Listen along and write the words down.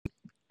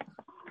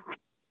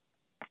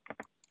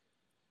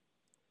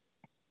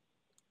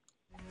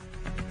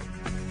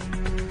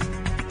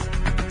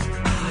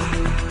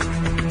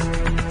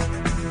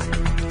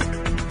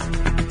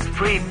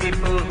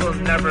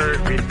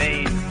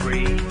remain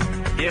free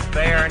if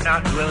they are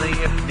not willing,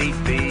 if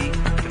need be,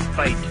 to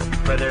fight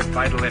for their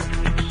vital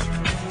interests.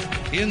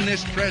 In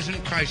this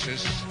present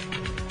crisis,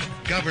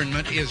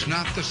 government is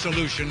not the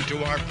solution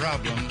to our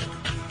problems.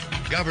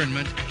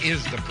 Government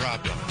is the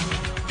problem.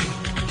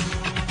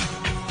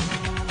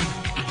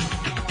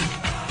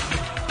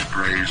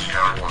 Grace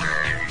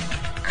Cabernet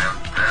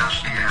and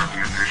pass the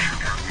ammunition.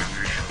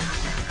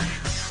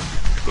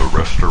 The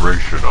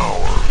Restoration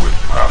Hour with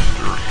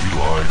Pastor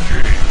Eli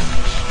James.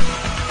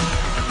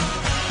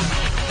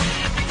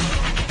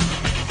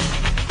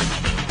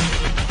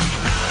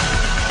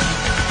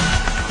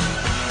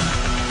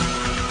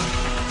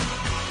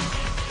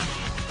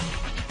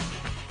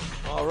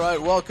 All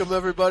right, welcome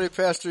everybody.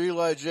 Pastor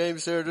Eli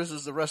James here. This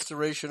is the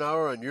Restoration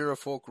Hour on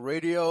Eurofolk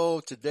Radio.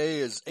 Today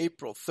is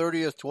April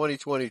 30th,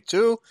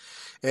 2022,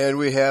 and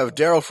we have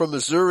Daryl from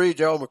Missouri,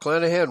 Daryl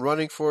McClanahan,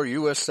 running for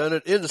U.S.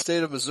 Senate in the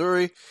state of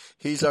Missouri.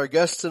 He's our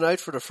guest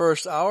tonight for the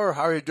first hour.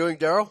 How are you doing,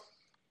 Daryl?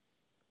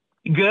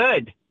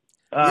 Good.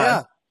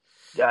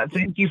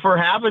 Thank you for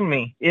having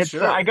me.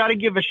 Sure. I got to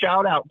give a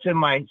shout out to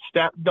my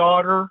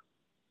stepdaughter.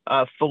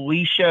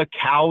 Felicia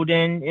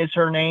Cowden is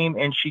her name,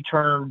 and she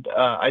turned,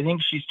 I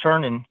think she's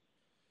turning,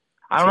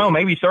 I don't know,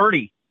 maybe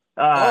 30.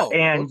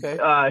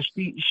 Okay.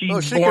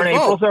 She's born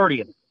April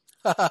 30th.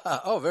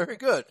 Oh, very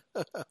good.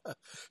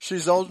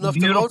 She's old enough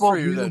to vote for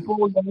you then.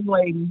 Beautiful young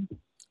lady.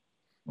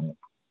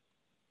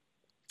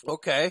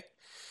 Okay.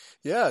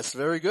 Yes,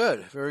 very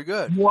good. Very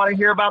good. You want to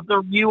hear about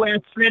the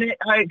U.S. Senate?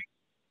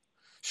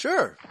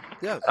 Sure.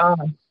 Yeah.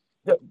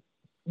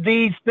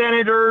 These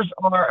senators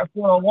are,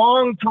 for a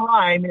long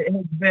time, it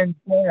has been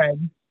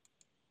said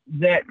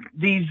that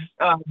these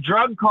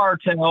drug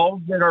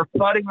cartels that are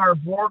flooding our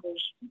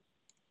borders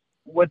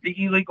with the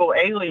illegal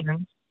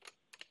aliens,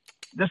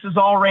 this is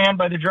all ran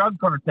by the drug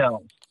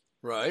cartels.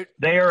 Right.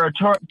 They are a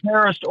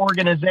terrorist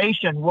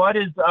organization. What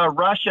has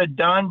Russia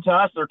done to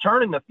us? They're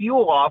turning the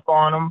fuel off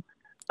on them.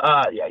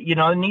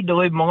 They need to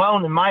leave them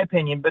alone, in my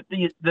opinion. But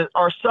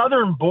our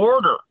southern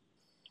border,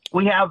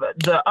 we have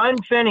the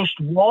unfinished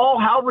wall.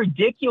 How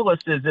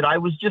ridiculous is it? I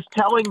was just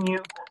telling you,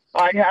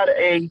 I had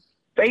a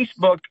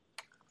Facebook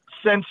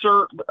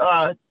censor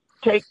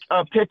take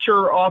a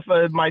picture off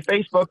of my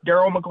Facebook,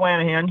 Daryl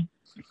McClanahan.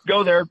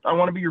 Go there. I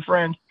want to be your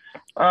friend.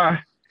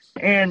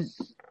 And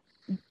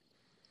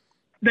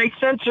they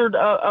censored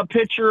a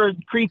picture of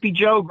Creepy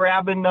Joe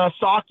grabbing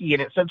Saki,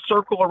 and it said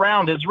circle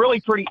around. It's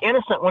really pretty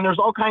innocent when there's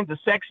all kinds of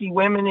sexy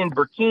women in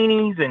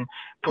bikinis and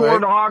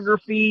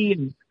pornography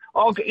and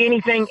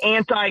anything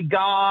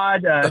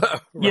anti-God,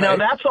 right.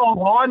 That's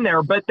all on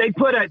there. But they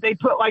put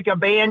like a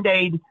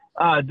Band-Aid.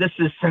 This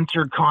is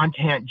censored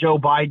content. Joe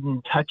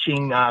Biden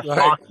touching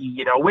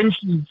Saki.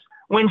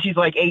 When she's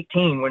like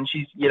 18, when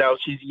she's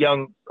she's a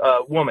young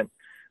woman.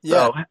 Yeah.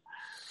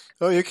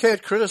 So, oh, you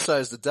can't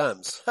criticize the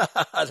Dems.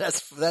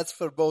 That's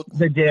for both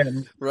the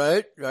Dems,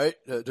 right?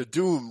 The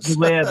Dooms, the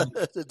Libs,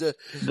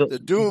 the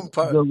Doom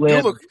Party,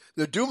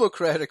 the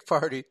Democratic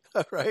Party,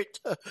 right?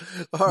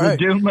 All right.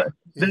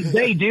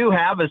 They do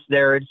have us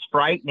there. It's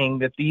frightening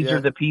that these are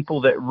the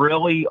people that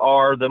really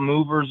are the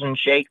movers and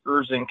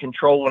shakers and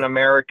controlling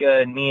America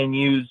and me and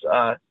you's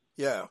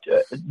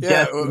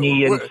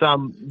destiny in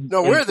some.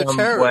 No, we're the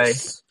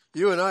terrorists. Way.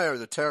 You and I are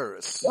the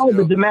terrorists. Oh,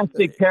 the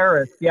domestic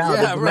terrorists.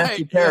 The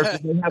domestic terrorists.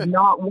 Yeah. They have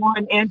not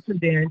one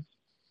incident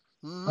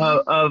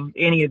of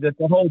any of this.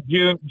 The whole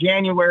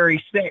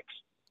January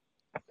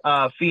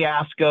 6th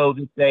fiasco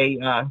that they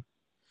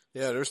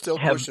they're still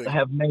pushing.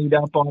 Have made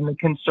up on the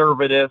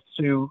conservatives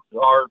who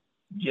are,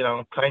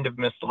 kind of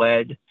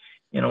misled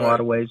in a lot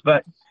of ways.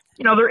 But,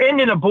 they're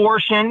ending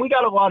abortion. We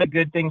got a lot of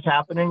good things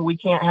happening. We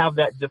can't have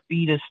that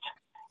defeatist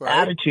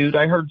attitude.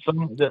 I heard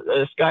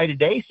this guy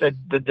today said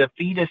the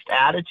defeatist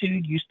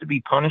attitude used to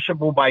be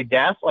punishable by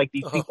death. Like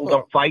these people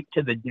don't fight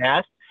to the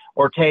death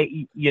or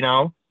take,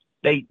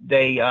 they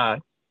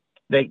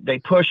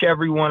push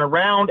everyone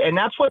around, and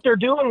that's what they're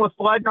doing with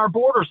flooding our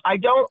borders. I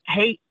don't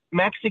hate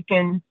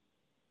Mexican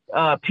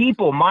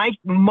people. My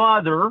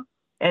mother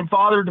and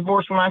father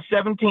divorced when I was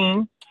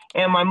 17,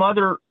 and my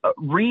mother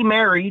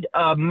remarried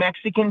a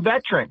Mexican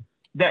veteran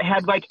that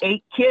had like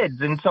 8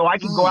 kids. And so I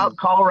could go out to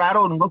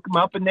Colorado and look them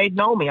up and they'd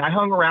know me. I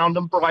hung around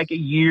them for like a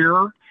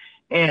year.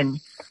 And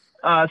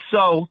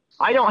so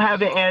I don't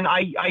have it. And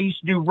I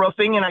used to do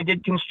roofing and I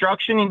did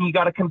construction, and you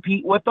got to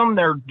compete with them.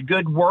 They're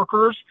good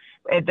workers.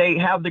 And they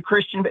have the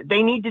Christian, but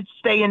they need to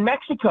stay in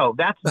Mexico.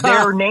 That's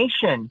their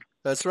nation.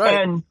 That's right.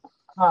 And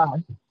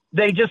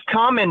they just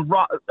come and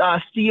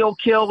steal,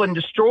 kill, and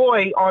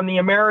destroy on the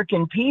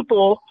American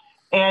people.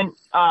 And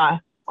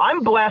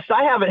I'm blessed.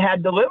 I haven't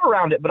had to live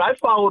around it, but I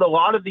followed a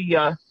lot of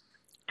the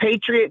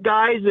Patriot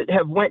guys that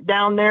have went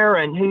down there,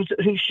 and who's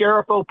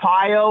Sheriff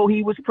Opio.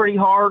 He was pretty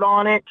hard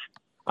on it.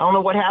 I don't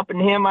know what happened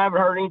to him. I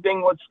haven't heard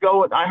anything.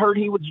 I heard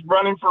he was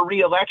running for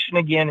re-election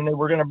again, and they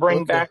were going to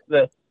bring back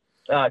the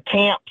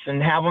camps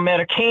and have them at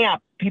a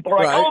camp. People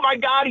are like, oh my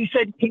God, he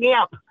said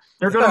camp.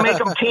 They're going to make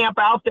them camp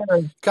out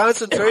there.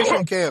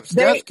 Concentration camps,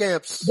 death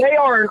camps. They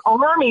are an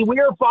army. We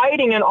are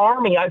fighting an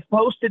army. I've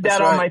posted that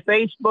on my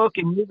Facebook,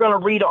 and you're going to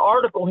read an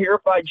article here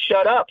if I'd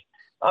shut up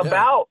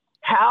about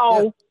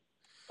how,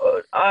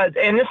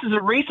 and this is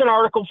a recent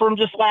article from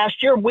just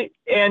last year,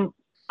 and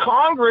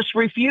Congress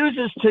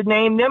refuses to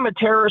name them a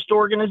terrorist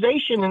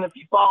organization. And if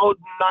you followed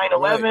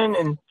 9/11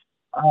 and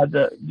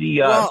the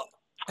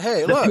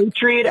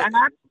Patriot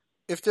Act,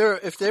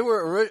 if they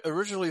were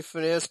originally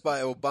financed by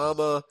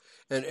Obama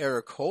and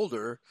Eric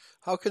Holder,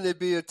 how can they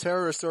be a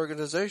terrorist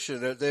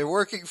organization? They're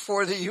working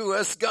for the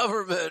U.S.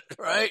 government,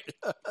 right?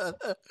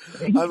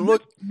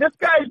 This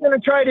guy's going to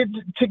try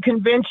to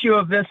convince you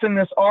of this in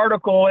this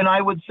article, and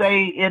I would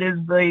say it is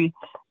the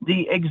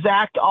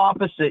exact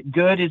opposite.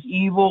 Good is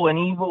evil, and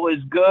evil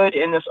is good.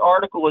 And this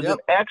article is an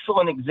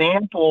excellent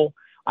example.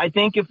 I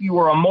think if you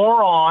were a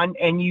moron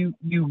and you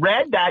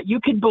read that, you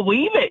could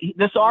believe it.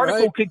 This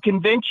article could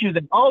convince you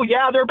that, oh,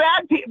 yeah, they're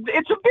bad people.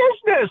 It's a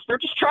business. They're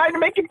just trying to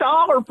make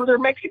 $1 for their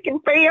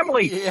Mexican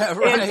family. Yeah,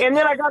 right. And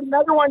then I got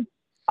another one.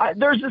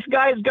 There's this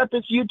guy who's got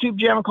this YouTube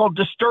channel called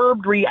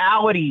Disturbed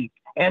Reality,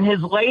 and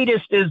his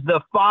latest is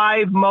the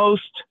 5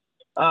 most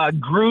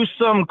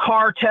gruesome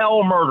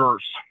cartel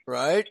murders.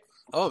 Right.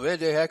 Oh, man,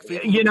 they hack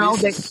people. You know,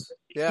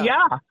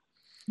 yeah.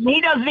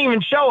 He doesn't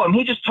even show them.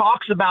 He just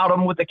talks about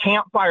them with the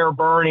campfire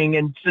burning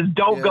and says,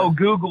 don't go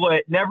Google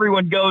it. And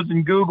everyone goes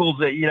and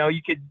Googles it. You know,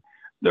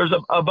 there's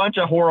a bunch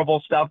of horrible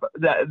stuff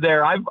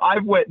there.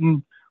 I've went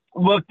and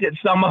looked at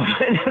some of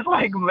it. It's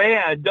like,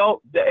 man,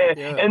 don't.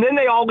 And then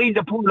they all lead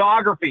to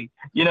pornography.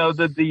 You know,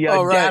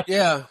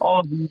 death,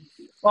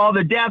 all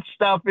the death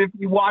stuff. If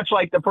you watch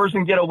like the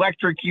person get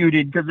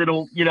electrocuted, because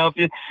it'll, you know,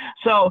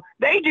 so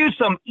they do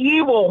some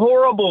evil,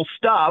 horrible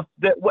stuff.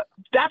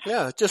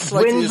 That's just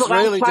like the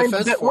Israeli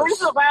Defense Force. When's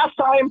the last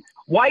time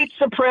white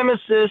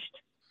supremacists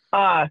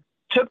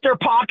took their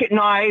pocket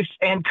knives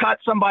and cut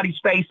somebody's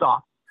face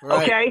off?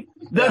 Right.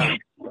 Okay,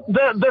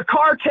 the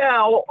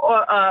cartel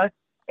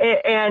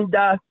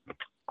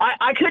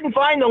I couldn't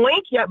find the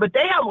link yet, but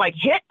they have like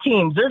hit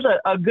teams. There's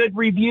a good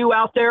review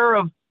out there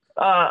of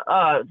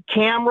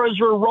cameras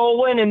are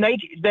rolling, and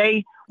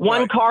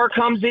one car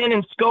comes in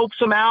and scopes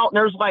them out, and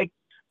there's like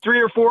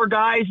 3 or 4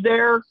 guys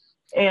there,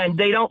 and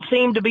they don't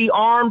seem to be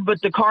armed,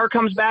 but the car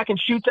comes back and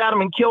shoots at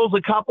them and kills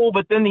a couple,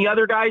 but then the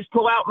other guys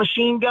pull out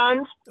machine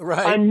guns.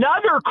 Right.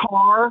 Another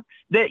car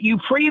that you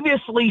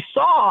previously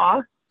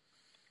saw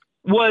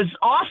was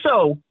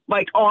also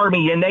like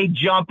army, and they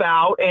jump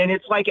out, and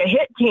it's like a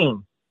hit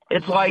team.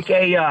 It's like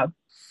a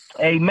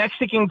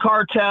Mexican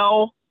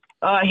cartel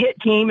hit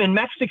team in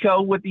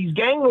Mexico with these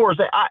gang wars.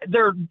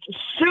 They're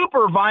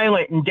super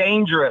violent and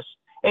dangerous.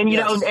 And, you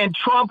know, and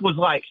Trump was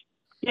like,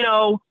 you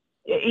know,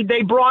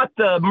 they brought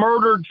the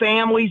murdered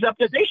families up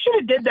there. They should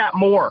have did that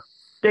more.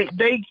 They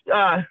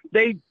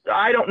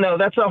I don't know.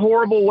 That's a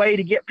horrible way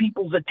to get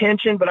people's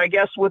attention. But I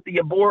guess with the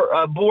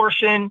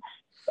abortion,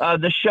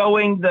 the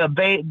showing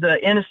the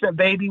innocent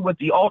baby with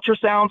the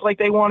ultrasounds like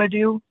they want to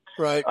do,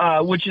 right?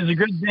 Which is a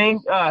good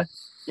thing.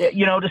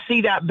 You know, to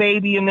see that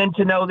baby and then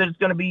to know that it's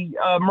going to be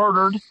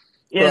murdered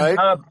is,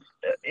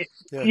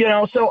 you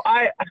know, so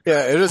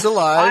it is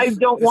alive. I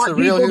don't want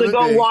people to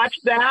go watch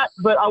that,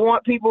 but I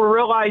want people to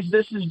realize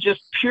this is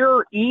just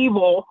pure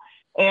evil,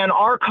 and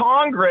our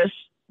Congress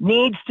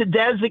needs to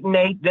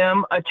designate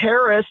them a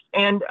terrorist.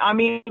 And I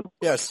mean,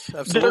 yes,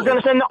 absolutely. They're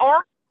going to send the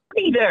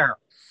army there,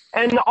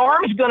 and the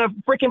army's going to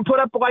freaking put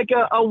up like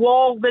a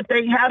wall that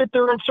they had at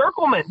their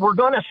encirclement. We're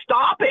going to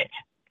stop it.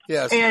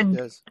 Yes,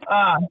 and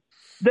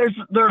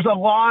there's a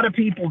lot of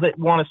people that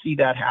want to see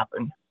that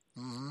happen.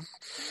 Mm-hmm.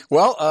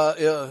 Well,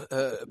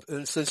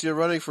 since you're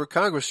running for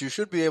Congress, you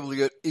should be able to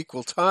get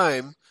equal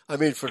time. I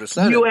mean, for the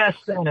Senate. U.S.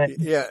 Senate.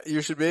 Yeah,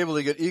 you should be able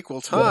to get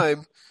equal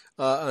time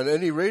on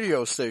any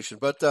radio station.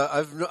 But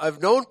I've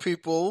known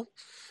people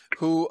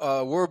who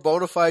were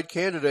bona fide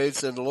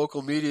candidates, and the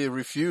local media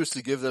refused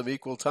to give them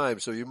equal time.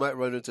 So you might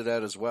run into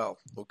that as well.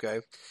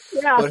 Okay.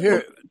 Yeah. But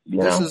here,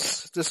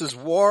 this is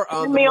war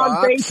on Send the me rocks.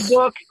 on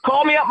Facebook.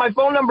 Call me up. My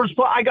phone number's.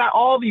 I got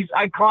all these.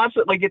 I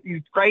constantly get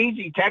these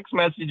crazy text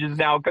messages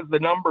now because the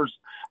number's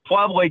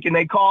public, and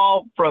they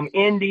call from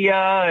India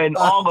and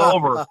all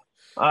over.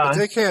 But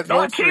they can't vote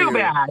not for too you.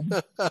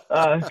 bad.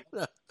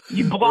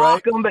 You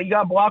block them, but you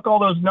got to block all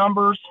those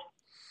numbers.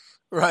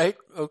 Right.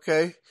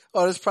 Okay.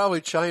 Oh, it's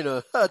probably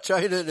China.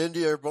 China and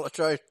India are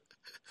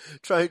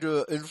trying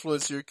to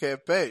influence your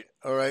campaign.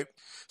 All right.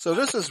 So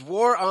this is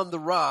War on the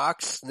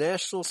Rocks,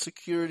 National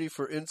Security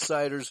for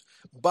Insiders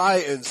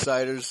by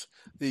Insiders,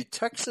 the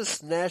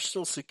Texas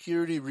National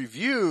Security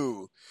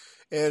Review.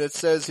 And it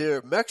says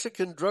here,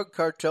 Mexican drug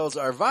cartels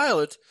are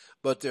violent,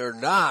 but they're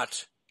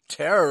not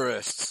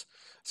terrorists,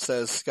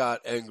 says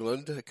Scott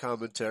Englund, a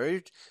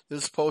commentary.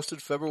 This is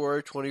posted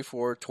February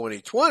 24,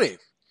 2020.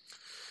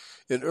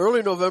 In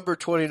early November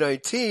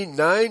 2019,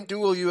 9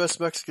 dual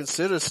U.S.-Mexican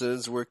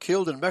citizens were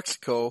killed in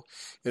Mexico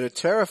in a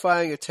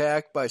terrifying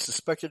attack by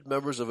suspected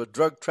members of a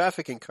drug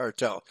trafficking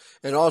cartel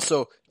and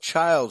also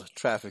child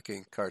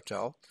trafficking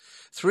cartel.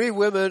 3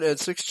 women and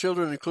 6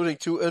 children, including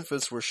 2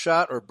 infants, were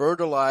shot or burned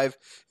alive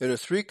in a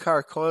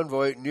 3-car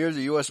convoy near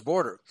the U.S.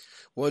 border.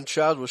 1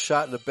 child was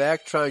shot in the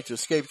back trying to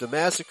escape the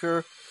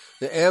massacre.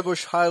 The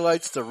ambush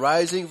highlights the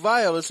rising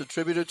violence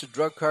attributed to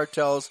drug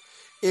cartels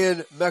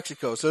in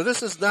Mexico. So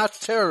this is not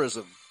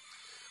terrorism,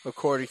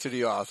 according to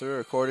the author,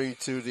 according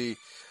to the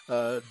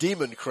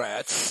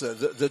Democrats,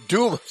 the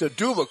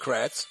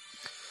Doomocrats.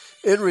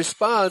 In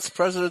response,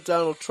 President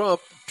Donald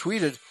Trump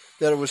tweeted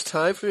that it was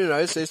time for the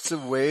United States to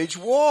wage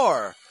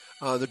war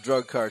on the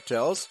drug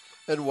cartels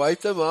and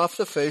wipe them off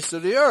the face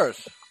of the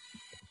earth.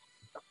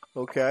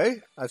 Okay,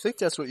 I think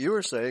that's what you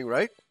were saying,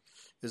 right?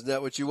 Isn't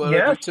that what you want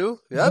to do too?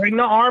 Yeah. Bring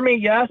the army,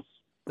 yes.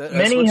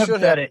 Many have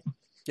said it.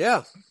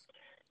 Yeah.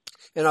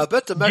 And I'll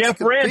bet the Mexican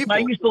Jeff Rentz, people... I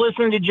used to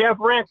listen to Jeff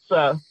Rentz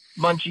a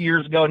bunch of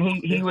years ago, and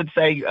he would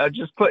say,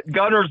 just put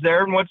gunners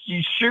there, and once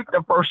you shoot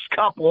the first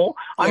couple,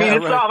 I mean,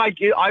 it's not like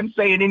I'm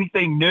saying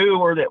anything new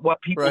or that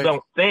what people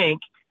don't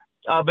think.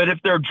 But if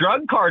they're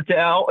drug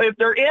cartel, if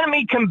they're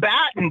enemy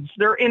combatants,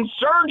 they're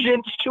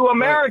insurgents to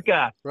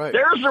America. Right.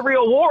 There's a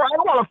real war. I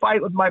don't want to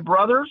fight with my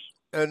brothers.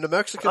 And the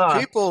Mexican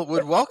people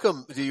would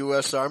welcome the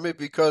U.S. Army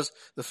because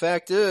the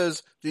fact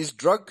is these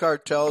drug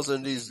cartels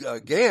and these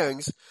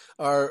gangs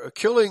are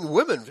killing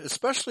women,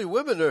 especially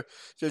women. They're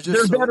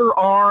better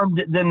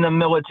armed than the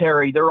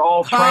military. They're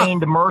all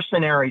trained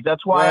mercenaries.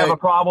 That's why I have a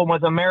problem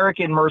with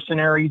American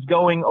mercenaries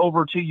going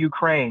over to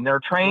Ukraine.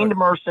 They're trained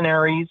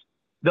mercenaries.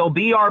 They'll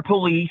be our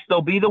police.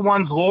 They'll be the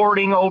ones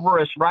lording over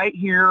us right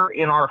here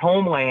in our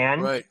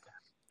homeland. Right.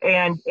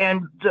 And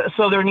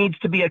so there needs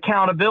to be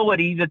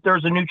accountability that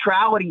there's a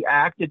neutrality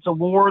act. It's a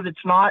war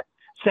that's not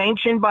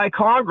sanctioned by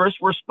Congress.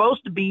 We're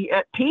supposed to be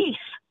at peace.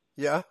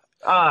 Yeah,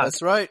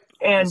 that's right.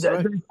 And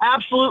there's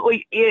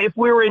absolutely, if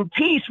we were in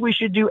peace, we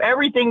should do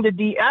everything to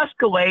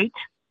de-escalate.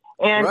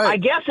 And I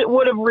guess it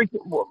would have,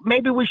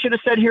 maybe we should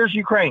have said, here's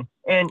Ukraine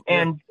and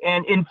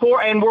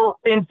we're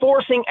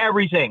enforcing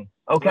everything.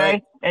 Okay.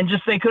 Right. And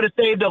just, they could have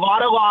saved a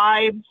lot of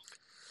lives.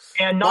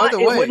 And it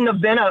wouldn't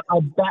have been a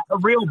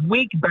real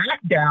weak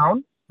back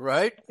down.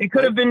 Right. It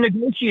could have been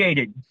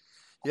negotiated.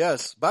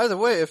 Yes. By the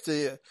way, if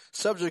the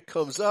subject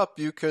comes up,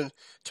 you can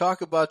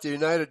talk about the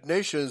United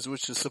Nations,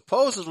 which is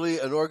supposedly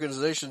an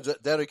organization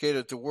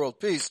dedicated to world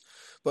peace,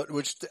 but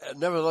which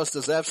nevertheless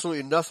does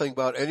absolutely nothing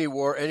about any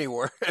war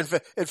anywhere.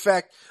 In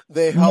fact,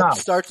 they helped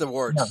start the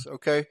wars. No.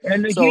 Okay.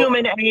 And the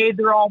human aid,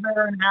 they're all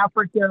there in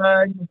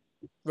Africa.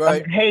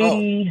 Right.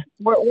 Haiti.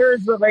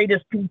 Where's the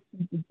latest peace?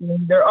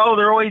 They're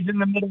always in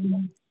the Middle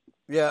East.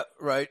 Yeah,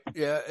 right.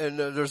 Yeah, and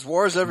there's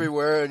wars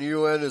everywhere, and the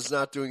UN is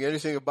not doing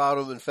anything about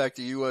them. In fact,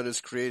 the UN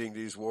is creating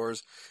these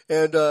wars,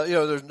 and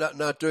they're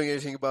not doing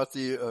anything about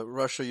the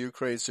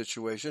Russia-Ukraine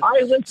situation.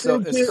 I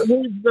listened to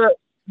who's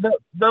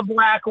the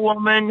black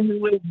woman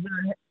who is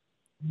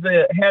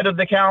the head of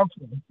the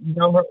council. You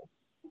know her.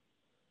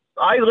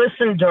 I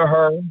listened to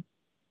her.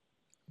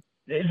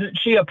 Isn't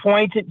she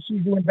appointed?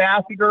 She's the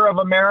ambassador of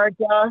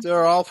America.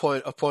 They're all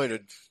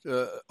appointed.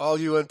 All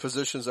UN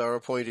positions are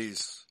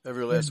appointees.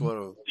 Every last one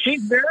of them.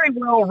 She's very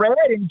well read,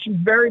 and she's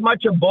very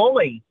much a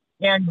bully,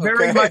 and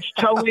very much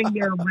telling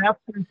your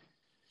leftist,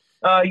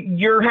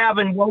 you're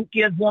having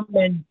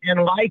wokeism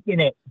and liking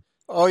it.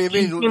 Oh, you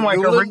mean seem like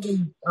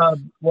Nuland? A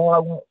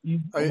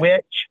really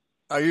witch.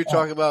 Are you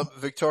talking about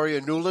Victoria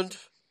Nuland?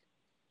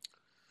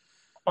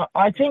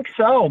 I think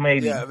so,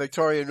 maybe. Yeah,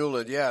 Victoria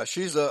Nuland. Yeah,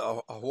 she's a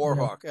war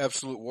hawk,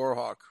 absolute war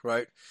hawk,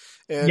 right?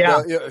 And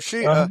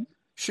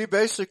she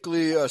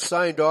basically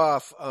signed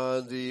off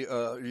on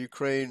the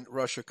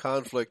Ukraine-Russia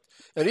conflict,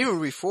 and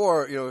even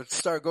before, it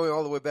started going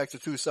all the way back to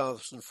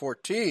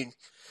 2014.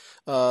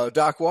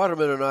 Doc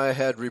Waterman and I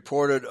had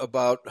reported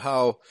about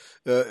how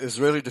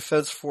Israeli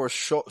Defense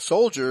Force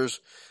soldiers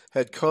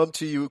had come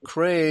to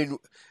Ukraine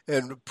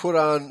and put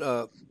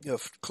on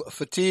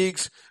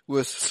fatigues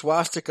with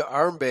swastika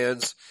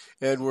armbands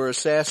and were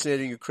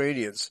assassinating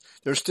Ukrainians.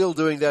 They're still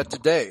doing that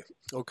today.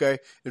 Okay.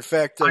 In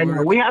fact, I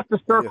know we have to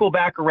circle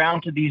back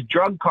around to these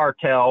drug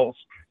cartels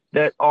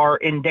that are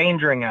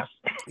endangering us.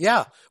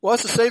 Yeah. Well,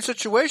 it's the same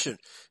situation.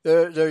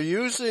 They're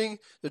using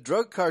the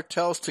drug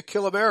cartels to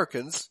kill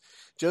Americans,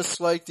 just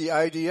like the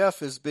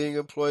IDF is being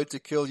employed to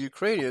kill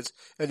Ukrainians.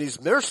 And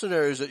these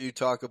mercenaries that you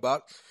talk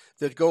about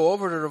that go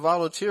over to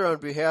volunteer on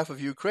behalf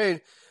of Ukraine,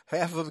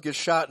 half of them get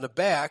shot in the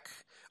back,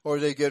 or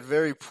they get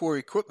very poor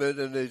equipment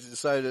and they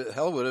decide,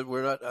 hell with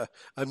it,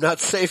 I'm not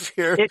safe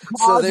here. It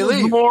causes so they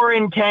leave. more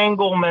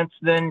entanglements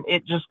than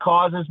it just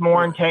causes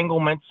more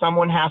entanglements.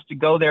 Someone has to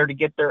go there to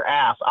get their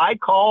ass. I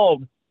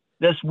called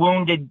this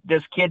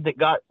kid that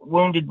got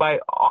wounded by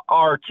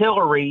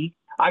artillery.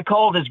 I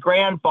called his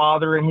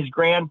grandfather, and his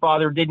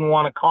grandfather didn't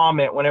want to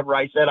comment whenever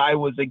I said I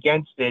was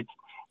against it.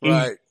 He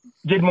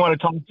didn't want to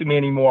talk to me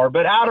anymore.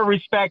 But out of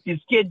respect, his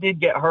kid did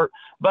get hurt.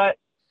 But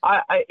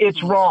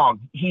it's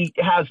wrong. He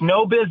has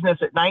no business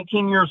at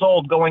 19 years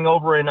old going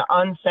over an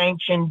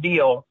unsanctioned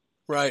deal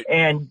Right.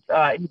 And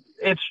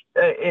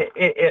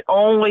it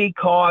only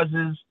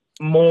causes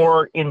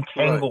more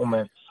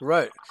entanglements.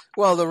 Right.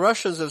 Well, the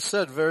Russians have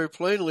said very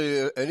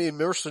plainly, any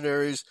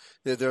mercenaries,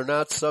 they're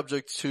not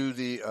subject to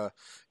the,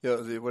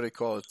 what do you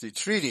call it, the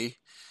treaty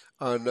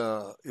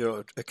on,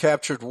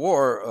 captured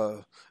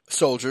war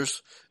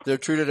soldiers. They're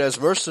treated as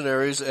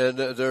mercenaries, and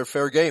they're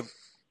fair game.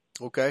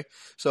 Okay,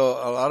 so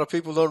a lot of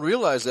people don't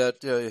realize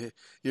that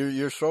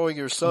you're throwing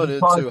your son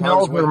into harm's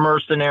Cartels way. are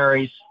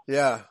mercenaries.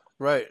 Yeah,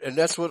 right, and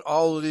that's what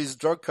all of these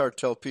drug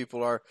cartel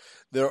people are.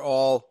 They're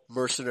all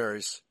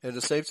mercenaries, and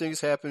the same thing is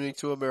happening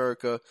to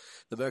America.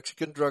 The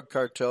Mexican drug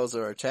cartels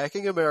are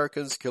attacking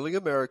Americans, killing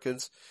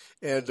Americans,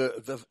 and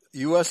the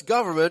U.S.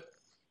 government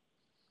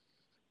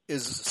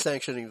is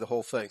sanctioning the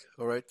whole thing.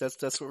 All right,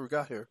 that's what we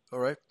got here. All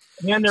right,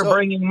 and they're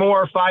bringing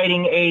more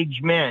fighting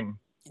age men.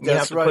 You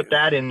have to right. put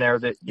that in there.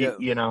 That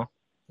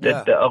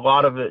a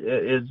lot of it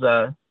is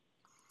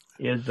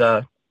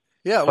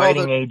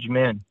fighting age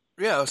men.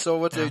 Yeah. So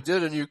what they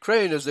did in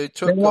Ukraine is they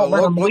took they won't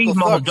let them leave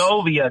thugs.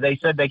 Moldova. They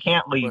said they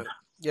can't leave. Right.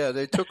 Yeah,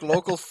 they took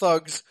local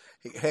thugs,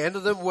 handed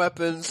them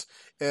weapons,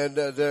 and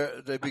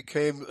they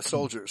became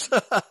soldiers.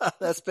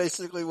 That's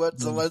basically what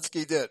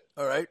Zelensky did.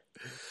 All right.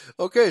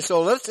 Okay.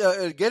 So let's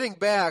getting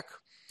back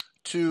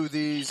to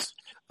these.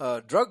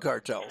 Drug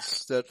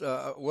cartels, that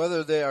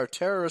whether they are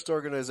terrorist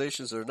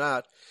organizations or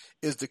not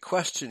is the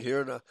question here.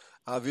 And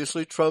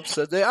obviously Trump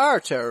said they are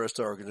terrorist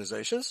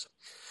organizations.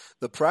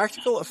 The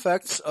practical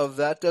effects of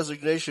that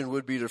designation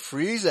would be to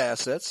freeze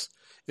assets,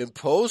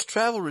 impose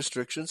travel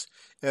restrictions,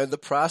 and the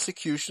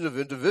prosecution of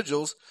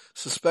individuals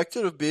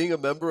suspected of being a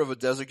member of a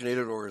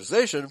designated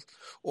organization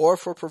or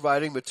for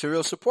providing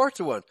material support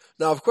to one.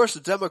 Now, of course, the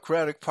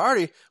Democratic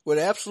Party would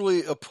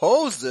absolutely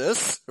oppose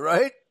this,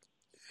 right?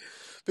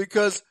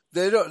 Because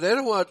they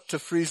don't want to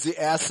freeze the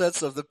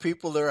assets of the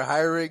people they're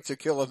hiring to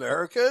kill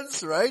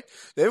Americans, right?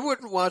 They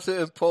wouldn't want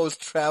to impose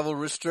travel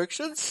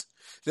restrictions.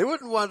 They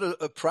wouldn't want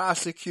to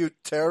prosecute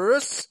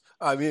terrorists.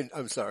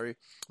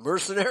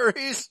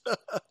 Mercenaries,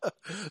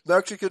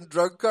 Mexican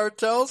drug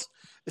cartels.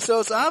 So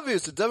it's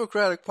obvious the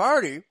Democratic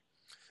Party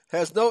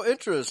has no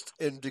interest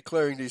in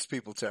declaring these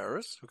people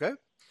terrorists, okay?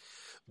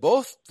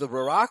 Both the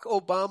Barack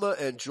Obama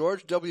and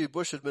George W.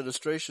 Bush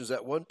administrations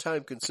at one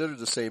time considered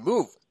the same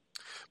move,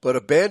 but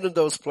abandoned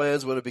those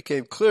plans when it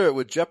became clear it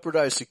would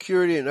jeopardize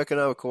security and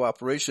economic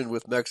cooperation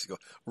with Mexico.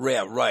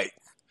 Yeah, right.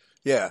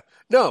 Yeah.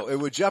 No, it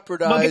would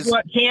jeopardize... Look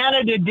at what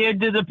Canada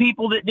did to the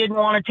people that didn't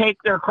want to take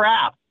their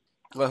crap.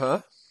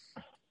 Uh-huh.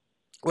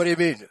 What do you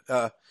mean?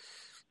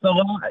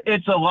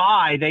 It's a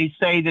lie. They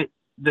say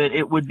that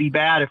it would be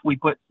bad if we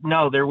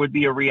there would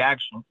be a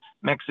reaction.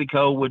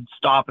 Mexico would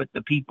stop it.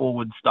 The people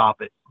would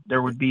stop it.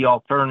 There would be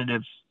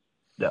alternatives.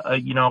 A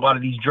lot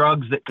of these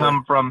drugs that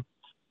come from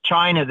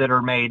China that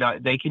are made,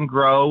 they can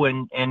grow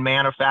and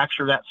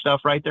manufacture that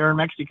stuff right there in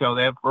Mexico.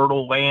 They have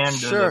fertile land,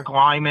 the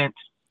climate.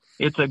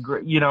 It's a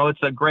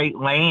great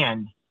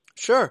land.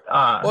 Sure.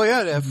 They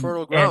have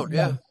fertile ground.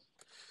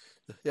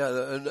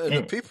 And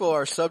the people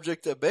are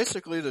subject to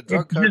basically the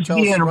drug cartels just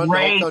being run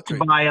the whole country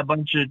by a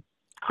bunch of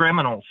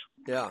criminals.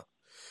 Yeah,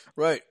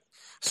 right.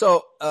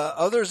 So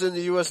others in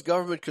the U.S.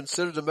 government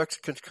consider the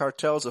Mexican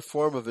cartels a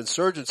form of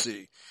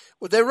insurgency.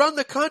 Well, they run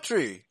the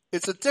country.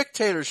 It's a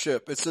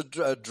dictatorship. It's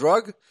a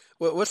drug.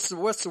 What's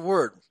the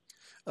word?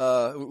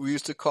 We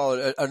used to call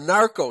it a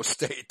narco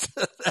state.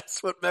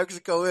 That's what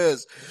Mexico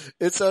is.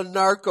 It's a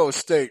narco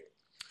state.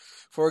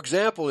 For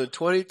example, in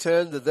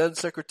 2010, the then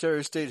Secretary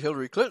of State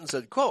Hillary Clinton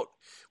said, quote,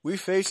 "We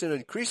face an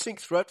increasing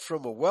threat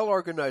from a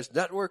well-organized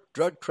network,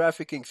 drug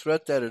trafficking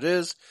threat that it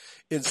is,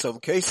 in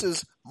some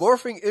cases,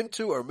 morphing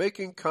into or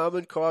making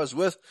common cause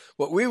with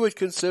what we would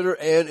consider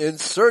an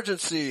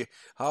insurgency."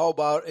 How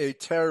about a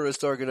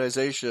terrorist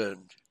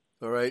organization?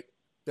 All right.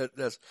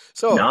 That's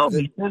so. No,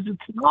 because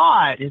it's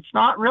not. It's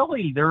not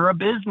really. They're a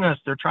business.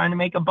 They're trying to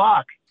make a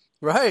buck.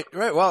 Right.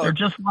 Well, they're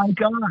just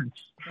like us.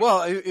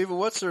 Well, even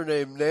what's her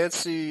name?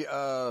 Nancy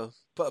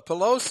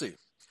Pelosi.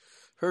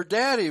 Her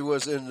daddy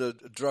was in the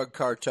drug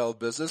cartel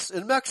business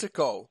in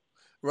Mexico,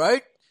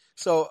 right?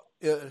 So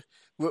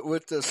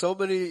with so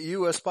many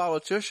U.S.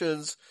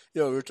 politicians,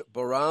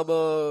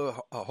 Barama,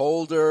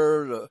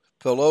 Holder,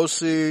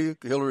 Pelosi,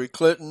 Hillary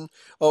Clinton.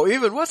 Oh,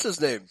 even what's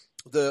his name?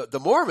 The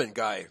Mormon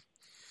guy.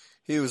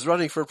 He was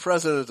running for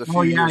president a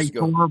few years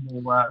ago.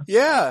 Horrible.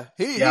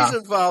 He's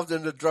involved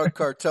in the drug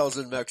cartels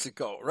in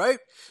Mexico, right?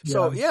 Yeah.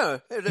 So, Utah.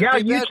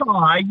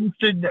 I used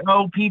to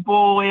know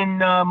people in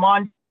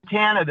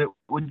Montana that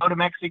would go to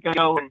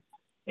Mexico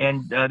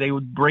and they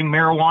would bring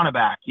marijuana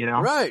back,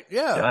 Right,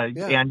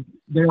 And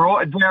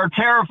they're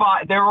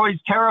terrified. They're always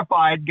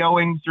terrified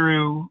going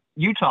through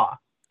Utah.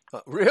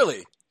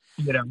 Really?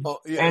 Because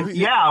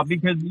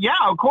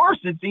of course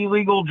it's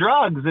illegal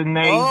drugs, and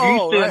they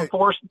used to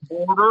enforce the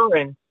border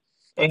and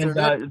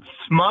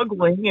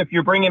smuggling. If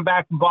you're bringing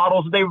back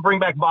bottles, they would bring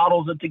back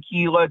bottles of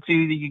tequila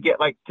too. That you get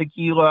like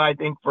tequila, I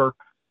think for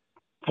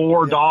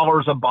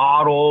 $4 a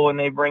bottle, and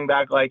they bring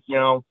back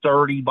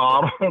 30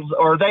 bottles,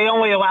 or they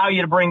only allow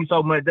you to bring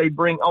so much. They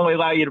only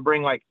allow you to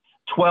bring like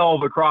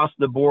 12 across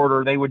the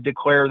border. They would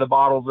declare the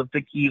bottles of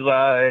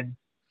tequila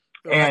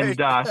and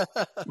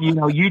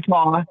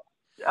Utah,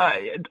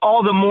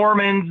 all the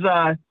Mormons,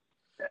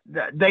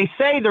 they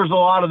say there's a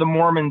lot of the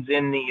Mormons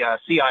in the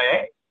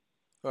CIA.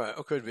 All right.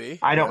 It could be.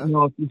 I don't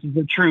know if this is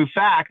a true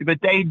fact,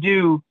 but they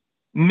do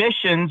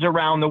missions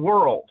around the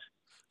world.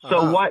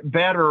 So what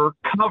better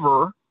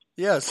cover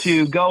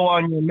to go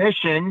on your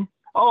mission?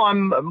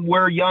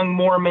 We're young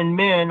Mormon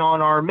men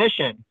on our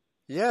mission.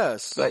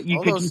 Yes. But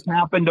you could just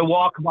happen to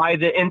walk by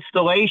the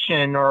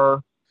installation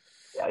or,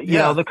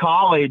 the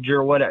college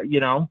or whatever,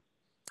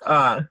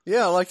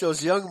 like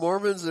those young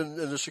Mormons in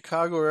the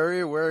Chicago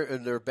area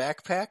in their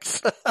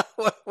backpacks.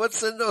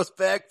 What's in those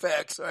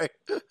backpacks, right?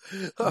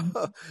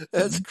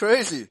 That's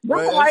crazy.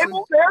 Right?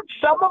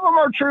 Some of them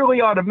are truly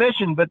on a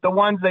mission, but the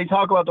ones they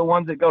talk about, the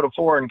ones that go to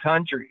foreign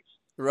countries.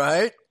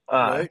 Right.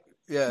 Right.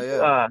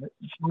 Yeah.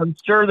 I'm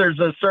sure there's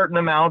a certain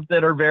amount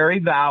that are very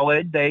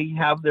valid. They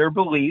have their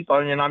belief.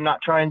 And I'm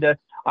not trying to,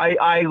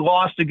 I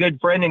lost a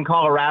good friend in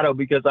Colorado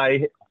because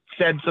I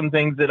said some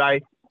things that I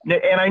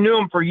knew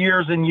him for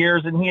years and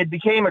years, and he had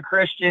became a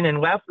Christian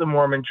and left the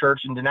Mormon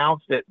church and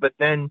denounced it. But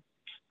then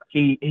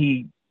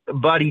he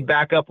buddied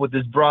back up with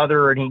his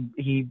brother and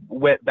he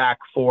went back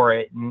for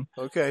it. And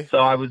so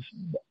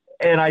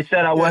I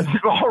said I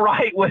wasn't all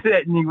right with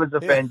it, and he was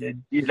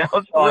offended,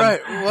 So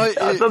right. All right,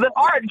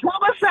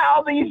 tell us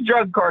how these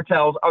drug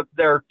cartels,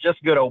 they're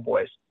just good old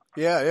boys.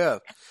 Yeah.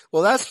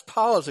 Well, that's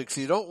politics.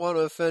 You don't want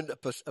to offend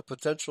a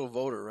potential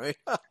voter, right?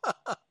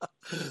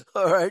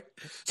 All right.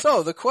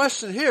 So the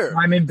question here.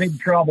 I'm in big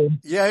trouble.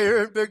 Yeah,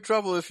 you're in big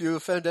trouble if you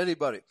offend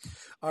anybody.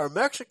 Are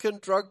Mexican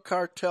drug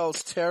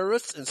cartels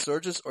terrorists,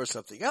 insurgents, or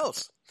something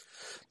else?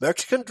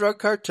 Mexican drug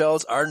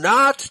cartels are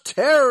not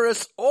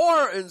terrorists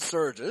or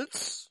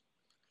insurgents,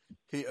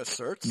 he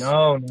asserts.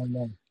 No.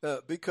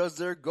 Because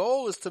their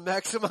goal is to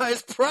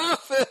maximize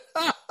profit.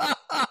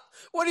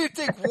 What do you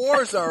think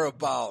wars are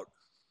about?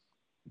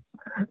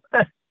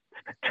 That's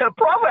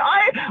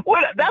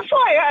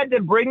why I had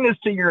to bring this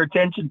to your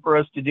attention for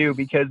us to do,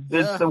 because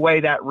this is the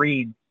way that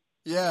reads.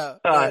 Yeah.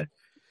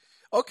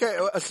 Okay,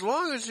 as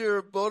long as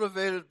you're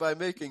motivated by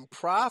making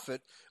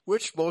profit,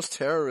 which most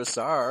terrorists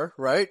are,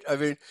 right? I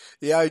mean,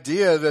 the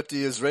idea that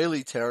the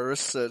Israeli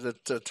terrorists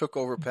that took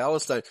over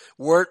Palestine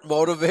weren't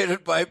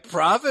motivated by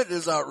profit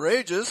is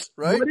outrageous,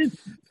 right?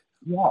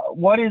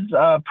 What is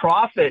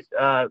profit?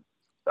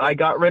 I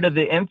got rid of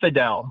the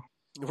infidel.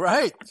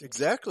 Right,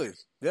 exactly.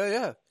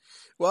 Yeah.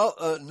 Well,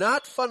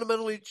 not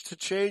fundamentally to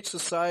change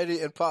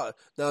society and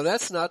politics. Now,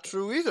 that's not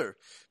true either,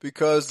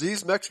 because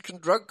these Mexican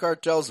drug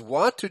cartels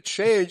want to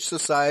change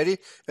society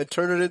and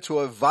turn it into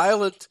a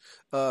violent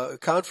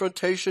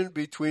confrontation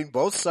between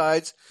both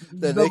sides.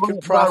 Then they can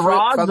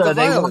profit from the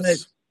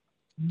violence.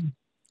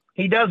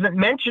 He doesn't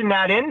mention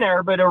that in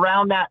there, but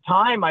around that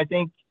time, I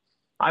think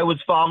I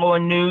was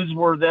following news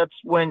where that's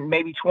when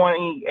maybe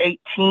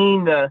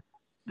 2018,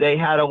 they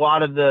had a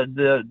lot of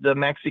the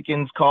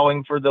Mexicans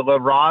calling for the La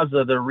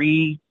Raza, the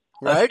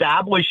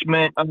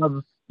re-establishment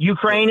of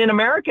Ukraine in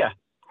America,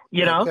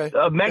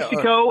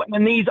 Mexico.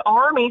 And these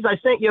armies, I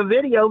sent you a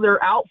video,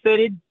 they're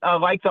outfitted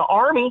like the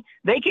army.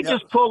 They could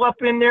just pull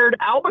up in there to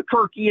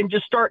Albuquerque and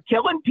just start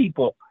killing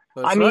people.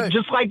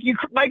 Just like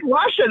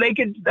Russia,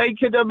 they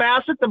could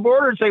amass at the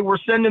border and say, we're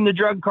sending the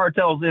drug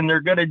cartels in. They're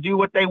going to do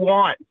what they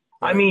want.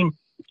 Right.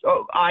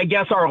 I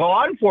guess our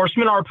law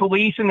enforcement, our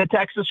police and the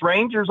Texas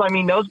Rangers,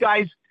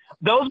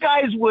 those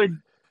guys would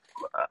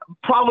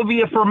probably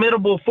be a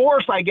formidable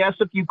force, I guess,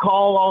 if you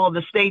call all of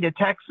the state of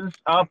Texas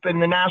up in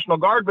the National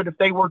Guard. But if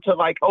they were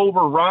to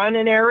overrun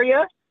an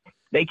area,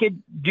 they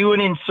could do an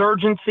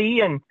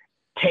insurgency and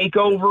take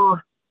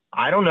over,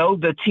 I don't know,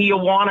 the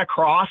Tijuana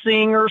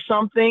crossing or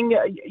something.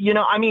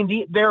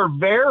 They're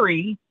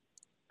very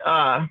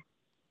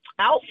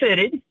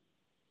outfitted,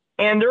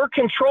 and they're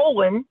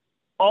controlling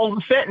all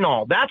the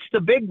fentanyl. That's the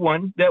big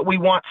one that we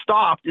want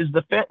stopped, is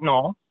the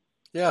fentanyl.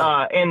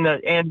 Yeah. And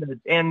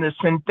the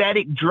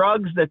synthetic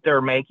drugs that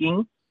they're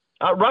making.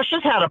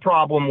 Russia's had a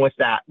problem with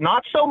that.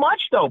 Not so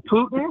much though.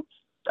 Putin,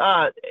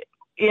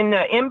 in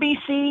the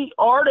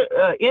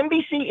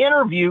NBC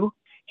interview,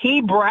 he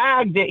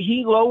bragged that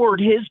he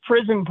lowered his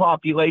prison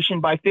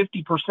population by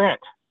 50%.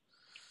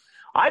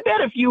 I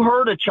bet if you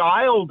hurt a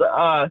child,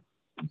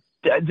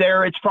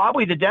 there, it's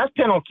probably the death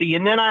penalty.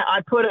 And then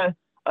I put a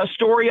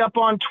story up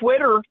on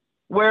Twitter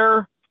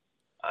where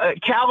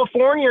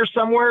California or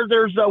somewhere,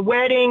 there's a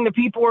wedding, the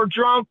people are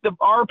drunk,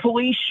 our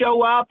police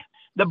show up,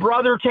 the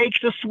brother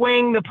takes a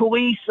swing, the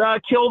police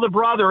kill the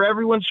brother,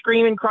 everyone's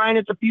screaming, crying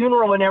at the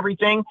funeral and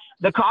everything.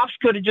 The cops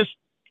could have just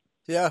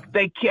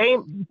they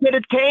came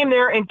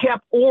there and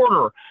kept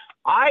order.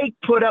 I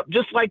put up,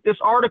 just like this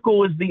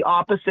article is the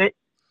opposite.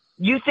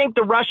 You think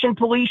the Russian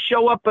police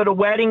show up at a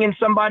wedding and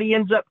somebody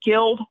ends up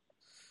killed?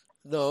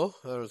 No,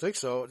 I don't think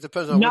so. It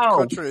depends on which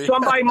country.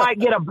 Somebody might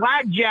get a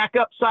blackjack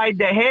upside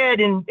the head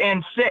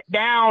and sit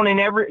down, and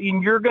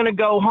you're going to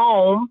go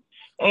home.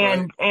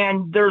 And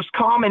there's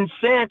common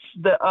sense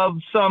of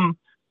some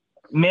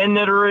men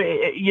that are,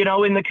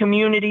 in the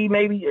community.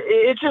 Maybe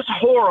it's just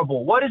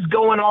horrible. What is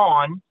going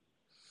on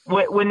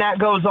when that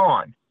goes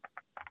on.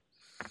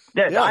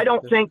 That I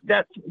don't think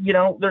that's,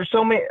 there's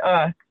so many,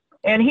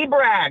 and he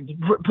bragged,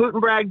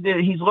 Putin bragged that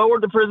he's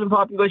lowered the prison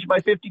population by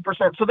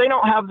 50%. So they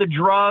don't have the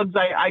drugs.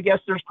 I guess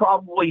there's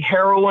probably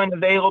heroin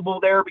available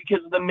there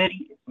because of the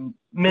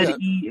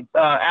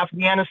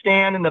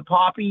Afghanistan and the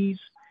poppies.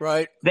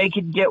 Right. They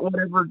could get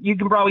whatever, you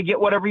can probably get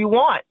whatever you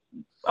want.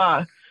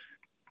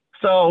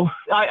 So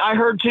I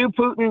heard too,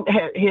 Putin,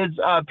 his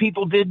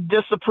people did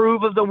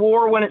disapprove of the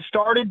war when it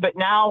started, but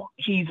now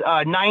he's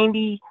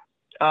 90%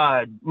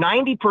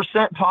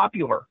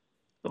 popular.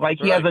 Like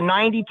he has a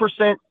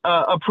 90%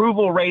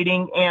 approval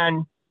rating,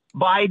 and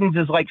Biden's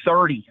is like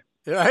 30.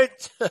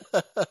 Right.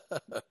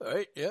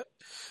 Right. Yeah.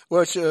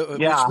 Which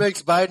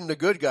makes Biden a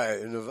good guy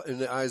in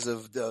the eyes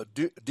of the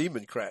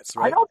Democrats.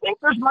 Right. I don't think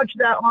there's much of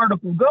that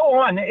article. Go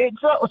on. It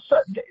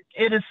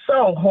is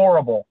so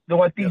horrible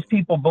what these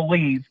people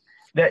believe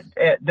that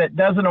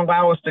doesn't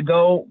allow us to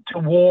go to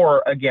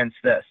war against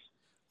this.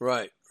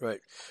 Right.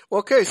 Right.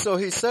 Okay. So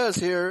he says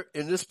here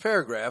in this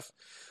paragraph,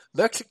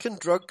 Mexican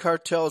drug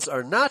cartels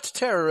are not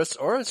terrorists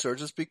or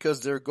insurgents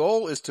because their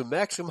goal is to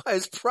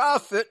maximize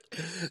profit,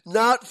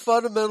 not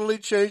fundamentally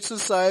change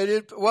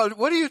society. Well,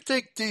 what do you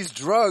think these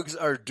drugs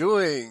are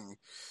doing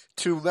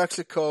to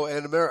Mexico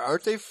and America?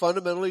 Aren't they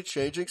fundamentally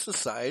changing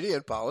society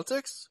and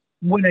politics?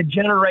 When a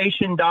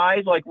generation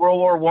dies, like World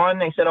War I,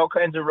 they said all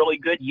kinds of really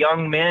good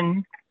young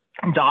men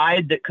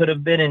died that could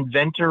have been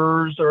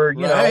inventors or,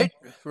 a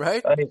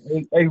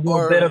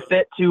real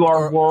benefit to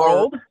our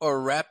world. Or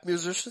rap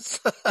musicians,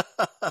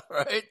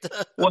 right?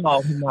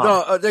 Well,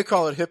 no, they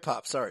call it hip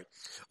hop, sorry.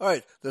 All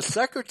right. The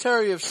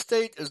Secretary of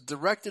State is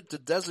directed to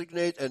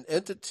designate an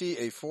entity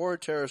a foreign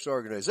terrorist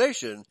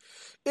organization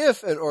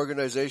if an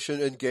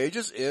organization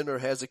engages in or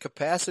has the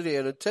capacity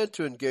and intent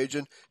to engage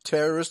in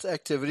terrorist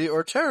activity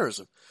or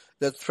terrorism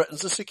that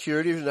threatens the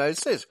security of the United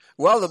States.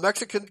 Well, the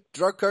Mexican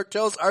drug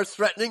cartels are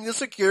threatening the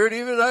security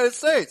of the United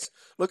States.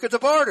 Look at the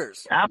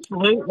borders.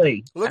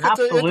 Absolutely. Look at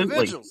the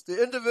individuals.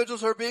 The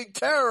individuals are being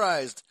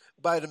terrorized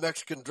by the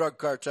Mexican drug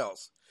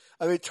cartels.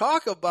 I mean,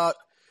 talk about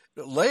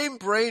lame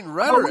brain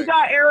rhetoric. We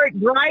got Eric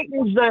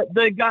Greitens,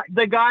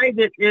 the guy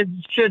that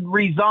should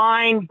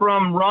resign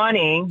from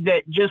running.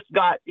 That just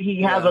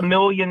he has $1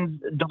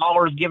 million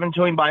given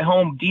to him by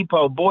Home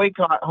Depot.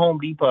 Boycott Home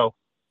Depot.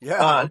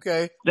 Yeah.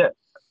 Okay.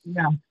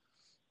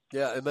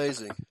 Yeah,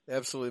 amazing.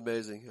 Absolutely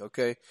amazing.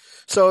 Okay.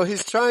 So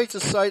he's trying to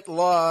cite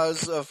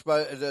laws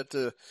that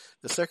the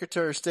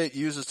Secretary of State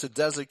uses to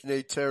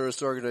designate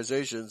terrorist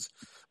organizations.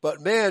 But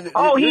man,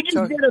 he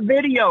just did a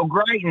video,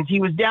 Greitens. He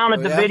was down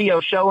at the video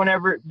showing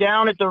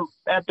down at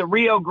the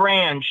Rio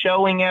Grande,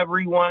 showing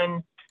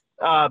everyone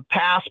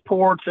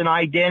passports and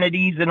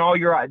identities and all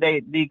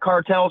the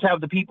cartels have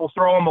the people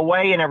throw them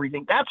away and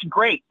everything. That's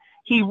great.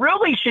 He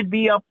really should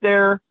be up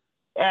there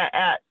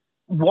at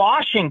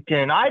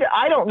Washington.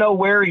 I don't know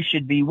where he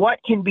should be.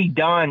 What can be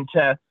done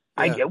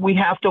we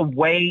have to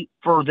wait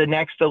for the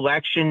next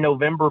election,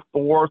 November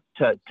 4th,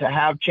 to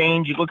have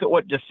change. You look at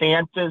what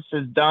DeSantis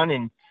has done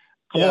in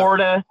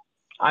Florida.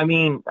 Yeah. I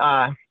mean,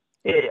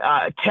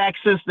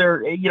 Texas,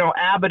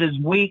 Abbott is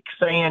weak,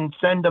 saying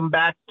send them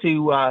back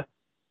to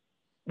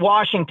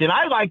Washington.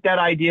 I like that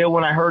idea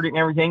when I heard it and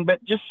everything,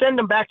 but just send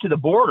them back to the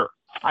border.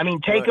 I mean,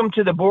 take them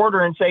to the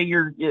border and say,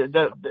 here's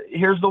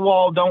the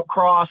wall, don't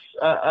cross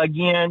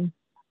again.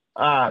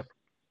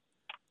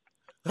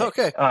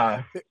 Okay.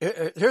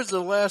 Here's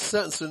the last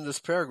sentence in this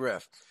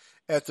paragraph.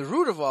 At the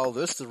root of all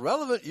this, the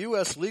relevant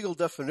U.S. legal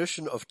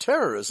definition of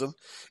terrorism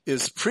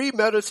is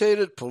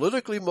premeditated,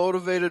 politically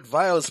motivated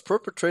violence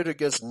perpetrated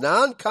against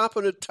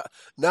non-combatant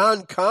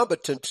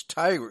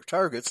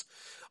targets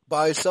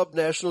by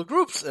subnational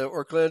groups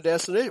or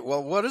clandestine.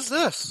 Well, what is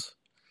this?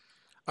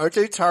 Aren't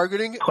they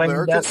targeting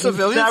American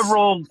civilians?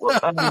 Several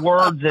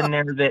words in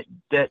there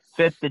that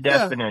fit the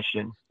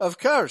definition. Yeah, of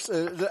course,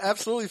 it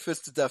absolutely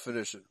fits the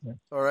definition. Yeah.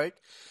 All right.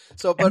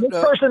 So, but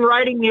this person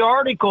writing the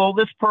article,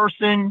 this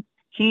person,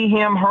 he,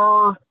 him,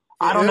 her,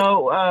 I don't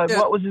know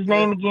what was his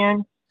name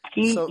again.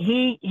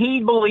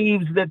 He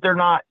believes that they're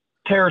not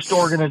terrorist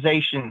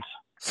organizations.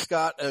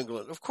 Scott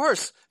Englund, of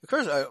course.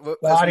 As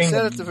we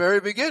said at the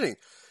very beginning,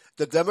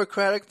 the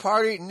Democratic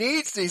Party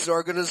needs these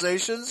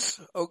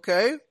organizations.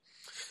 Okay.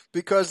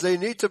 Because they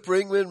need to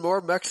bring in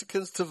more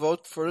Mexicans to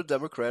vote for the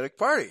Democratic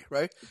Party,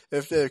 right?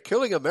 If they're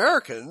killing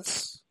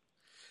Americans,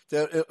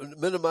 that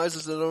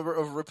minimizes the number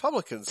of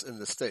Republicans in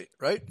the state,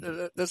 right?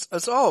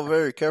 That's all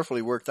very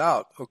carefully worked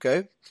out,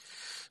 okay?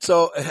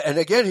 So, and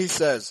again, he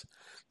says,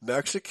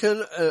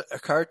 Mexican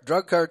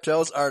drug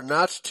cartels are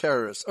not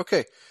terrorists.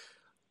 Okay,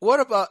 what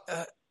about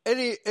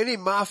any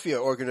mafia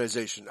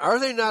organization? Are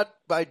they not,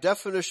 by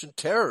definition,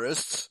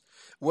 terrorists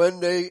when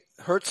they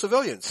hurt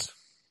civilians?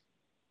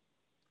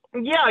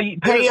 Yeah, you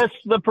pay us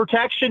the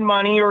protection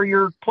money or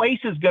your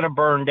place is going to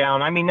burn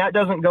down. I mean, that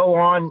doesn't go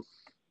on.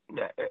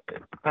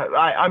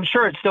 I'm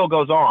sure it still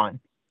goes on.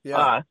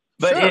 Yeah.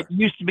 But it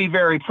used to be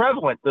very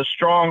prevalent. The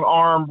strong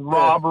armed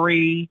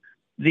robbery,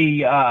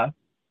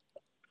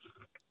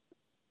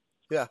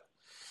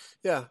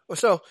 Yeah.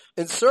 So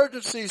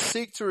insurgencies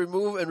seek to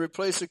remove and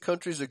replace the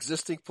country's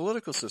existing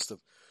political system.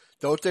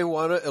 Don't they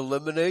want to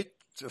eliminate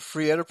the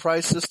free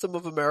enterprise system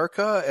of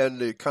America and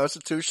the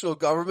constitutional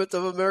government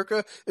of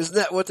America? Isn't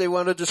that what they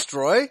want to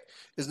destroy?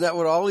 Isn't that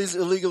what all these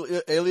illegal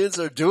aliens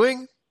are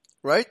doing?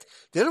 Right?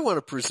 They don't want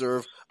to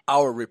preserve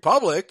our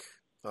republic.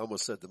 I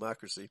almost said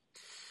democracy.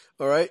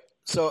 All right.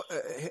 So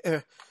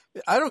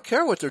I don't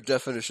care what their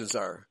definitions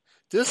are.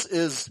 This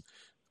is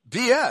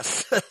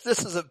BS.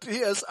 This is a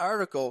BS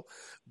article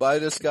by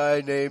this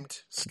guy named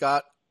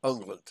Scott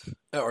England.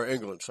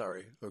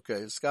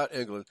 Okay. Scott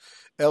England.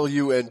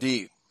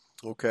 Lund.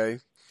 Okay.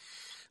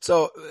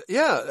 So,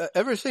 yeah,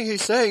 everything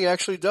he's saying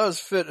actually does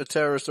fit a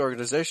terrorist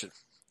organization.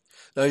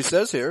 Now, he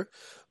says here,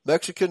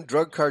 Mexican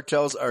drug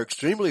cartels are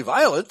extremely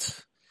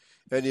violent,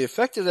 and the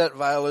effect of that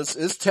violence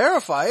is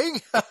terrifying.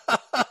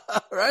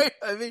 Right?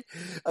 I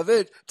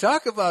mean,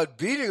 talk about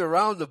beating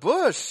around the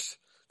bush.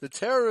 The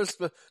terrorists,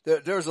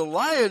 there's a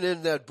lion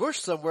in that bush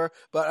somewhere,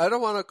 but I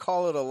don't want to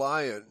call it a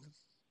lion.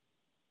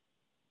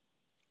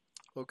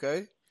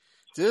 Okay?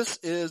 This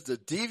is the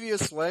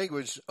devious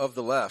language of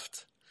the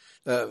left.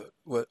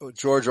 What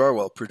George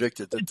Orwell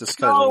predicted that this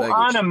kind of language.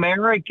 It's so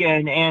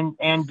un-American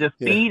and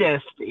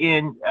defeatist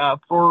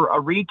for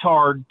a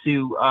retard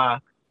to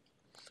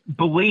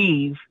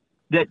believe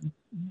that,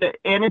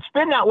 and it's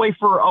been that way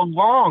for a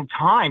long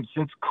time,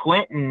 since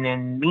Clinton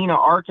and Mena,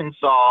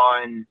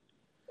 Arkansas, and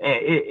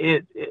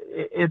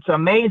it's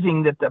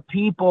amazing that the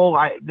people,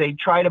 they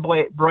try to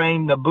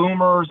blame the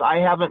boomers. I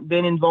haven't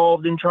been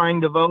involved in trying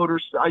to vote.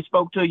 I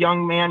spoke to a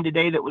young man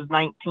today that was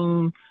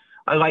 19.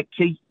 I like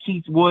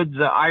Keith Woods,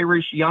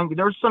 Irish young.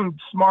 There's some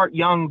smart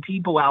young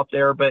people out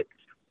there, but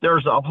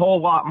there's a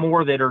whole lot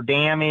more that are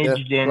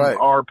damaged and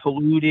are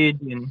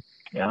polluted. And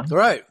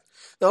right.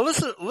 Now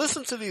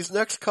listen to these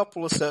next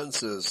couple of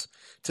sentences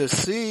to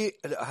see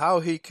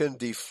how he can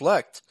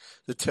deflect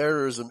the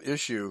terrorism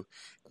issue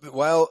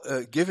while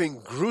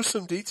giving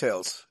gruesome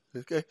details.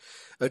 Okay.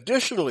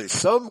 Additionally,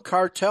 some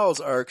cartels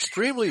are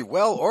extremely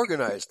well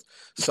organized,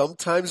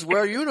 sometimes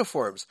wear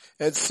uniforms,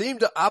 and seem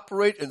to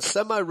operate in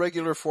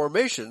semi-regular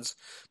formations,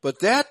 but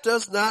that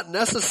does not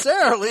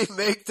necessarily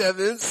make them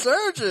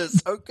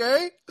insurgents,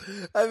 okay?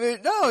 I mean,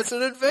 no, it's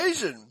an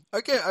invasion.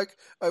 Okay,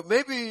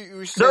 maybe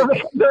we should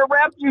say... They're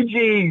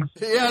refugees.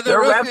 Yeah, they're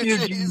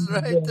refugees,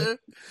 right?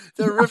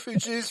 They're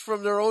refugees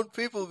from their own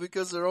people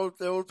because their own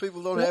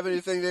people don't have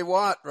anything they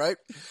want, right?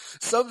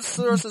 Some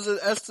sources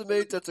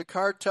estimate that the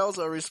cartels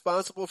are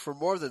responsible for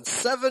more than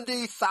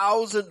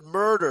 70,000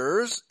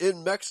 murders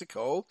in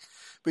Mexico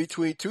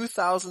between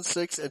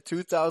 2006 and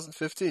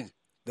 2015.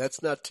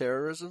 That's not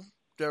terrorism,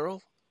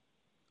 Daryl?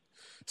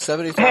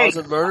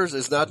 70,000 murders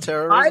is not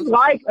terrorism? I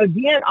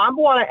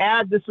want to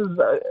add, this is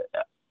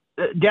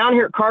down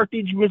here at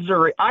Carthage,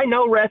 Missouri. I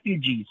know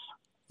refugees.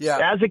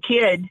 Yeah. As a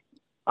kid,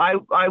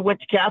 I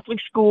went to Catholic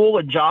school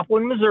in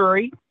Joplin,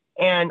 Missouri,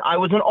 and I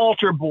was an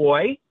altar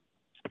boy,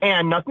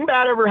 and nothing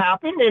bad ever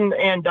happened,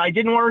 and I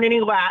didn't learn any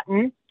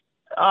Latin,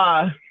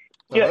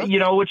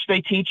 which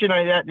they teach, and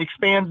that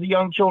expands the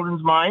young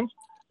children's minds.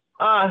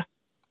 The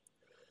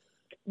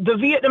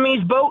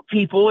Vietnamese boat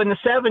people in the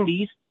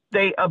 70s,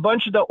 a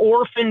bunch of the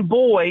orphan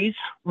boys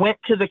went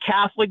to the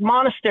Catholic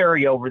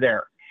monastery over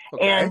there.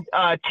 Okay.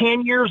 And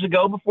 10 years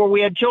ago, before we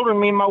had children,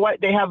 me and my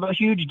wife, they have a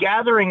huge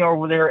gathering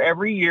over there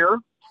every year.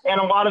 And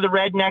a lot of the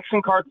rednecks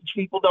and Carthage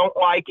people don't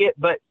like it,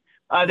 but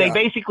they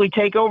basically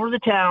take over the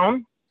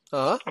town,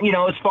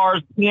 as far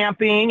as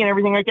camping and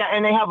everything like that.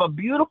 And they have a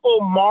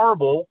beautiful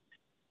marble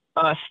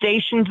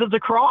Stations of the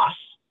Cross.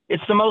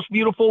 It's the most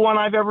beautiful one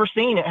I've ever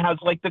seen. It has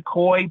like the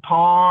koi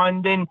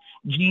pond and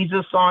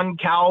Jesus on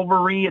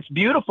Calvary. It's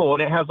beautiful.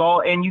 And it has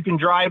and you can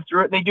drive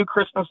through it. They do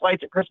Christmas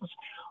lights at Christmas.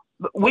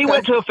 We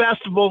went to a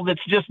festival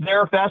that's just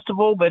their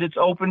festival, but it's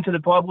open to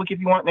the public if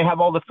you want. They have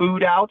all the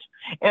food out.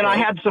 And I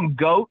had some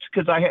goat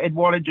because I had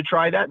wanted to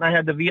try that. And I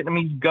had the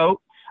Vietnamese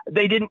goat.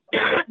 They don't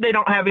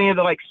have any of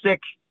the like sick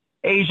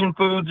Asian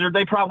foods, or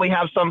they probably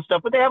have some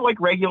stuff, but they have like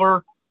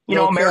regular,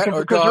 American,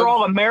 because they're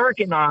all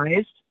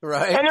Americanized.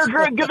 Right. And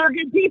they're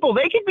good people.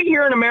 They could be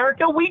here in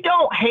America. We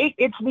don't hate.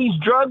 It's these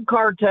drug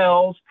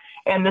cartels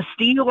and the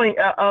stealing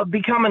of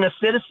becoming a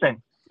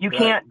citizen. You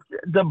can't,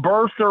 the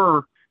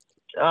birther,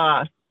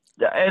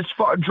 as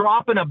far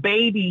dropping a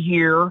baby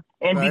here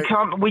and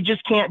we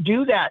just can't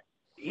do that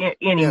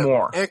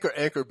anymore. Yeah.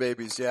 Anchor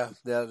babies. Yeah.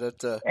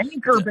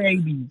 Anchor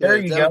babies. There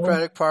you go. The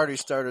Democratic Party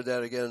started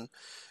that again.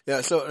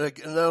 Yeah. So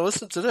now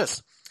listen to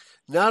this.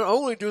 Not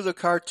only do the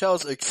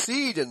cartels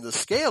exceed in the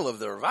scale of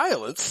their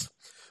violence,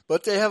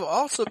 but they have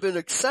also been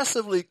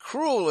excessively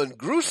cruel and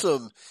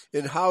gruesome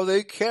in how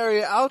they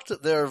carry out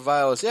their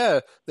violence. Yeah,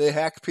 they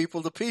hack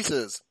people to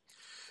pieces.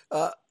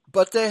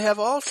 But they have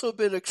also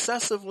been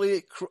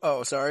excessively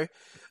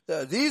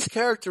these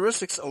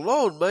characteristics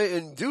alone may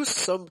induce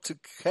some to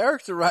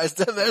characterize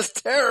them as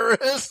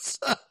terrorists.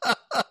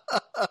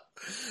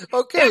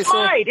 Okay,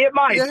 it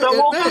might. Yeah, so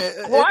we'll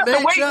have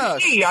to wait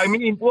and see. I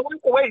mean, we'll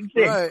have to wait and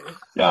see. Right.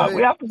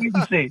 We have to wait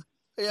and see.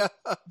 Yeah.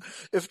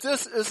 If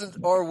this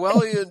isn't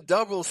Orwellian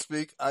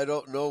doublespeak, I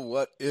don't know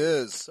what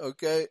is.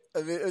 Okay.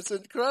 I mean, it's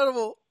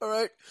incredible. All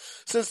right.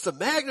 Since the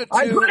magnitude.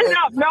 I put it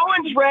up. No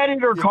one's read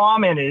it or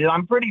commented.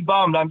 I'm pretty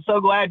bummed. I'm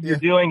so glad you're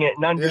doing it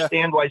and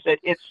understand why I said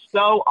it's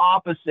so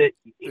opposite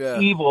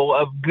evil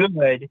of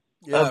good.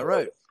 Yeah.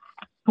 Right.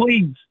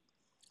 Please.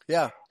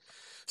 Yeah.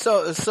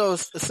 So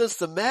since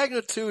the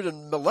magnitude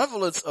and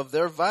malevolence of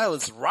their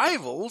violence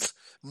rivals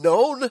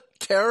known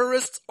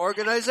terrorist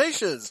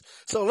organizations.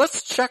 So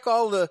let's check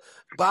all the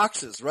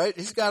boxes, right?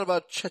 He's got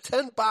about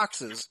 10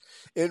 boxes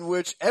in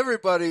which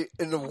everybody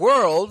in the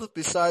world,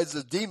 besides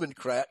the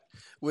Democrat,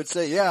 would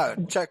say, yeah,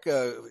 check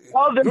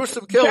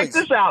gruesome killings.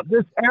 Check this out.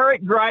 This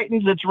Eric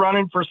Greitens that's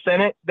running for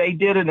Senate, they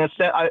did an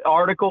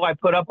article I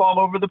put up all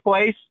over the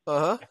place.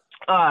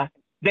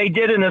 They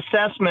did an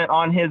assessment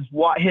on his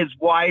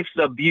wife's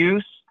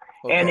abuse.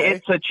 Okay. And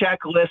it's a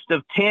checklist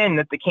of 10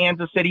 that the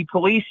Kansas City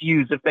police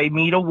use. If they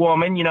meet a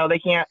woman, they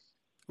can't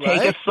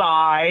take a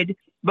side,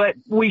 but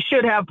we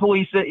should have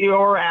police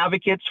or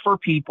advocates for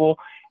people.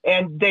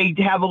 And they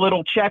have a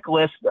little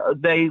checklist.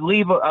 They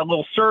leave a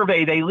little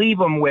survey they leave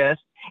them with.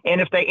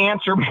 And if they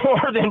answer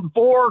more than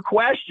 4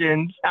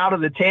 questions out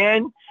of the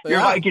 10, you're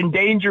like in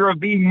danger of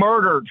being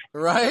murdered.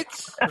 Right.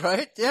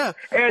 Yeah.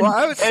 And, well,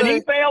 I would say, he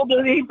failed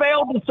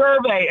the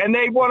survey, and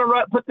they want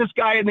to put this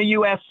guy in the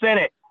U.S.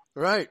 Senate.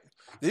 Right.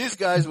 These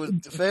guys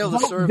would fail the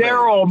survey.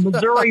 Darryl,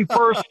 Missouri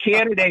first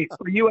candidate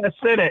for U.S.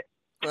 Senate.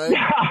 Right.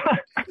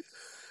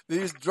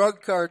 These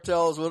drug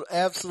cartels would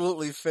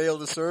absolutely fail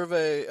the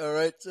survey. All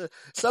right.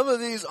 Some of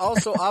these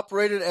also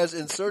operated as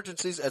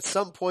insurgencies at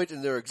some point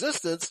in their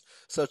existence,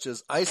 such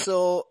as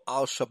ISIL,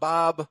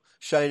 Al-Shabaab,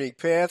 Shining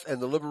Path,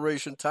 and the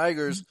Liberation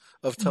Tigers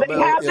of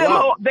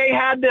Tamil. They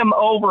had them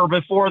over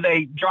before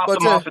they dropped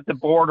them off at the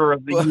border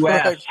of the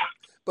U.S. Right.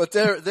 But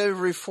they've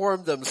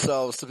reformed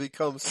themselves to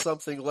become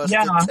something less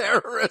than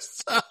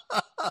terrorists.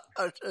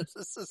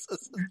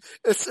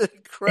 It's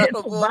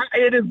incredible.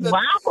 It is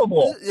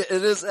laughable. It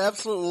is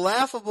absolutely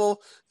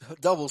laughable.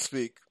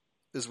 Doublespeak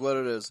is what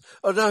it is.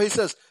 Oh, now he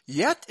says,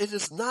 yet it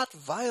is not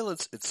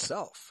violence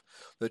itself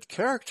that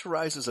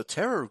characterizes a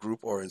terror group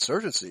or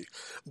insurgency,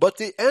 but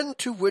the end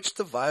to which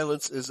the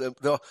violence is.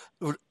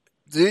 Do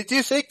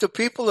you think the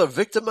people that are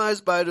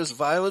victimized by this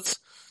violence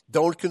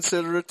don't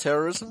consider it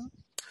terrorism?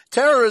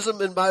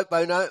 Terrorism, by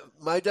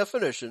my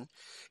definition,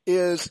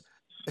 is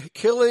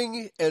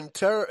killing and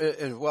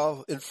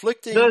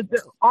inflicting.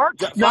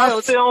 Aren't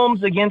snuff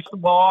films against the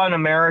law in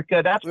America?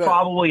 That's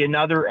probably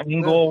another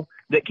angle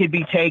that could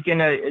be taken.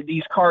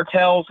 These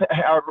cartels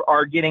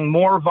are getting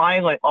more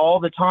violent all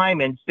the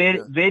time and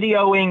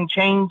videoing,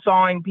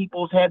 chainsawing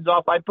people's heads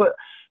off.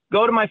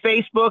 Go to my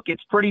Facebook.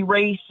 It's pretty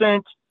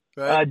recent.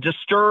 Right.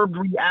 Disturbed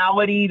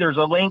Reality. There's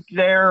a link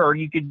there, or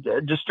you could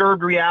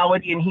Disturbed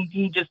Reality, and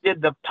he just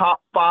did the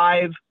top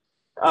 5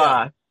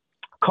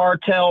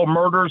 cartel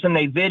murders, and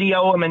they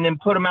video them and then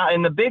put them out.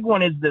 And the big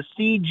one is the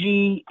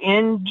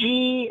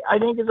CGNG.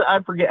 I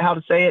forget how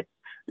to say it.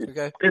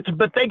 Okay.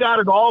 But they got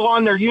it all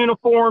on their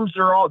uniforms.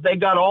 They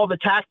got all the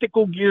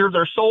tactical gear.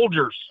 They're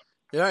soldiers.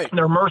 Right.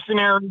 They're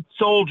mercenary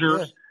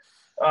soldiers.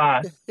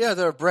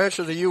 They're a branch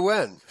of the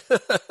UN.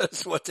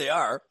 That's what they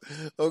are.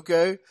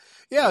 Okay.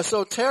 Yeah,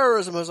 so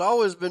terrorism has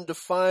always been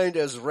defined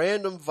as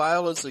random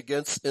violence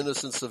against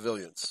innocent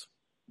civilians.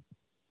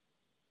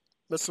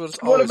 That's what it's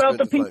always been defined.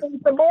 What about the people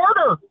at the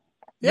border?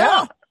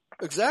 Yeah,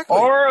 exactly.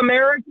 Or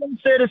American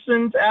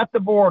citizens at the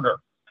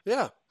border.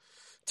 Yeah.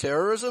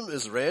 Terrorism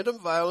is random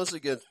violence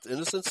against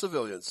innocent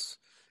civilians.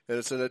 And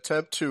it's an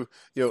attempt to,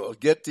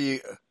 get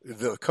the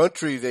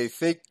country they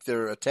think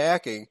they're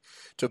attacking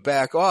to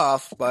back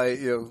off by,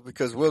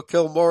 because we'll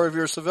kill more of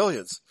your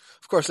civilians.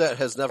 Of course, that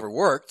has never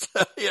worked.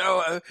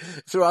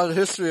 Throughout the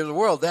history of the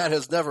world, that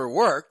has never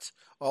worked.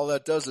 All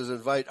that does is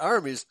invite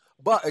armies.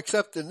 But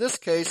except in this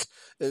case,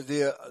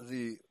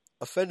 the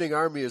offending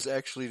army is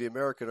actually the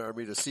American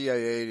army, the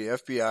CIA, the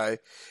FBI,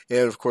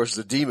 and of course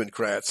the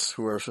Democrats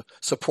who are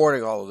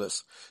supporting all of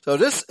this. So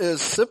this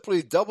is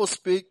simply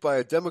doublespeak by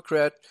a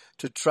Democrat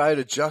to try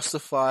to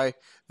justify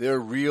their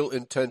real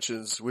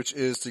intentions, which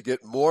is to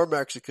get more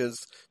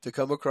Mexicans to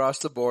come across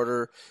the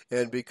border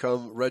and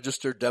become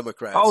registered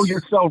Democrats. Oh,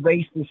 you're so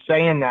racist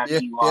saying that,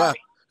 Eli.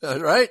 Yeah,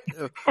 right?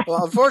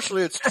 Well,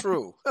 unfortunately, it's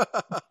true.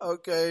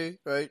 Okay,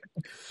 right?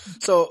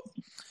 So,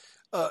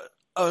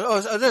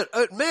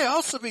 it may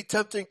also be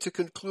tempting to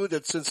conclude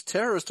that since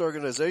terrorist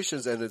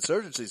organizations and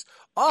insurgencies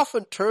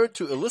often turn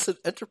to illicit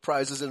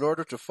enterprises in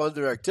order to fund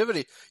their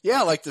activity,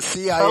 like the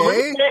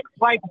CIA,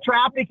 like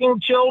trafficking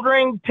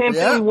children,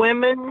 pimping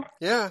women,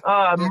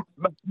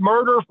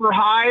 murder for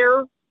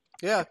hire.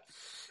 Yeah.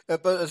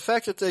 But the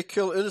fact that they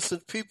kill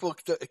innocent people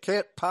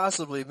can't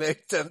possibly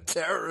make them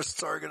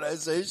terrorist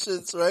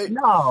organizations, right?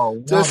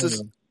 No. This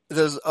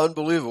is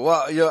unbelievable.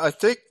 Well, I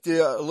think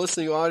the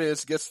listening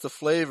audience gets the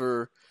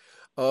flavor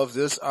of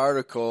this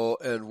article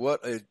and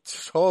what a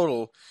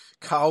total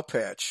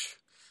cowpatch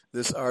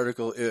this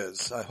article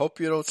is. I hope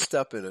you don't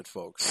step in it,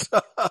 folks.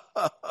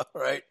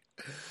 Right?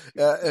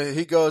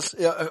 He goes,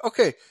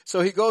 okay,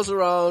 so he goes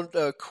around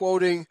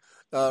quoting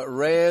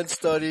Rand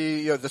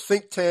study, the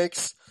think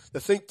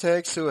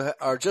tanks who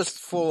are just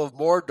full of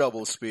more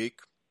doublespeak,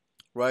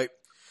 right?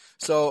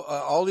 So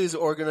all these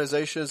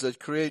organizations that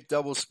create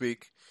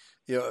doublespeak,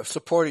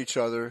 support each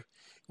other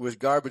with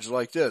garbage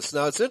like this.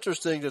 Now, it's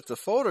interesting that the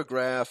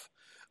photograph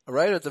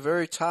right at the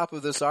very top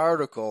of this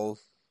article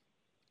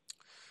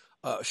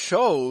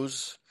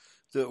shows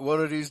that one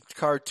of these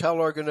cartel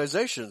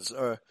organizations,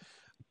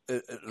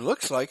 it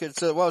looks like it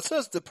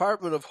says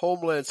Department of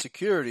Homeland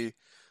Security,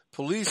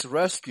 Police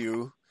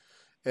Rescue,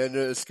 and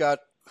it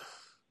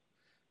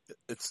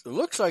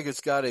looks like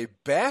it's got a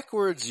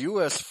backwards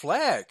U.S.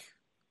 flag.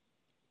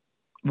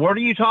 What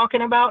are you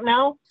talking about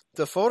now?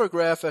 The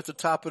photograph at the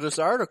top of this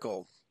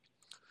article.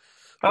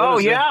 Oh,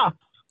 yeah.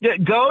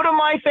 Go to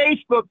my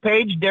Facebook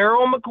page,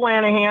 Daryl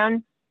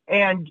McClanahan,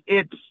 and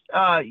it's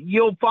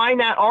you'll find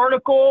that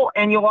article,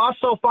 and you'll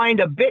also find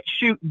a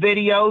BitChute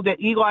video that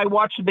Eli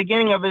watched the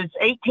beginning of. It's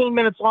 18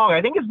 minutes long.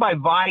 I think it's by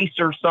Vice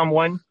or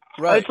someone.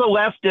 Right. It's a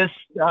leftist,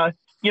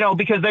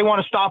 because they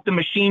want to stop the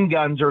machine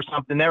guns or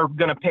something. They're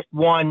going to pick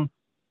one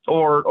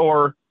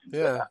or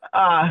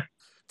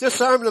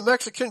disarm the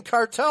Mexican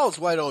cartels.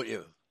 Why don't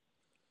you?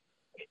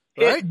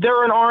 Right?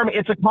 They're an army.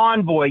 It's a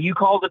convoy. You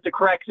called it the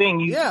correct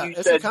thing. You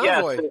it's said, a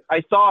convoy. Yes,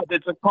 I saw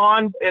it.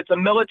 It's a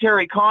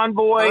military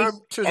convoy,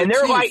 and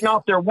they're lighting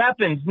off their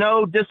weapons.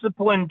 No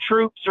disciplined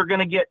troops are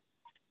going to get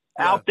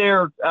out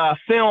there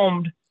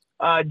filmed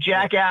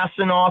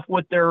jackassing off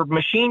with their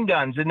machine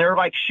guns, and they're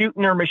like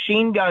shooting their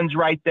machine guns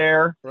right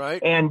there.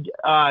 Right. And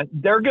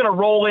they're going to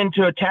roll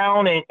into a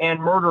town and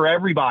murder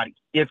everybody.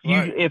 If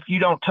you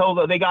don't tell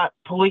them, they got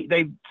police.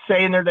 They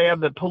say in there they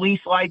have the police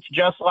lights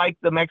just like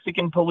the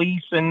Mexican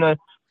police and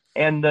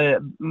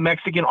the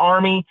Mexican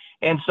army.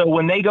 And so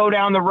when they go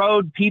down the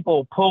road,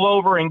 people pull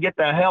over and get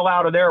the hell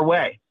out of their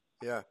way.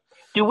 Yeah.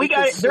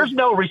 There's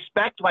no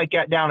respect like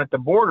that down at the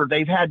border.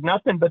 They've had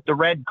nothing but the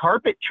red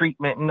carpet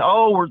treatment, and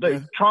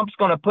Trump's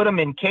going to put them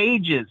in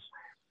cages,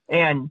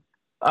 and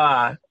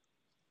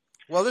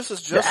this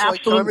is just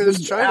like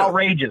communist China.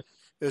 Outrageous.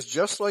 It's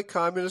just like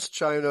communist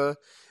China,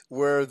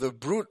 where the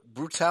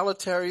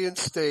brutalitarian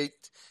state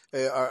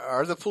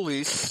are the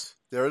police,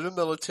 they're the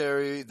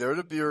military, they're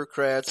the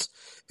bureaucrats,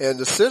 and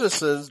the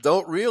citizens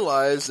don't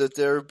realize that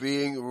they're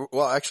being,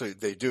 actually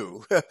they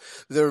do,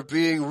 they're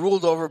being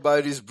ruled over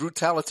by these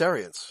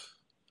brutalitarians,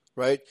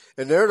 right?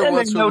 And they're the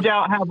ones who no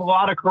doubt have a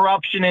lot of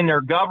corruption in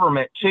their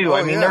government too.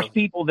 There's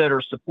people that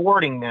are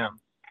supporting them.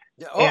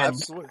 Yeah,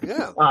 absolutely,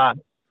 yeah.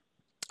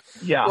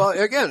 Yeah. Well,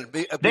 again,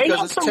 because they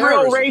have it's some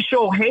terrorism. real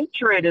racial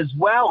hatred as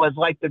well as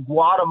like the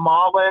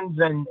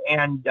Guatemalans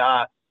and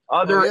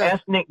other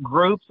ethnic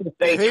groups. If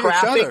they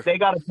traffic, they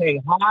got to pay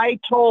high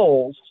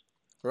tolls.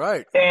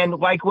 Right. And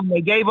like when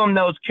they gave them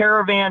those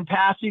caravan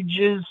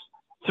passages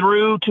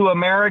through to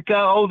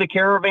America, the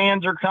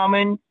caravans are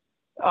coming.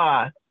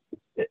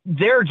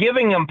 They're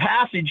giving them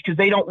passage because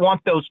they don't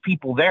want those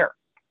people there.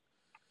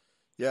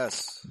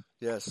 Yes.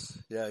 Yeah.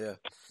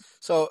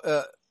 So,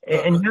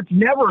 and that's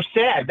never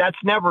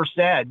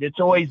said. It's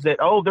always that,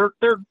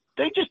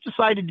 they just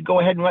decided to go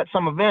ahead and let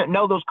some event.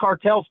 No, those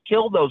cartels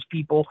kill those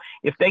people.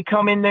 If they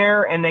come in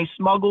there and they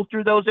smuggle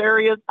through those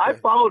areas, I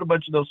followed a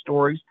bunch of those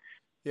stories.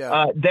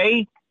 Yeah.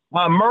 They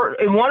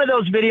in one of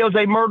those videos,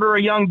 they murder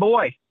a young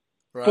boy,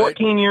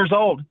 14 years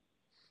old.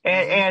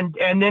 And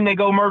then they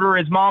go murder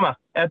his mama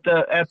at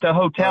the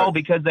hotel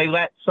because they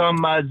let some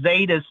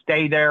Zetas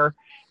stay there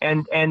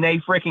and they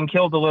freaking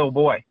killed the little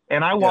boy.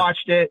 And I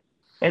watched it.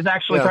 It's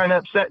actually kind of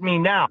upset me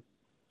now.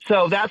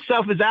 So that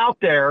stuff is out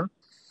there,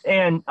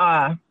 and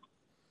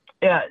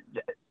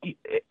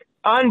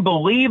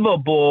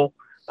unbelievable.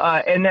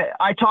 And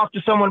I talked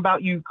to someone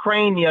about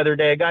Ukraine the other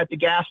day, a guy at the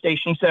gas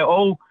station. He said,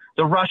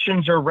 the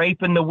Russians are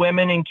raping the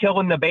women and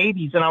killing the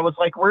babies. And I was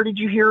like, where did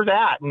you hear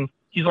that? And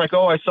he's like,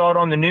 I saw it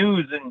on the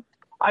news. And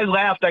I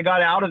left. I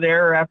got out of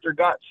there after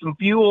got some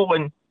fuel.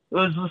 And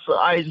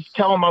I was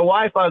telling my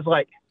wife, I was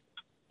like,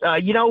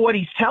 you know what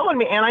he's telling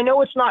me, and I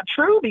know it's not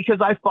true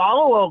because I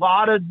follow a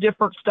lot of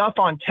different stuff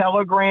on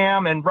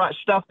Telegram and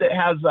stuff that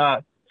has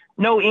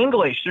no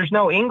English. There's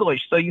no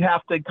English, so you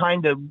have to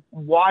kind of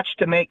watch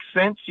to make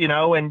sense,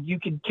 and you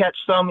can catch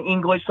some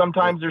English.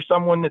 Sometimes there's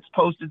someone that's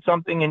posted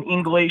something in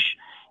English,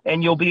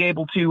 and you'll be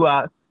able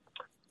to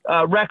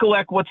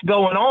recollect what's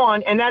going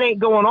on, and that ain't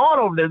going on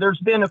over there. There's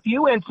been a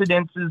few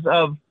incidences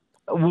of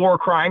war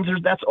crimes.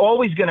 That's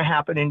always going to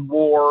happen in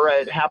war.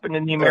 It happened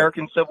in the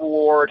American Civil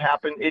War. It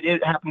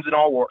happens in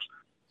all wars.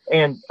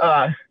 And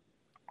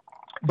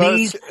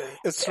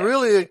it's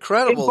really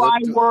incredible.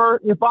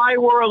 If I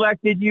were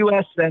elected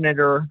U.S.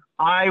 Senator,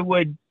 I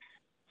would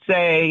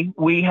say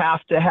we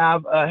have to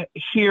have a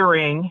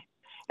hearing,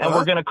 and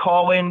we're going to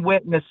call in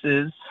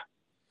witnesses.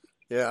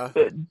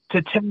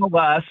 To tell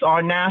us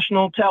on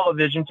national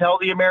television, tell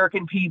the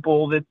American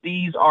people that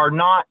these are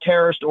not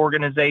terrorist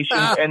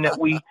organizations and that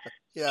we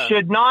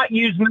should not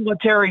use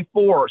military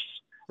force.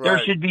 There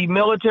should be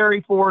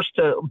military force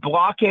to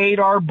blockade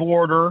our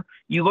border.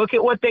 You look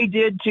at what they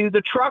did to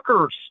the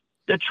truckers.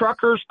 The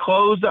truckers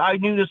closed. I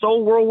knew this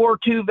old World War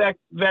II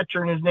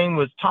veteran. His name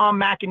was Tom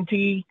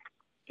McEntee.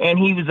 and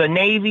he was a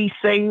Navy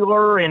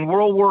sailor in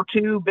World War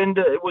II,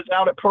 was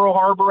out at Pearl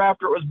Harbor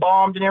after it was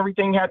bombed and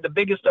everything, had the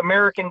biggest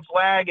American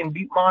flag in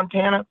Butte,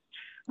 Montana.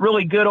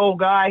 Really good old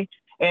guy.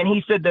 And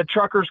he said the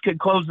truckers could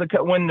close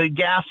when the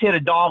gas hit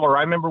 $1.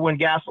 I remember when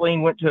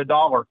gasoline went to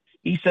 $1.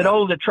 He said,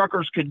 the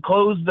truckers could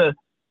close the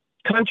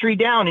country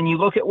down. And you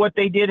look at what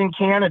they did in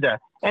Canada,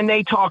 and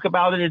they talk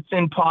about it. It's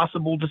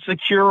impossible to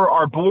secure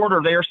our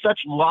border. They are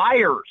such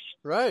liars.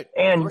 Right.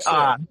 And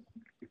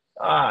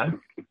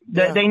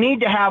they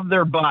need to have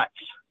their butts.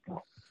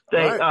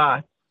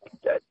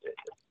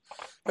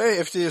 Hey,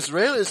 if the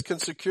Israelis can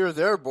secure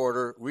their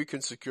border, we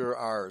can secure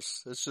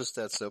ours. It's just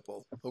that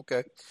simple.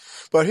 Okay.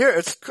 But here,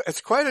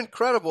 it's quite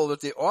incredible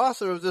that the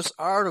author of this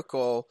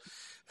article,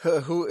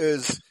 who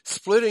is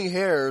splitting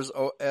hairs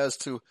as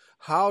to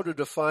how to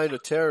define a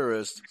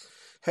terrorist,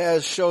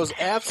 shows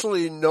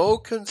absolutely no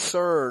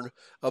concern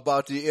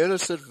about the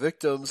innocent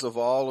victims of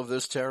all of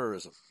this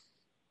terrorism.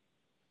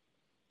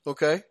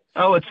 Okay?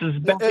 Oh, it's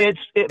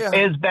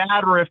as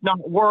bad or if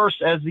not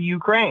worse as the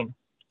Ukraine.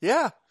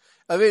 Yeah.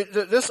 I mean,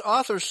 this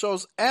author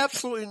shows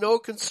absolutely no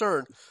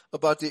concern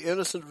about the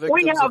innocent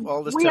victims of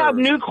all this terrorism.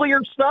 We have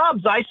nuclear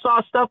subs. I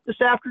saw stuff this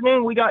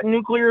afternoon. We got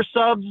nuclear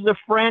subs. The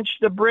French,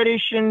 the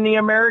British, and the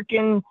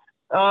American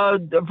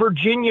the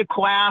Virginia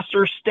class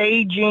are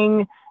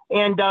staging.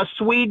 And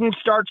Sweden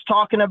starts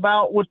talking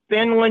about with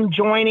Finland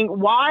joining.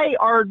 Why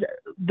are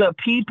the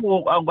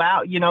people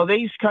allowed?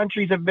 These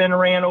countries have been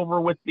ran over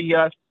with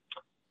the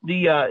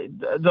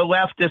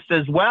leftists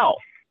as well.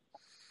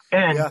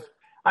 And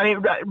I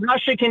mean,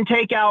 Russia can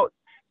take out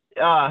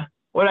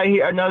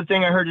another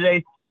thing I heard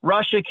today.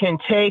 Russia can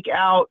take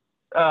out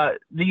the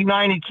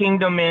United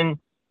Kingdom in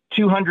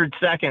 200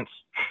 seconds.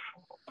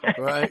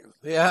 Right.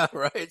 Yeah.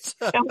 Right.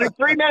 In like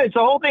 3 minutes, the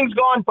whole thing's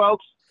gone,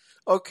 folks.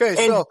 Okay.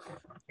 So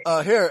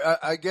here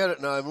I get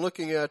it now. I'm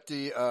looking at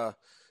the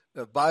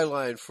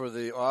byline for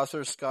the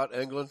author, Scott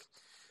Englund.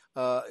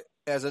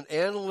 As an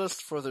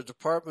analyst for the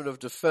Department of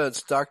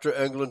Defense, Dr.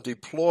 Englund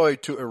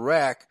deployed to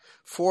Iraq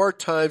 4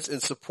 times in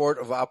support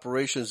of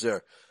operations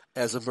there.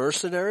 As a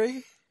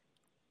mercenary?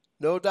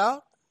 No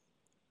doubt?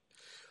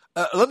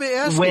 Let me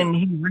ask you. When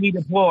he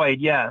redeployed,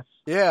 yes.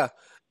 Yeah.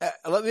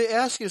 Let me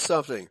ask you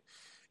something.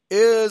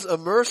 Is a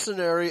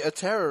mercenary a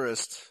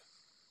terrorist?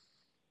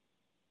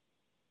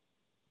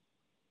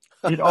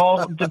 It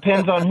all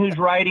depends on who's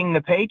writing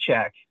the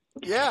paycheck.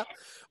 Yeah.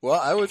 Well,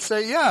 I would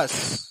say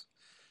yes.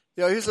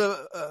 He's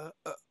an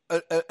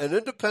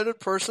independent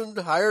person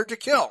hired to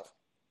kill.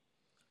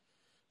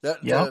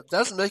 That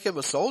doesn't make him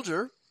a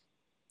soldier.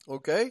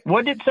 Okay.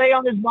 What did it say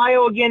on his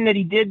bio again that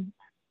he did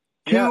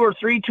 2 or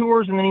 3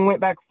 tours and then he went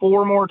back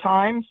 4 more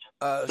times?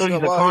 So he's a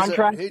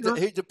contractor?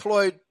 He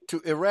deployed to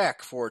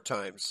Iraq 4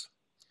 times.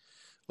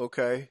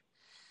 Okay.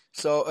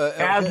 So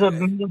as a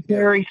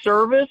military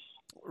service?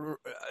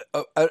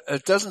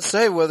 It doesn't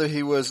say whether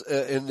he was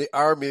in the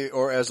army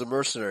or as a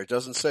mercenary. It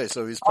doesn't say.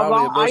 So he's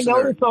probably a mercenary.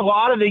 I notice a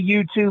lot of the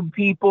YouTube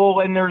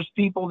people, and there's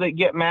people that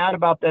get mad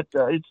about that.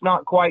 It's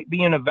not quite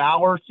being a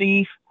valor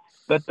thief,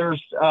 but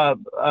there's a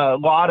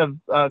lot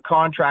of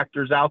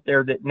contractors out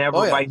there that never,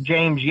 like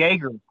James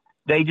Yeager.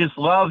 They just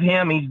love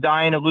him. He's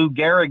dying of Lou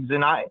Gehrig's,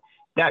 and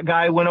that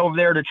guy went over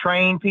there to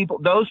train people.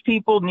 Those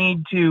people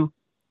need to.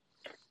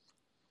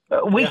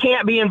 We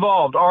can't be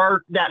involved.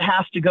 That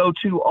has to go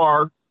to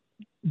our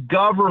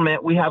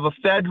government. We have a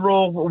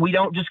federal. We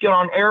don't just get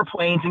on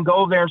airplanes and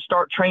go there and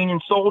start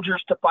training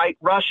soldiers to fight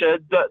Russia.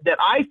 That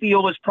I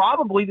feel is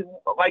probably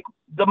like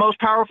the most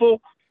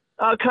powerful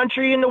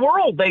country in the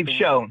world. They've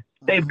shown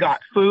they've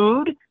got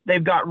food,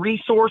 they've got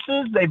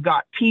resources, they've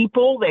got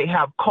people, they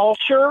have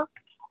culture.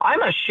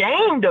 I'm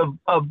ashamed of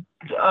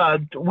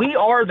we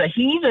are the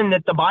heathen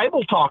that the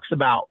Bible talks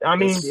about. I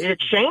mean,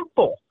 it's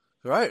shameful.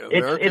 Right.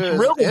 It's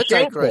really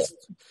shameful.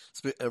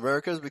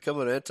 America has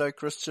become an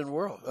anti-Christian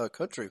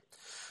country.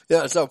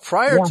 Yeah. So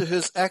prior to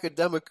his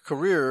academic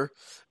career,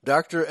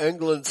 Dr.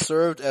 Englund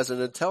served as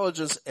an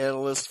intelligence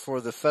analyst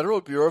for the Federal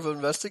Bureau of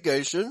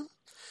Investigation.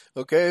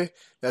 Okay.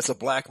 That's a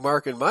black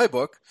mark in my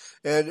book,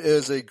 and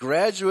is a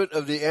graduate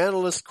of the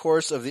analyst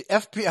course of the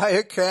FBI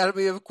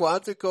Academy of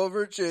Quantico,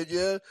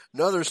 Virginia.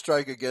 Another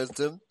strike against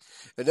him.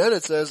 And then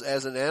it says,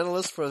 as an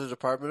analyst for the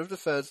Department of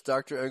Defense,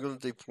 Dr.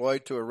 Englund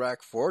deployed to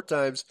Iraq 4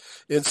 times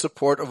in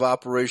support of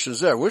operations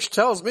there, which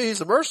tells me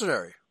he's a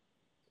mercenary.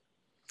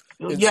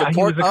 He was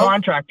a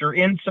contractor.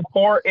 In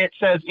support, it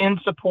says in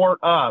support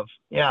of.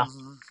 Yeah.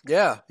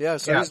 Mm-hmm.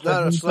 So he's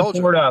not a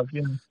soldier.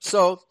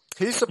 So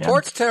he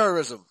supports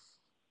terrorism.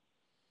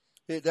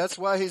 That's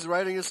why he's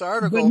writing this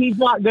article. But he's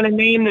not going to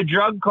name the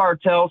drug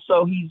cartel,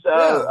 so he's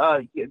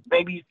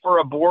maybe for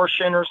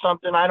abortion or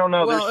something. I don't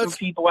know. There's some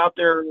people out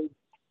there.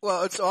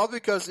 Well, it's all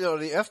because, the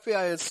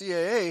FBI and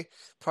CIA,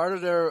 part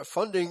of their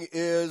funding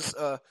is,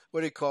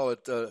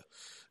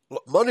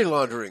 money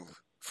laundering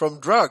from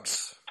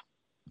drugs.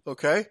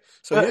 Okay?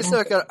 So he's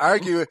not going to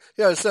argue.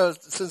 So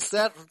since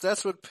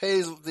that's what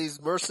pays these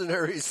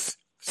mercenaries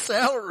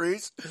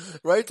salaries,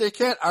 right? They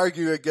can't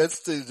argue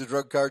against the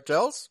drug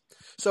cartels.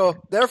 So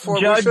therefore,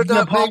 we should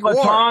not make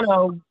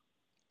war.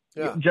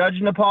 Yeah. Judge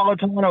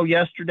Napolitano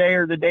yesterday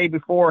or the day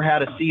before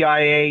had a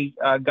CIA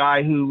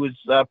guy who was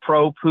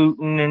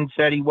pro-Putin and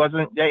said he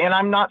wasn't. And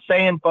I'm not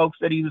saying, folks,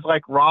 that he was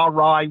like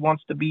rah, he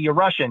wants to be a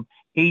Russian.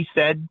 He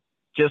said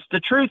just the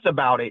truth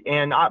about it.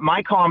 And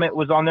my comment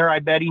was on there, I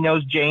bet he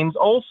knows James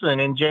Olson.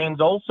 And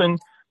James Olson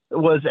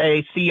was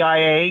a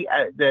CIA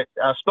that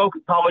spoke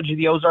at College of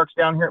the Ozarks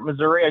down here at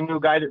Missouri. I knew a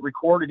guy that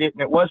recorded it,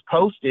 and it was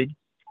posted.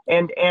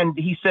 And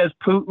he says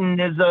Putin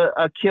is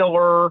a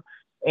killer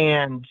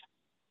and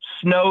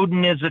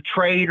Snowden is a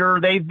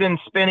traitor. They've been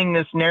spinning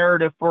this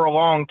narrative for a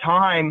long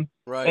time.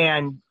 Right.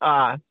 And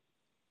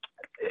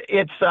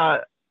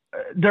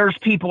there's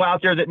people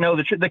out there that know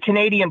the truth. The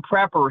Canadian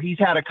prepper, he's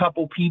had a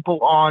couple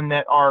people on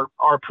that are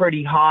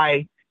pretty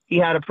high. He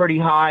had a pretty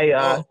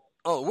high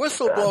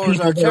whistleblowers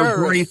are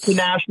terrorists to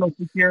national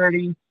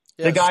security.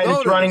 Yeah, the guy Snowden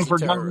that's running is a for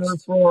governor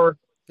terrorist. for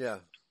Yeah.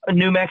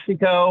 New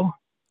Mexico.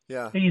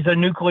 Yeah. He's a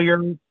nuclear.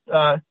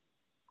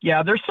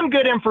 There's some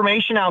good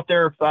information out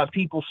there if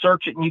people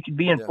search it and you can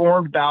be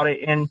informed about it.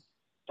 And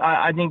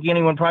I think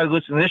anyone probably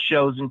listening to this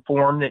show is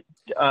informed that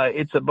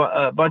it's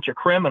a bunch of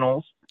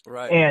criminals.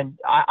 Right. And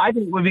I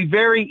think it would be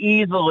very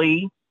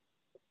easily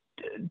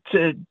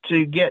to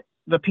get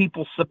the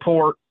people's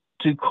support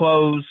to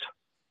close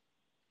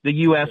the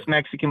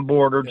U.S.-Mexican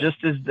border, just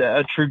as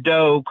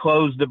Trudeau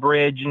closed the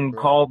bridge and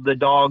called the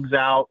dogs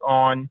out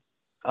on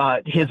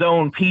his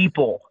own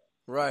people.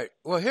 Right.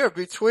 Well, here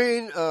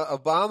between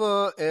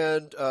Obama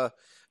and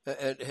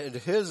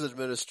his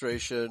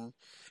administration,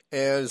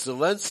 and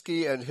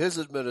Zelensky and his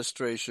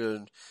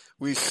administration,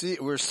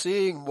 we're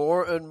seeing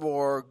more and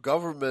more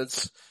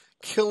governments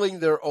killing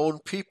their own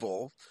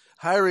people,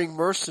 hiring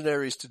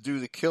mercenaries to do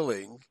the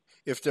killing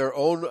if their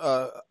own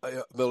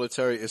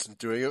military isn't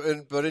doing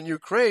it. But in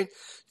Ukraine,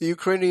 the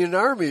Ukrainian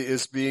army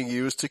is being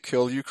used to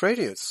kill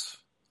Ukrainians.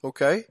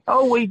 Okay.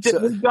 Oh, we've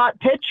got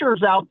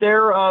pictures out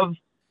there of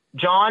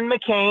John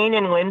McCain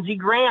and Lindsey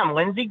Graham.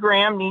 Lindsey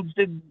Graham needs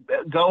to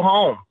go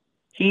home.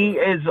 He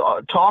is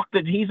talked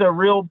that he's a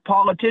real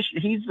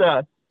politician. He's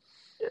not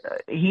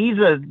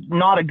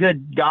a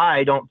good guy.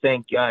 I don't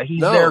think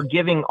he's there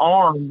giving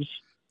arms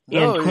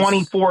in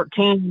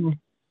 2014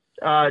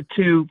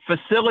 to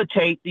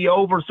facilitate the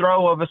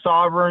overthrow of a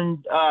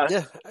sovereign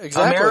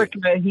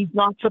America. He's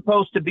not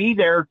supposed to be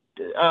there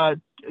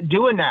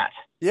doing that.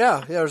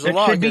 Yeah, there's a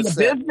law against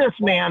that. It should be a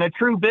businessman. A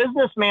true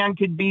businessman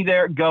could be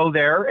there, go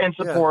there and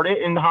support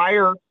it, and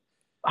hire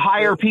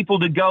people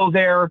to go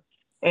there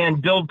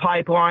and build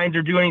pipelines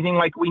or do anything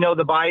like we know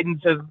the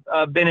Bidens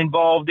have been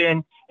involved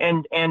in,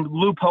 and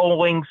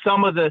loopholing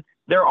some of the.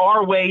 There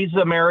are ways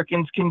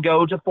Americans can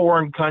go to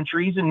foreign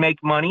countries and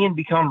make money and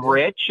become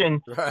rich,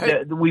 and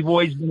we've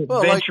always been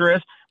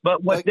adventurous.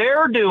 But what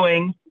they're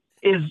doing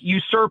is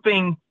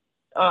usurping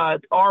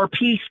our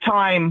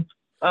peacetime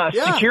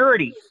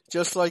security.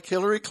 Just like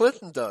Hillary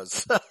Clinton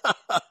does.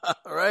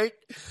 Right?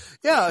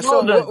 Yeah,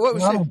 so what we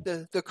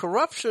say, the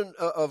corruption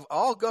of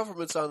all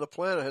governments on the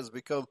planet has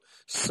become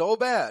so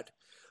bad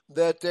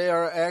that they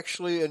are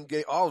actually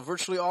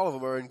virtually all of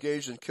them are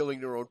engaged in killing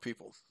their own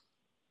people.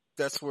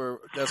 That's where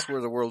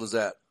the world is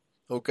at.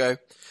 Okay?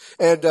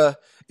 And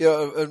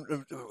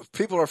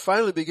people are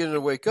finally beginning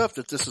to wake up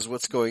that this is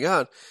what's going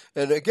on.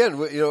 And again,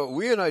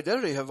 we in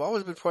Identity have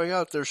always been pointing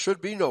out there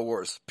should be no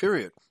wars,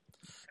 period.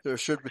 There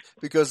should be,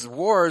 because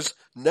wars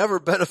never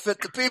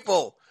benefit the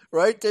people,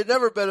 right? They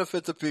never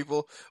benefit the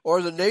people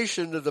or the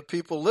nation that the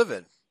people live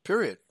in,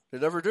 period. They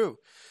never do.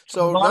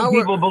 So a lot of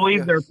people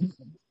believe their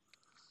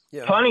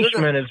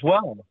punishment as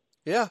well.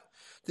 Yeah.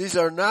 These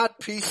are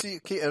not PC,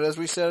 and as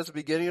we said at the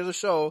beginning of the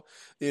show,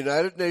 the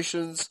United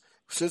Nations,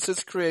 since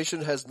its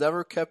creation, has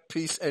never kept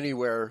peace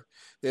anywhere.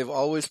 They've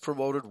always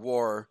promoted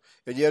war,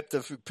 and yet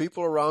the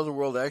people around the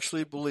world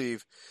actually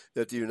believe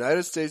that the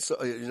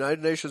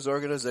United Nations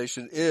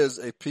organization is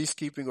a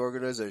peacekeeping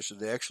organization.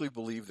 They actually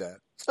believe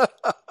that,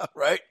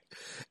 right?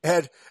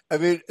 And I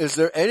mean, is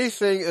there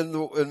anything in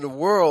the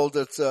world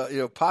that's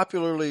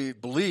popularly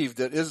believed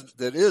that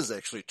is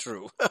actually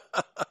true?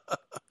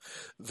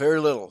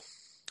 Very little.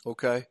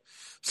 Okay,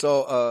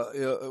 so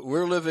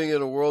we're living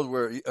in a world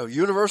where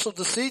universal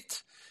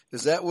deceit,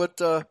 is that what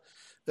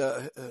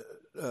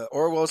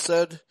Orwell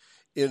said?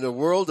 In a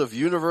world of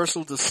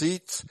universal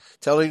deceit,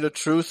 telling the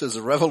truth is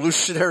a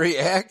revolutionary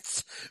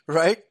act,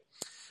 right?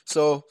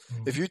 So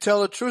if you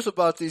tell the truth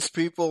about these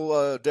people,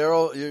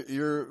 Daryl,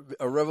 you're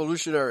a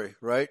revolutionary,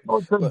 right? Well,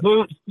 it's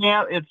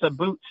a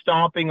boot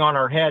stomping on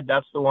our head.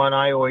 That's the one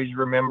I always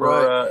remember,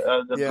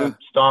 right. Boot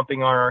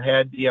stomping on our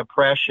head, the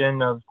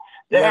oppression of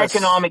the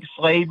economic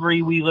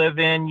slavery we live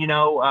in,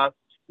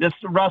 this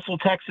Russell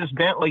Texas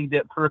Bentley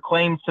that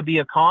proclaims to be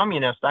a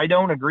communist. I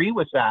don't agree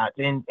with that.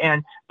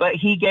 But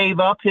he gave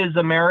up his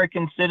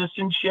American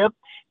citizenship.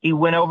 He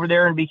went over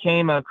there and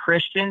became a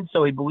Christian.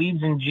 So he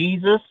believes in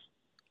Jesus.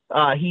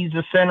 He's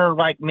a sinner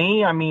like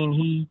me. I mean,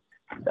 he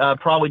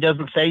probably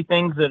doesn't say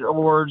things that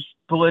are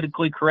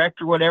politically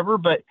correct or whatever,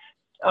 but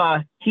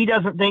he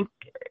doesn't think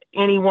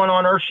anyone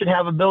on earth should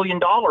have $1 billion.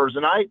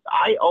 And I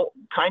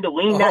kind of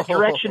lean that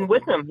direction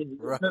with him.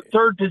 Right. The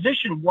third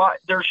position,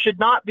 there should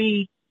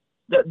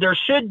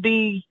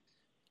be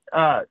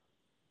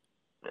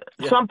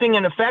something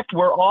in effect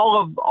where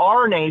all of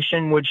our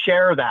nation would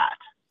share that.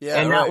 Yeah,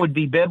 and right. that would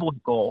be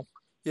biblical.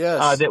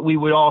 Yes. That we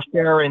would all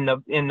share in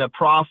the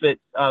profit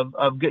of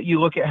you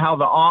look at how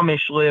the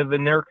Amish live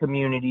in their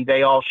community.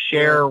 They all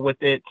share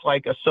with it. It's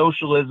like a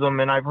socialism.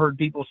 And I've heard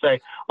people say,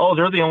 oh,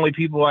 they're the only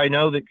people I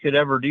know that could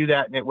ever do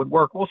that and it would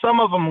work. Well, some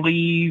of them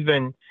leave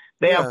and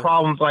they have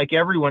problems like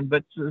everyone,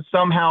 but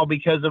somehow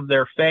because of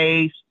their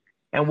faith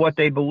and what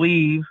they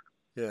believe.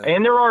 Yeah.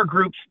 And there are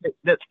groups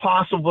that's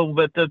possible,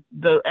 but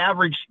the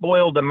average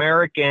spoiled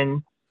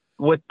American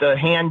with the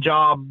hand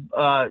job,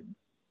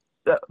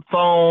 the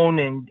phone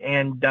and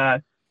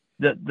the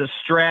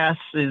stress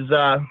is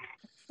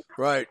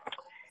right.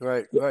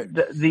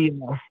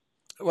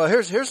 Well,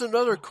 here's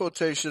another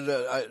quotation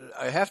that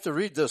I have to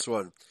read this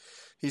one.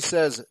 He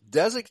says,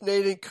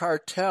 designating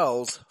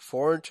cartels,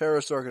 foreign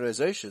terrorist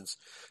organizations,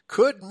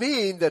 could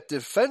mean that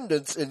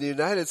defendants in the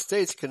United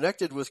States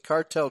connected with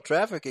cartel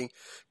trafficking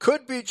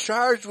could be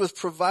charged with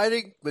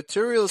providing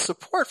material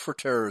support for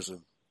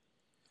terrorism.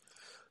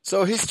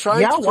 So he's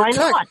trying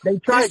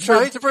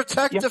to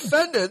protect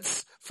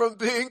defendants from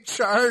being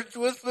charged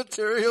with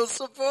material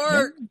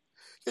support.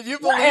 Can you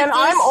believe and this?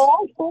 I'm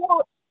all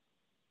for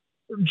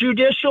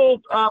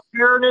judicial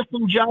fairness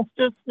and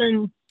justice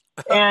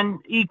and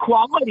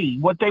equality,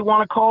 what they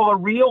want to call a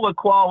real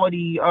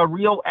equality, a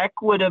real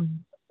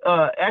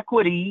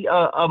equity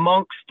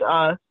amongst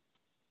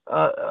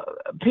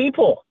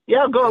people.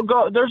 Yeah,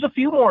 go. There's a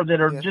few more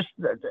that are just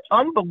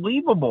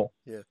unbelievable.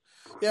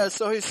 Yeah,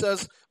 so he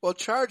says, well,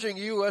 charging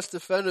U.S.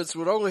 defendants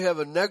would only have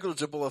a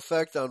negligible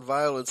effect on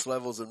violence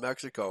levels in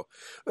Mexico.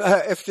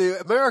 If the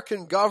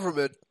American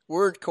government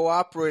weren't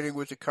cooperating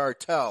with the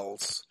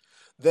cartels,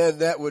 then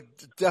that would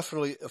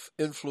definitely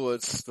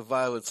influence the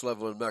violence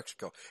level in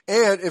Mexico.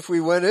 And if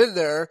we went in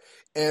there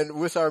and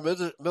with our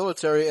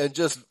military and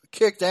just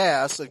kicked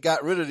ass and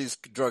got rid of these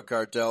drug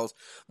cartels,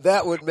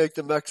 that would make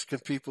the Mexican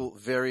people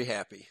very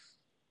happy.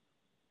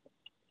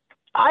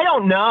 I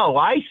don't know.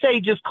 I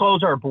say just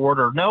close our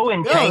border. No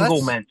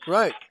entanglements.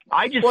 Right.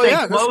 I just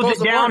say close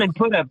it down and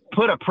put a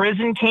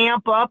prison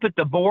camp up at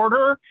the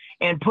border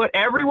and put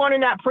everyone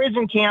in that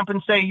prison camp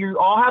and say you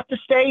all have to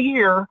stay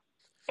here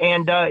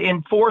and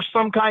enforce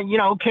some kind,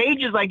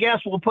 cages, I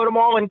guess. We'll put them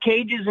all in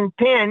cages and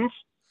pens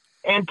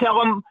and tell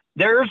them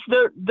there's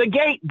the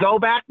gate. Go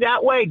back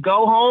that way.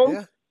 Go home.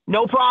 Yeah.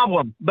 No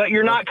problem. But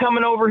you're not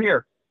coming over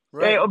here.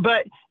 Right.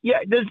 But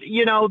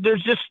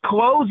there's just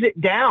close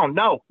it down.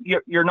 No,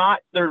 you're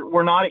not.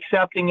 We're not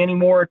accepting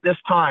anymore at this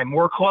time.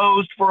 We're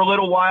closed for a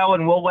little while,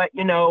 and we'll let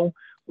you know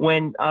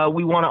when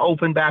we want to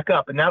open back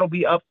up, and that'll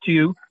be up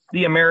to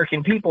the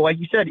American people. Like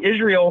you said,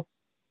 Israel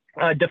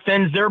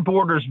defends their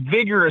borders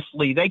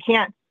vigorously.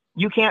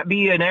 You can't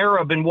be an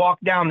Arab and walk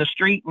down the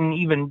street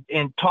and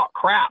talk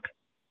crap.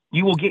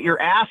 You will get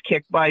your ass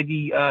kicked by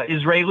the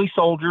Israeli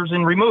soldiers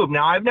and removed.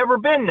 Now, I've never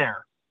been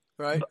there.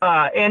 Right.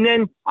 And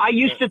then I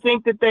used to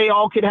think that they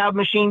all could have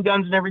machine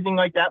guns and everything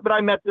like that. But I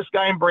met this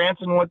guy in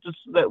Branson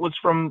that was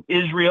from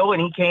Israel,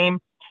 and he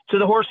came to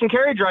the horse and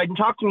carriage ride and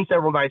talked to me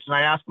several nights. And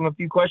I asked him a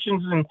few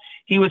questions, and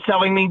he was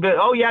telling me that,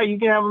 oh, yeah, you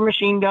can have a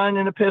machine gun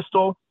and a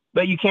pistol,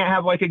 but you can't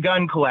have like a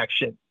gun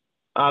collection.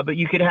 But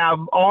you could have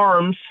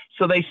arms.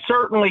 So they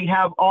certainly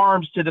have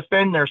arms to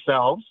defend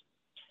themselves.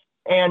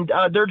 And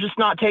they're just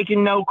not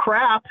taking no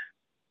crap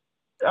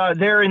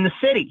there in the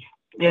city,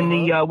 in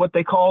the what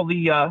they call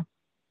the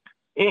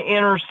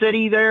inner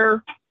city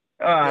there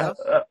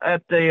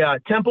at the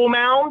Temple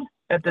Mound.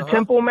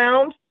 Temple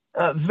Mound,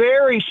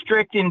 very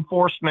strict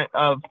enforcement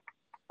of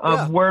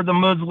where the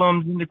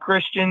Muslims and the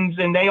Christians,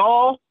 and they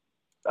all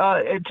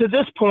to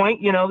this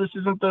point, this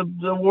isn't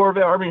the war of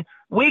Armageddon.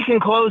 We can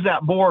close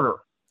that border,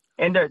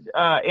 and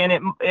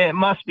it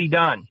must be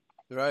done.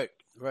 Right.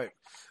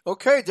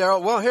 Okay,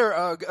 Daryl. Well,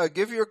 here,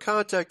 give your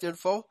contact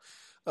info.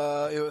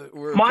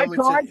 My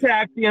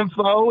contact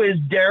info is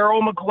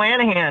Daryl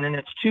McClanahan, and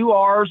it's 2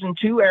 R's and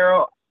 2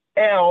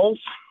 L's,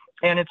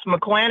 and it's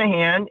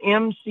McClanahan,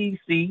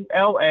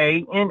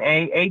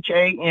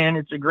 McClanahan.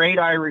 It's a great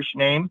Irish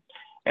name,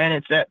 and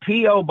it's at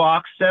P.O.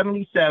 Box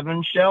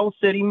 77, Shell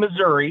City,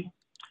 Missouri,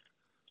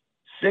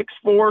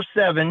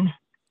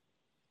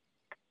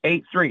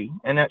 64783,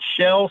 and that's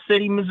Shell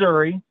City,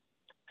 Missouri,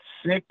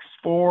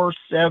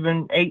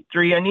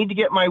 64783. I need to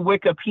get my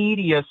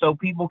Wikipedia so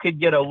people could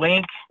get a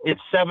link.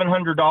 It's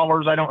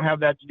 $700. I don't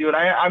have that to do it.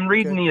 I'm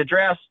reading the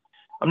address.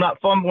 I'm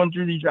not fumbling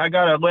through these. I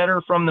got a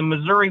letter from the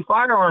Missouri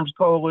Firearms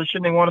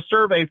Coalition. They want a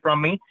survey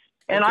from me,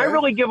 and I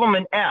really give them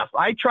an F.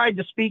 I tried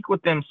to speak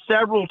with them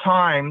several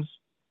times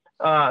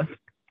for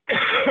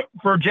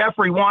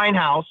Jeffrey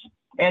Winehouse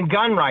and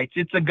gun rights.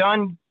 It's a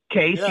gun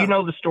case. Yeah. You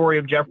know the story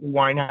of Jeffrey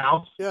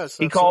Winehouse. Yes,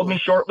 he called me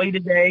shortly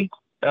today.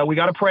 We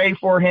got to pray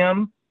for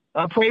him.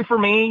 Pray for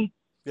me.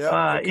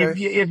 Yeah, okay.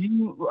 If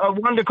you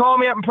wanted to call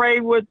me up and pray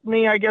with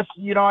me, I guess,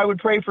 I would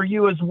pray for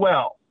you as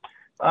well.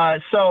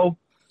 So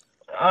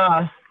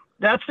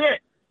that's it.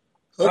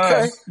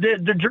 Okay.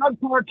 The drug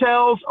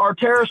cartels are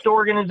terrorist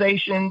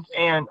organizations,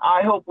 and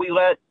I hope we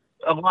let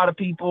a lot of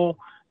people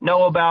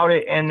know about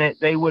it and that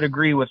they would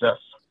agree with us.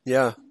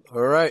 Yeah.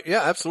 All right.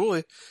 Yeah,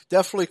 absolutely.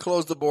 Definitely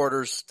close the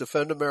borders.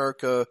 Defend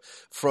America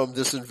from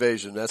this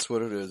invasion. That's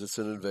what it is. It's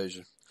an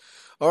invasion.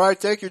 All right.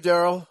 Thank you,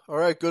 Daryl. All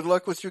right. Good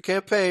luck with your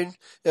campaign.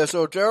 Yeah.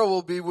 So Daryl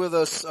will be with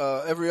us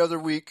every other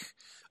week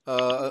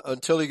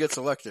until he gets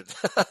elected.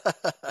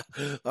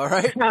 All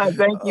right.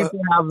 Thank you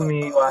for having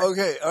me, Eli.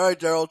 Okay. All right,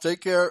 Daryl.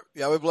 Take care.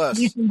 Yahweh bless.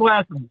 Peace and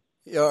blessings.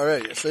 Yeah. All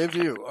right. Same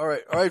to you. All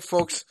right,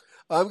 folks.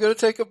 I'm going to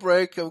take a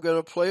break. I'm going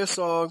to play a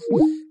song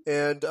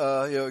and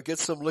get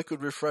some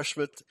liquid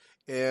refreshment,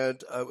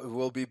 and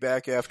we'll be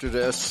back after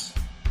this.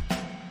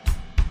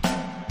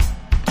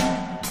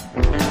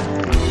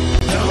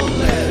 Don't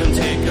let him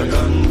take our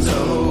guns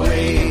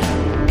away.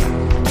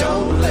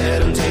 Don't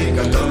let him take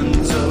our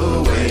guns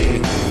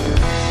away.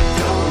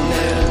 Don't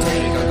let him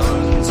take our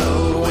guns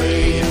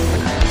away.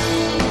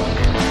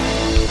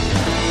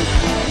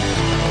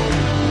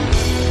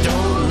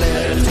 Don't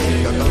let him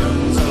take our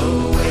guns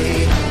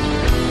away.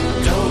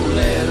 Don't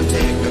let him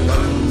take our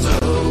guns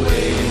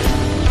away.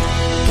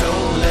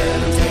 Don't let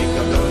him take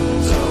our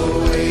guns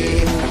away.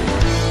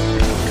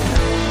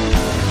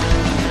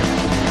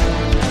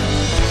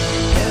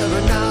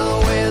 Every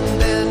now and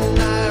then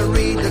I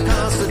read the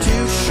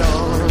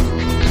Constitution.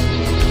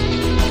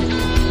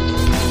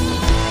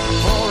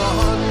 For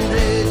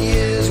 100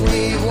 years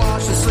we've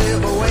watched it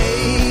slip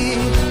away.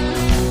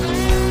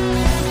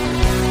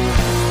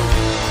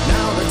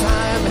 Now the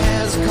time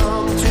has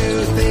come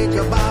to think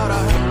about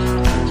our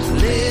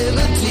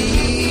liberty.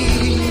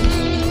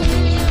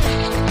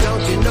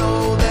 Don't you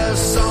know there's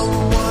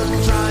someone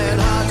trying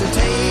hard to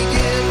take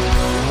it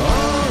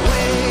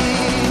away?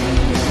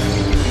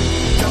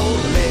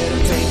 Don't let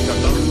him take our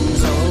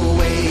guns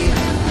away.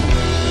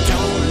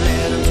 Don't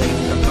let him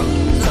take our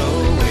guns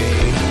away.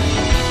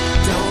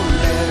 Don't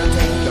let him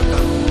take our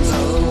guns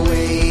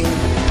away.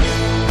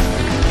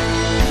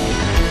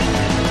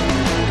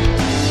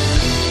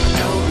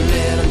 Don't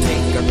let him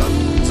take our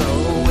guns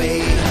away.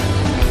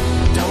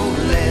 Don't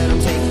let him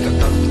take our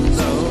guns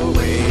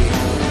away.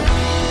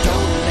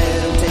 Don't let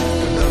him take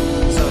our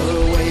guns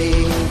away.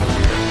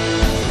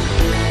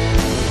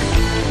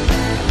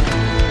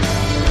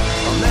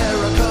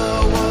 America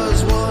was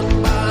won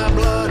by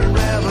blood and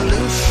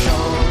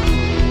revolution.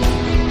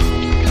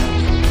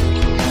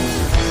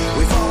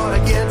 We fought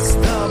against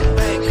the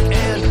bank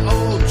and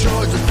old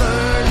George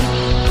III.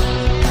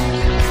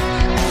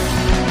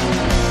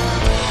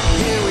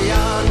 Here we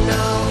are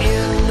now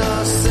in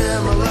a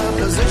similar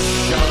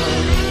position.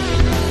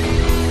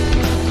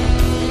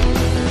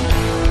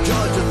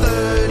 George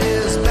III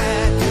is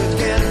back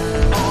again,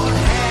 or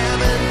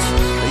haven't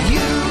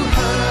you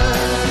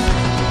heard?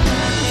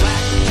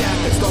 Black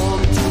jacket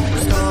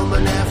stormtroopers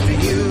coming after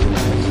you.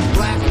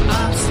 Black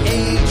ops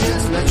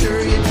agents, not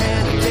sure you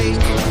candidate.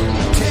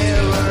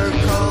 Terror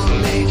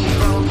coming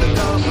from the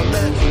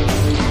government.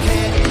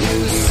 Can't you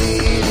see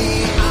the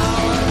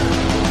hour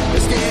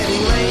is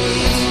getting late?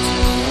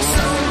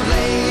 So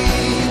late.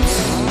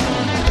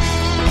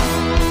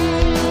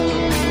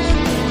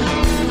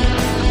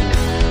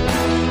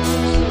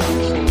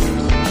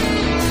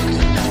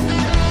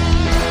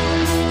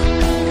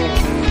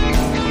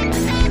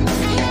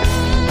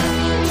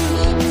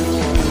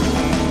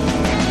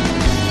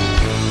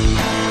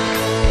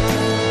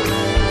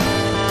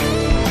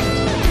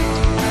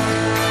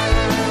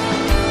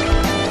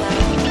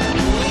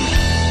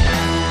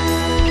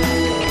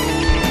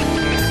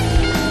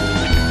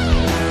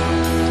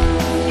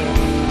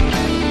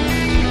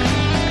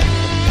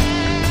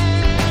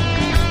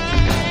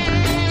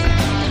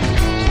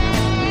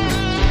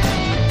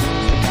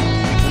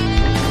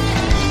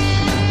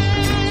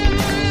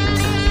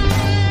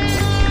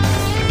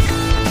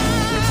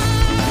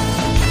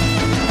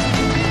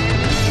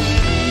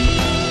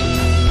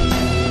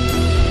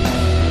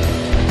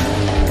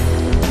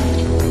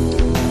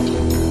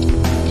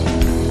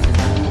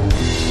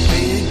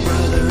 Big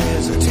brother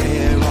is a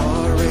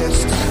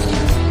terrorist.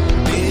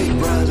 Big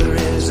brother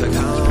is a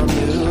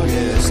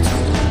communist.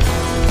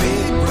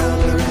 Big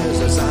brother is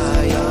a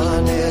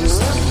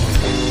Zionist.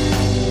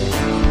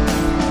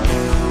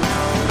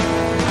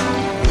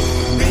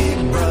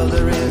 Big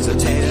brother is a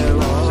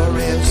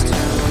terrorist.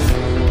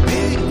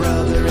 Big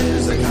brother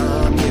is a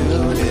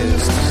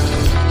communist.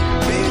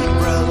 Big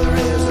brother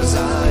is a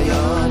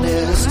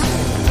Zionist.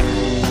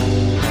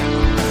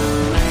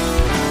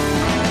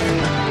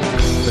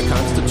 The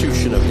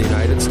Constitution of the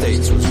United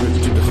States was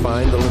written to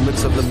define the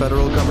limits of the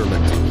federal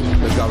government.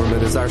 The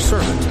government is our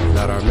servant,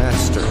 not our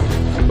master.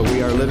 But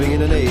we are living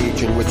in an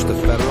age in which the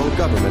federal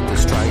government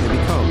is trying to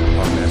become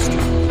our master.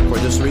 For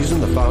this reason,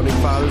 the Founding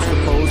Fathers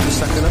proposed the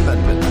Second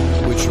Amendment,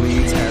 which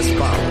reads as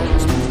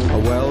follows: a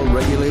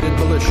well-regulated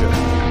militia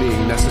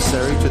being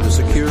necessary to the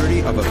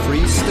security of a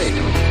free state,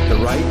 the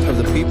right of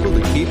the people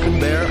to keep and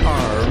bear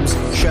arms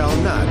shall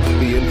not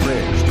be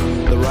infringed.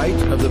 The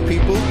right of the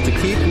people to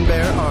keep and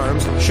bear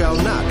arms shall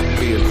not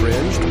be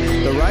infringed.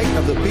 The right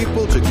of the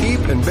people to keep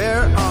and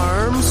bear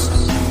arms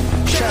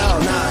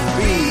shall not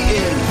be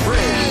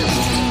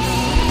infringed.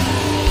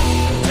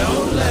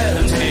 Don't let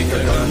him take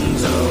our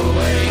guns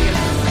away.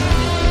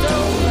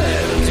 Don't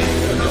let him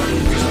take our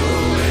guns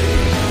away.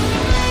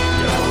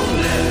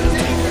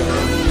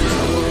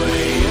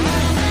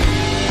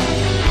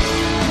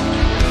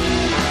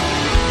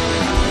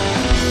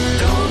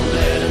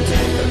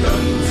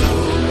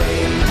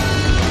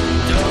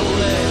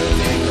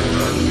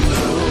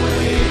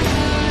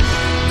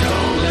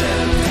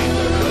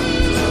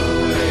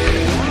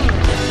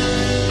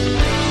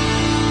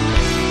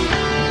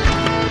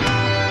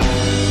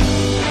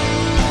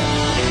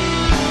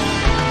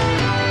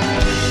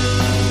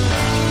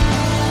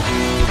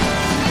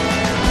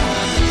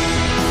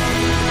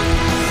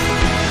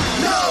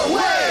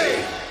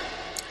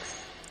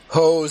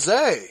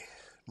 Jose,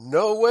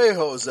 no way,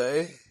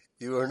 Jose.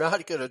 You are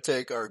not going to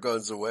take our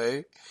guns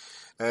away.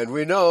 And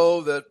we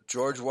know that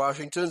George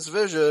Washington's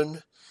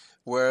vision,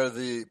 where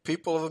the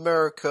people of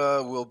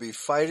America will be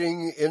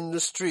fighting in the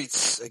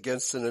streets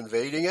against an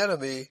invading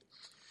enemy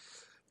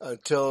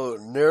until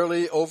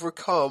nearly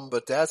overcome,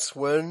 but that's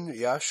when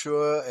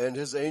Yahshua and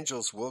his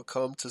angels will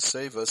come to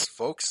save us,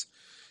 folks.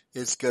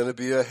 It's going to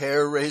be a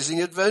hair-raising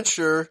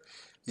adventure.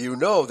 You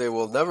know they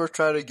will never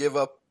try to give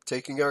up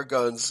taking our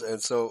guns,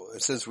 and so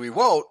since we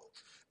won't,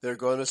 they're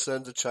going to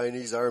send the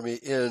Chinese army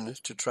in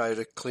to try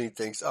to clean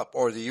things up,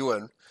 or the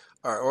UN,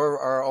 or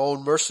our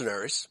own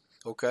mercenaries.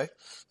 Okay?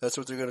 That's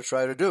what they're going to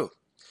try to do.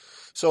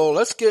 So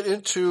let's get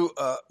into,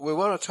 we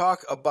want to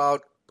talk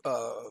about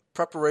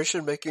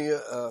preparation, making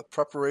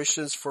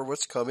preparations for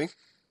what's coming,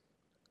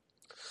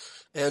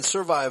 and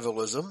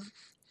survivalism,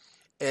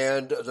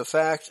 and the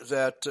fact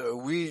that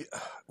we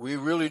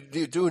really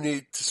do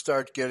need to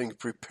start getting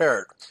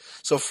prepared.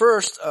 So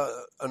first,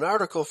 an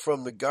article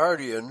from The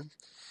Guardian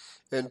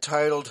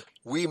entitled,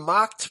 "We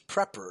Mocked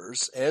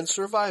Preppers and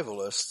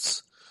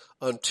Survivalists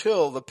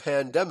Until the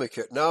Pandemic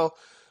Hit." Now,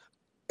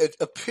 it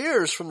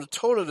appears from the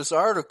tone of this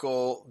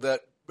article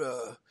that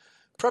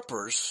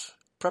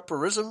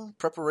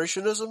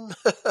preparationism,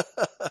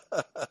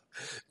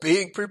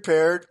 being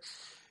prepared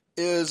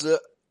is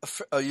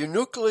a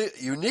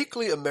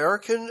uniquely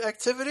American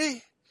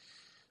activity.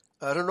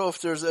 I don't know if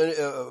there's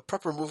a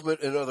prepper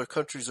movement in other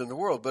countries in the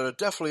world, but it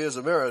definitely is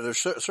America. There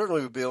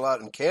certainly would be a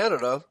lot in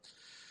Canada,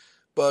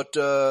 but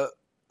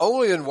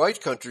only in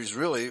white countries,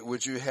 really,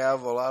 would you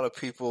have a lot of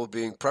people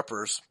being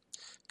preppers,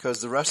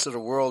 because the rest of the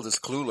world is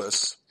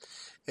clueless,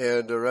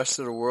 and the rest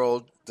of the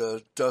world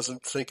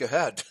doesn't think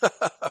ahead,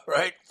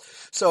 right?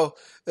 So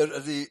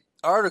the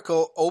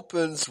article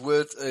opens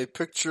with a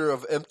picture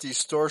of empty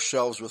store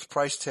shelves with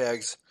price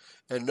tags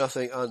and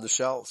nothing on the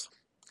shelves.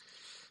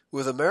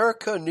 With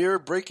America near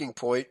breaking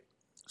point,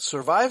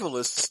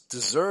 survivalists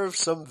deserve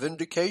some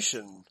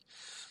vindication.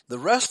 The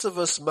rest of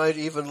us might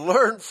even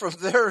learn from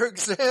their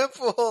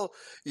example.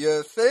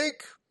 You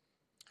think?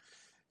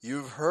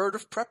 You've heard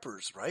of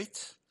preppers,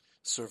 right?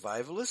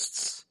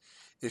 Survivalists?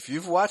 If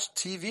you've watched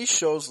TV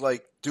shows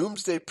like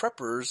Doomsday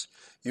Preppers,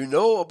 you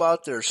know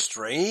about their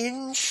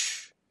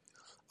strange,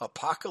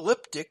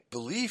 apocalyptic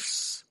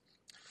beliefs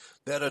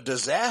that a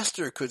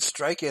disaster could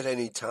strike at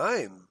any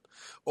time,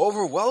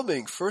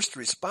 overwhelming first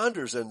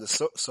responders and the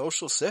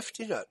social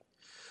safety net,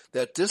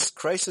 that this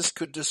crisis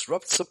could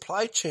disrupt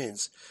supply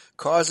chains,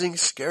 causing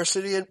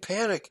scarcity and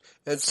panic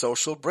and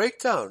social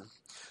breakdown,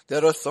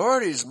 that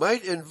authorities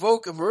might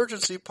invoke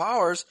emergency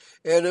powers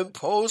and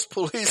impose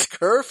police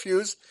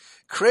curfews,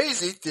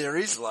 crazy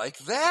theories like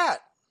that.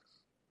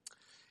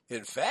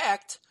 In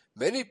fact,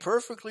 many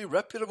perfectly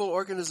reputable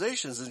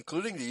organizations,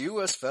 including the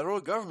U.S.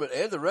 federal government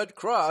and the Red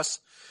Cross,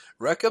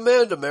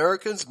 recommend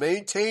Americans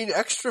maintain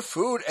extra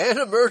food and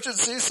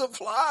emergency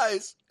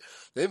supplies.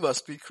 They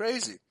must be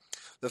crazy.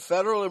 The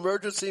Federal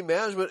Emergency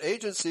Management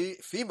Agency,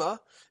 FEMA,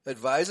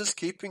 advises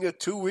keeping a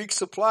 2-week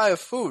supply of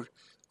food.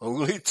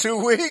 Only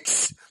 2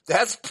 weeks?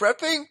 That's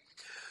prepping?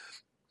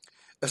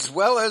 As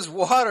well as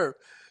water,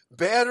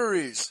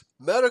 batteries,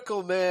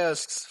 medical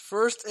masks,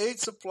 first aid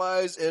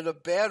supplies, and a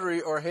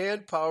battery or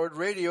hand-powered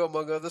radio,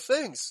 among other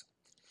things.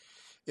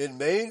 In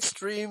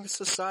mainstream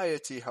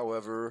society,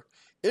 however,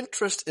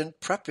 interest in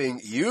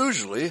prepping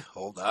usually,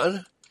 hold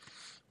on,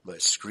 my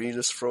screen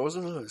is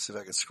frozen. Let me see if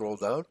I can scroll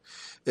down.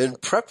 In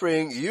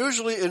prepping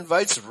usually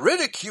invites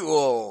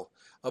ridicule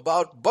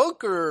about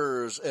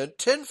bunkers and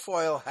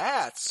tinfoil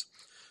hats.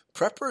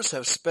 Preppers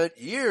have spent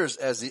years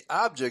as the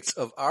objects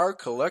of our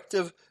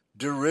collective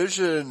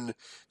derision.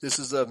 This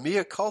is a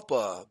mea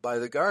culpa by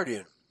The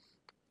Guardian.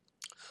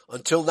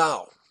 Until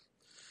now.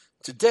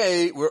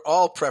 Today, we're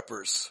all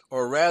preppers,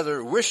 or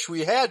rather wish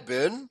we had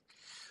been.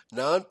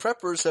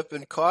 Non-preppers have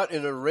been caught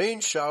in a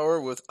rain shower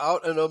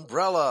without an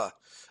umbrella.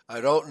 I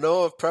don't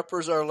know if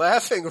preppers are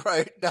laughing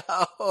right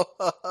now.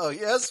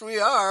 Yes, we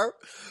are.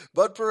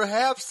 But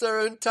perhaps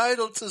they're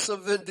entitled to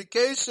some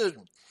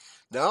vindication.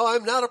 No,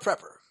 I'm not a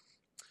prepper.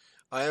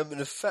 I am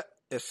an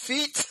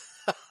effete,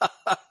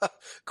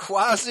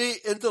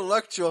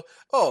 quasi-intellectual.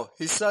 Oh,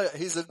 he's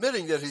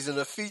admitting that he's an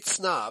effete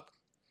snob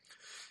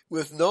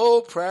with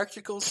no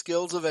practical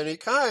skills of any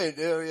kind.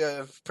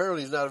 Yeah,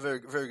 apparently he's not a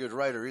very good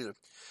writer either.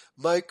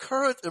 My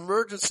current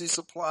emergency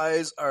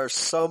supplies are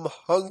some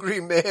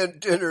hungry man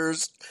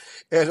dinners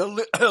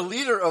and a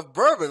liter of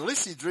bourbon. At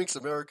least he drinks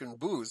American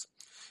booze.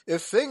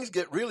 If things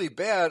get really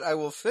bad, I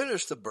will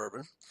finish the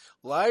bourbon,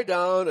 lie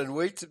down, and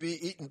wait to be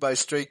eaten by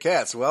stray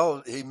cats.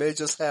 Well, he may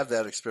just have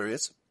that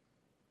experience.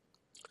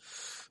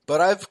 But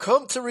I've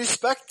come to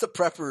respect the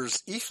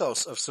prepper's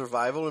ethos of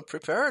survival and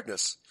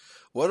preparedness.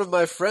 One of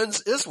my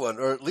friends is one,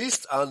 or at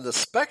least on the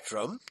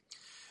spectrum.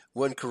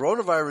 When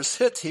coronavirus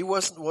hit, he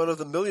wasn't one of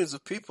the millions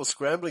of people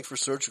scrambling for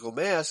surgical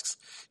masks.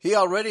 He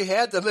already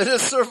had them in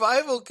his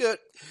survival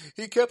kit.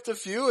 He kept a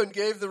few and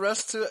gave the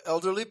rest to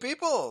elderly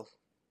people.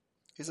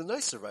 He's a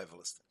nice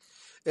survivalist.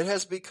 It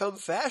has become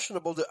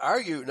fashionable to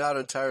argue, not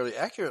entirely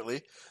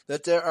accurately,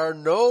 that there are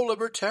no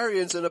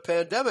libertarians in a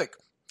pandemic.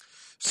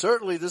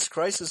 Certainly, this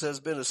crisis has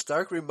been a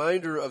stark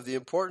reminder of the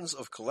importance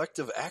of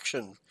collective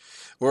action.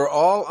 We're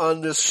all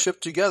on this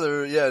ship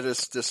together,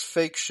 this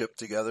fake ship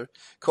together.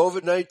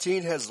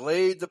 COVID-19 has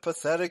laid the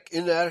pathetic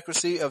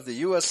inadequacy of the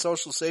U.S.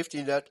 social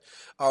safety net,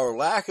 our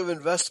lack of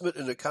investment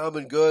in the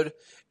common good,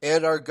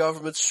 and our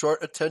government's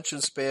short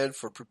attention span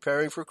for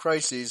preparing for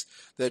crises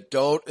that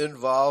don't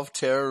involve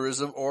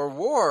terrorism or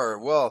war.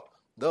 Well,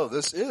 no,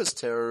 this is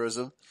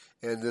terrorism,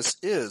 and this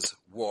is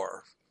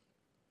war.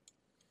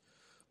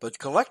 But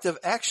collective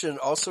action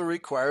also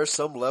requires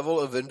some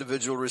level of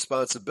individual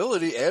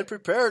responsibility and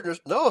preparedness.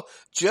 No,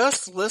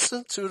 just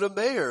listen to the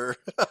mayor.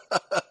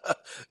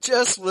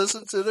 Just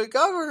listen to the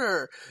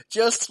governor.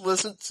 Just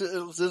listen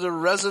to the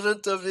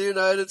resident of the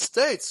United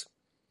States.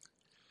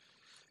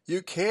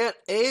 You can't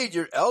aid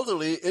your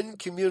elderly,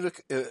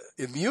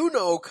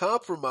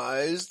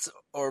 immunocompromised,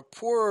 or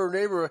poorer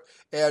neighbor.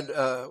 And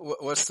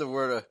what's the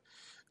word?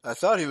 I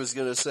thought he was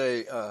going to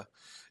say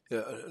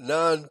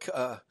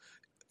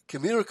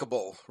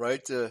communicable,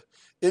 right?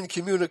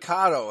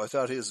 Incommunicado, I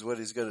thought is what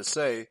he's going to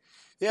say.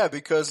 Yeah,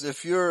 because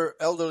if your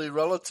elderly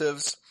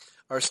relatives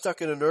are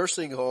stuck in a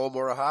nursing home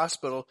or a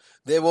hospital,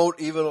 they won't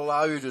even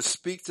allow you to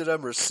speak to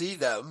them or see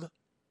them.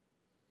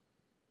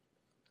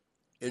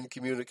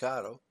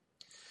 Incommunicado.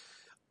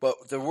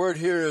 But the word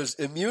here is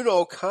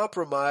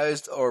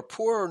immunocompromised or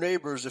poorer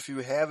neighbors if you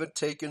haven't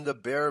taken the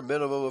bare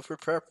minimum of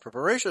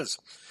preparations.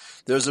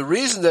 There's a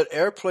reason that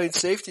airplane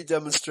safety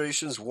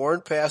demonstrations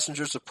warn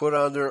passengers to put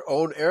on their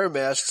own air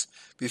masks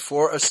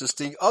before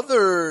assisting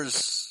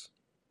others.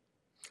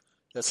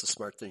 That's a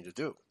smart thing to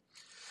do.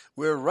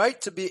 We're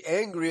right to be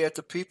angry at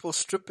the people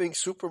stripping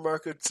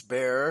supermarkets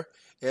bare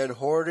and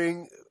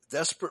hoarding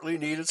desperately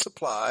needed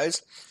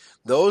supplies.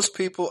 Those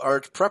people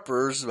aren't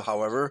preppers,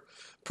 however.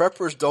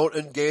 Preppers don't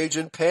engage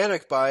in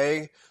panic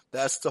buying.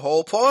 That's the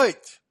whole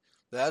point.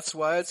 That's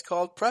why it's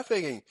called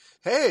prepping.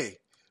 Hey,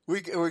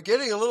 we're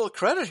getting a little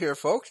credit here,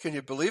 folks. Can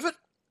you believe it?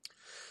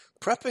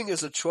 Prepping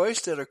is a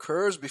choice that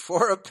occurs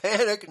before a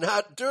panic,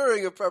 not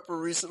during. A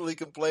prepper recently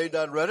complained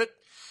on Reddit.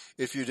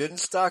 If you didn't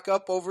stock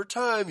up over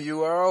time,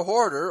 you are a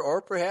hoarder,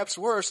 or perhaps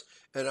worse,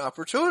 an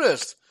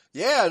opportunist.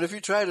 Yeah, and if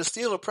you try to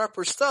steal a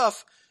prepper's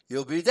stuff,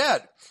 you'll be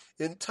dead.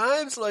 In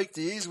times like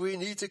these, we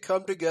need to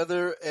come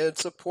together and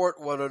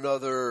support one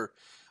another.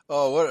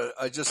 Oh,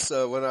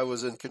 when I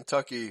was in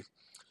Kentucky,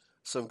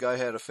 some guy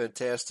had a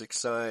fantastic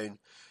sign.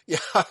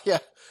 Yeah,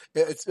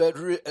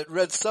 it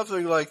read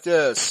something like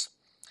this.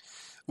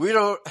 We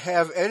don't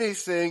have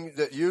anything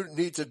that you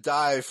need to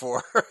die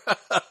for.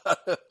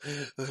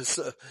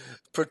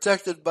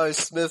 Protected by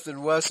Smith &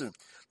 Wesson.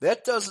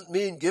 That doesn't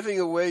mean giving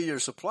away your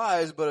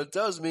supplies, but it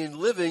does mean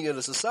living in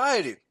a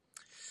society.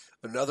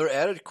 Another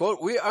added quote,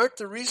 we aren't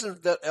the reason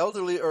that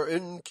elderly or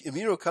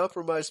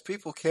immunocompromised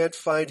people can't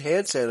find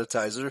hand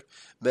sanitizer,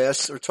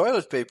 masks, or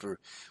toilet paper.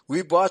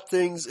 We bought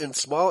things in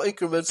small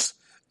increments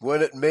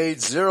when it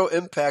made zero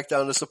impact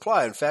on the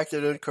supply. In fact,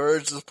 it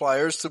encouraged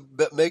suppliers to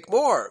make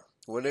more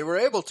when they were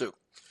able to.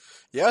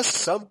 Yes,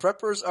 some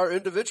preppers are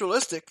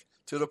individualistic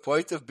to the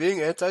point of being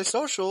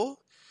antisocial.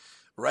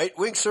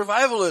 Right-wing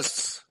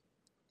survivalists,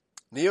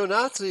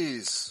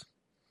 neo-Nazis,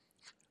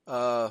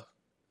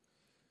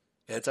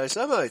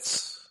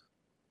 anti-Semites,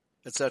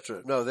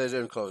 etc. No, they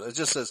didn't close. It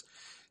just says,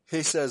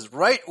 he says,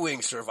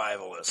 right-wing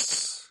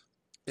survivalists,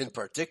 in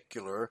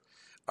particular,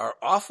 are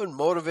often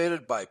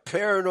motivated by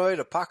paranoid,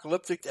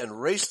 apocalyptic, and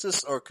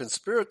racist or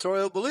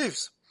conspiratorial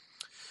beliefs.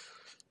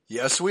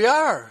 Yes, we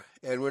are,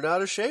 and we're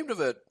not ashamed of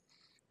it.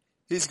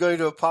 He's going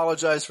to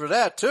apologize for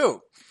that,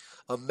 too.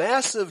 A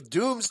massive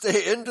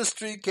doomsday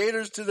industry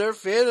caters to their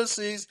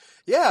fantasies.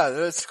 Yeah,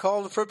 it's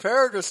called the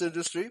preparedness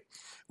industry,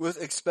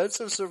 with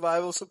expensive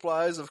survival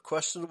supplies of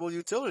questionable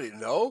utility.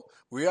 No,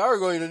 we are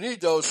going to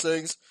need those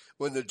things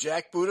when the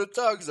jackbooted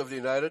thugs of the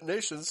United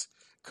Nations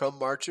come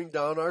marching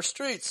down our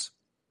streets.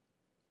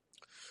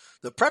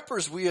 The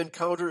preppers we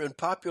encounter in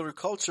popular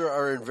culture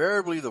are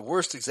invariably the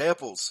worst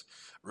examples.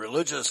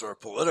 Religious or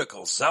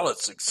political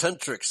zealots,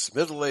 eccentrics,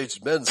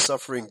 middle-aged men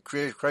suffering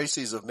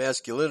crises of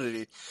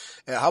masculinity.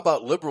 And how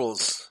about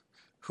liberals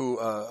who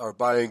are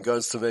buying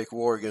guns to make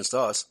war against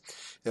us?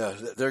 Yeah,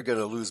 they're going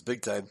to lose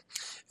big time.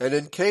 And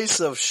in case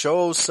of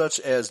shows such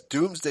as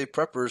Doomsday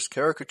Preppers,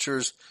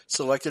 caricatures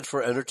selected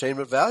for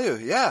entertainment value.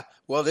 Yeah,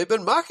 well, they've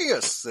been mocking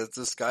us.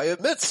 This guy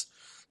admits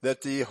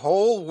that the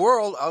whole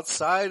world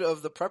outside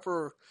of the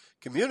prepper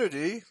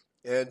community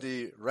and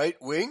the right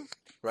wing,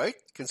 right,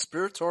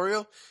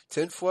 conspiratorial,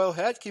 tinfoil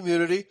hat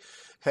community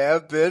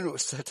have been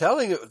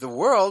telling the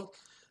world,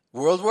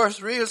 World War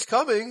III is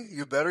coming,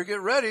 you better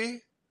get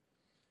ready.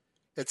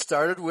 It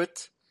started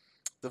with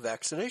the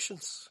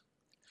vaccinations.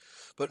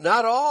 But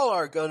not all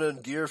are gun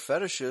and gear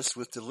fetishists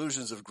with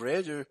delusions of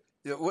grandeur.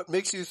 You know, what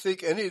makes you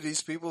think any of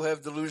these people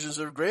have delusions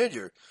of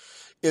grandeur?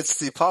 It's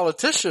the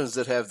politicians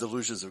that have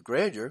delusions of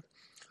grandeur.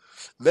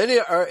 Many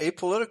are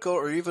apolitical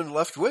or even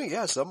left-wing.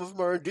 Yeah, some of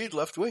them are indeed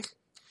left-wing.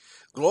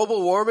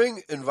 Global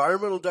warming,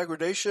 environmental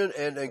degradation,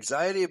 and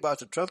anxiety about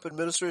the Trump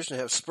administration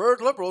have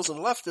spurred liberals and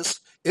leftists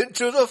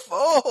into the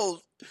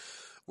fold.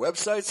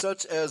 Websites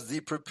such as The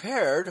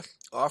Prepared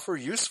offer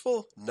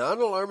useful,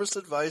 non-alarmist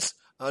advice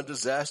on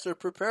disaster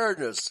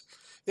preparedness.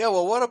 Yeah,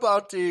 well, what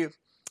about the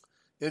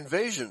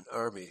invasion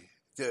army?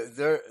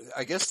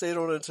 I guess they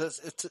don't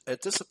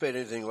anticipate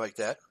anything like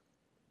that.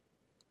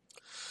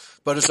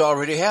 But it's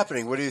already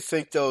happening. What do you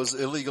think those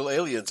illegal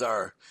aliens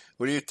are?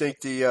 What do you think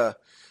the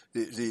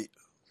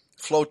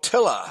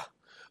flotilla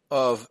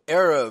of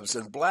Arabs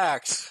and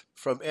blacks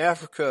from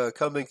Africa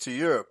coming to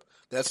Europe?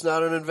 That's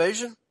not an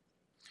invasion?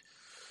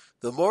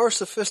 The more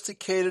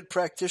sophisticated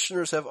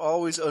practitioners have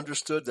always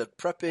understood that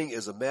prepping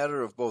is a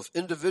matter of both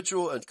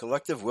individual and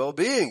collective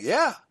well-being.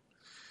 Yeah,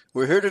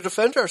 we're here to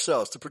defend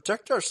ourselves, to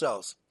protect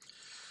ourselves.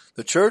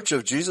 The Church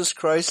of Jesus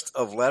Christ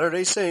of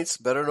Latter-day Saints,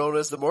 better known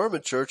as the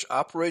Mormon Church,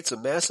 operates a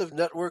massive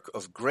network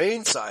of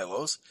grain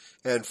silos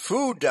and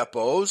food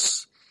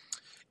depots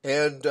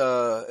and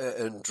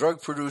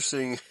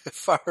drug-producing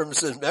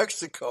farms in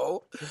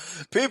Mexico.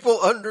 People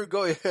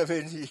undergoing,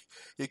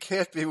 you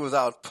can't be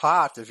without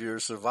pot if you're a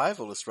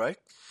survivalist, right?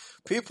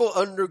 People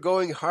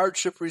undergoing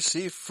hardship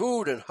receive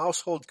food and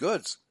household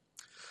goods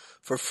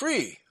for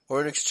free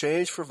or in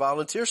exchange for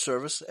volunteer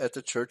service at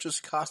the church's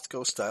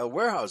Costco-style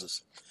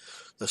warehouses.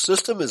 The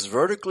system is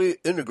vertically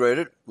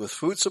integrated with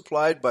food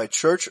supplied by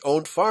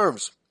church-owned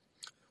farms.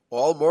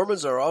 All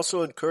Mormons are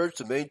also encouraged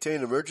to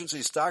maintain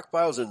emergency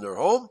stockpiles in their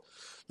home,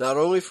 not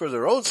only for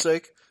their own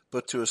sake,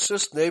 but to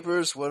assist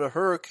neighbors when a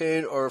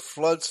hurricane or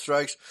flood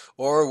strikes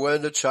or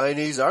when the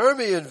Chinese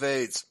army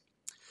invades.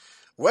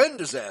 When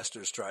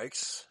disaster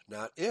strikes,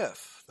 not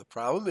if. The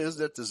problem is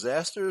that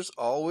disasters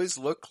always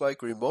look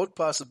like remote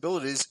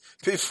possibilities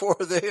before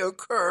they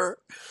occur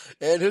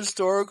and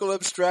historical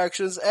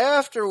abstractions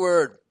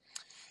afterward.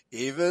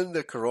 Even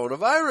the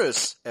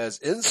coronavirus, as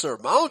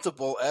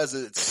insurmountable as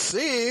it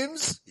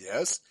seems,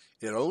 yes,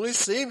 it only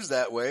seems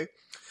that way,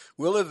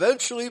 will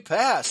eventually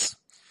pass.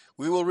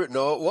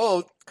 No, it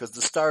won't, because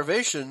the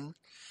starvation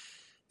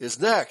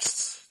is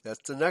next.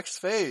 That's the next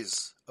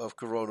phase of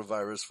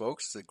coronavirus,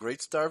 folks. The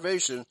Great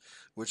Starvation,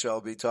 which I'll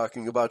be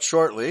talking about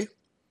shortly.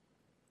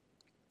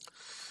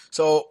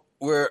 So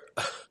we're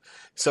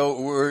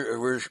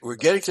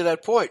getting to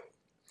that point.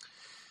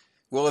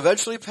 Will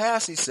eventually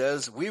pass, he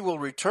says. We will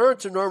return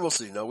to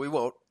normalcy. No, we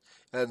won't.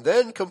 And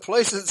then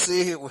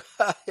complacency.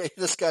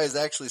 This guy is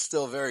actually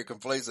still very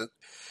complacent.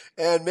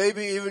 And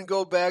maybe even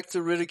go back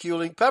to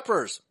ridiculing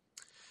peppers.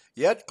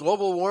 Yet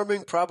global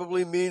warming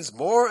probably means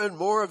more and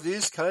more of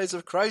these kinds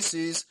of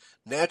crises,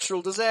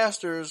 natural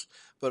disasters,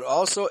 but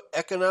also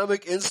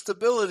economic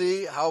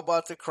instability. How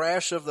about the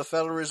crash of the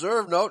Federal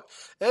Reserve note?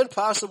 And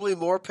possibly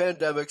more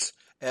pandemics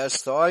as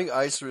thawing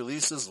ice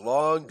releases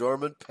long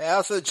dormant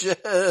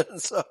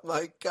pathogens. Oh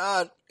my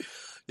God.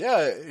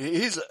 Yeah,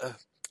 he's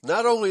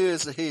not only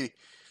is he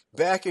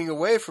backing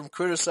away from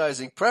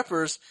criticizing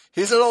preppers,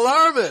 he's an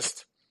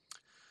alarmist.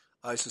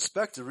 I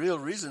suspect the real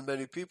reason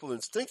many people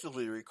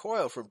instinctively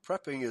recoil from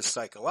prepping is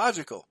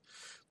psychological.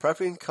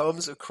 Prepping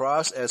comes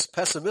across as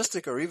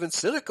pessimistic or even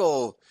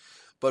cynical,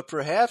 but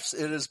perhaps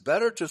it is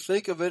better to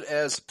think of it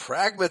as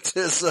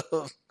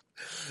pragmatism.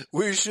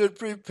 We should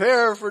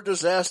prepare for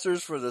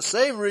disasters for the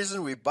same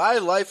reason we buy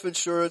life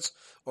insurance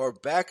or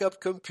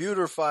backup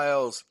computer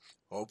files.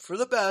 Hope for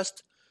the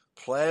best,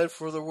 plan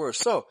for the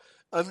worst. So,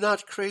 I'm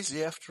not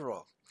crazy after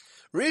all.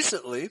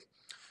 Recently,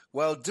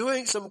 while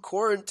doing some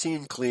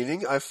quarantine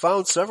cleaning, I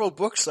found several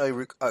books I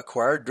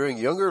acquired during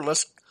younger,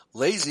 less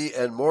lazy,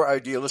 and more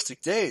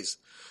idealistic days.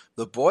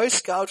 The Boy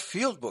Scout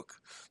Field Book,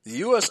 the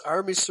U.S.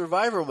 Army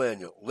Survival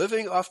Manual,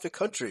 Living Off the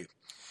Country.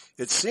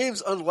 It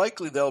seems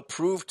unlikely they'll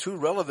prove too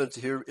relevant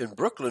here in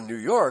Brooklyn, New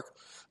York,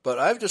 but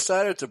I've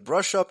decided to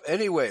brush up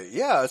anyway.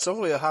 Yeah, it's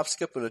only a hop,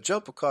 skip, and a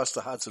jump across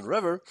the Hudson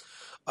River.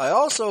 I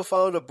also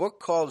found a book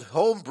called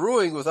Home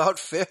Brewing Without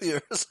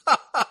Failures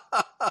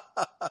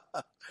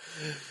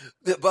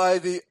by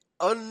the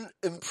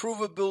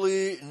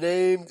unimprovably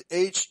named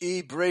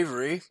H.E.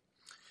 Bravery.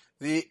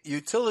 The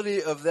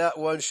utility of that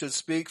one should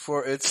speak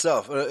for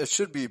itself. It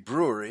should be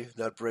brewery,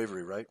 not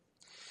bravery, right?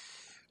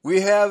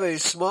 We have a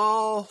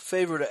small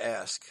favor to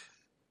ask.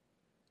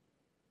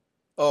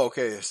 Oh,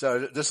 okay.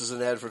 So this is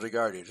an ad for The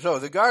Guardian. No,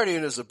 The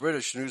Guardian is a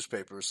British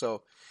newspaper,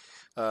 so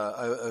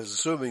I was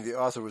assuming the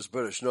author was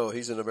British. No,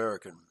 he's an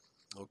American.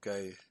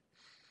 Okay.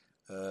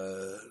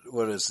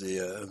 What is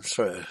I'm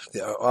sorry,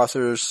 the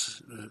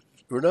author's,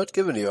 we're not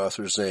given the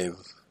author's name.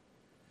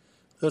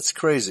 That's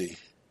crazy.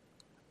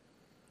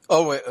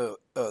 Oh, wait,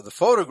 the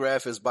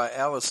photograph is by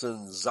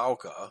Alison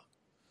Zauka.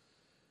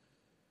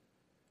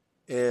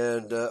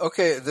 And,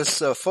 okay, this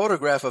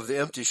photograph of the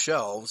empty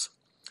shelves.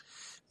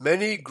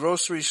 Many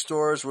grocery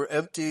stores were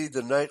empty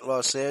the night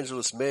Los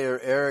Angeles Mayor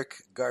Eric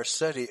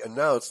Garcetti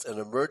announced an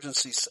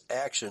emergency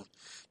action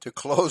to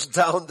close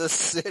down the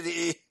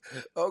city.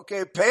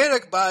 Okay,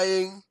 panic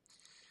buying.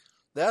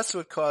 That's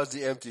what caused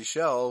the empty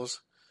shelves.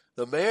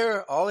 All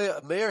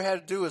the mayor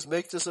had to do was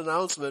make this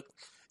announcement,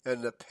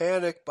 and the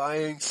panic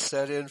buying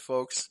set in,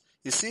 folks.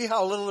 You see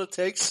how little it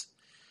takes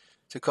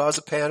to cause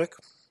a panic?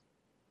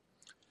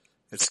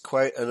 It's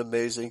quite an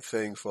amazing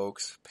thing,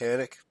 folks.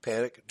 Panic,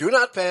 panic. Do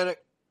not panic.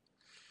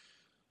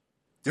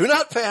 Do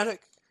not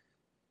panic.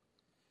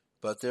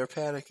 But they're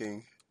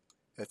panicking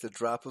at the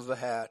drop of a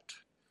hat.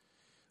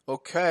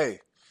 Okay.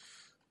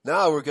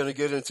 Now we're going to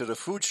get into the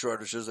food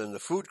shortages and the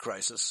food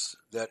crisis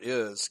that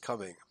is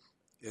coming.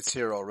 It's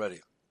here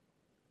already.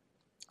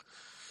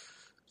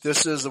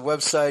 This is a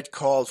website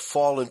called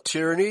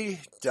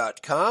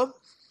fallentyranny.com.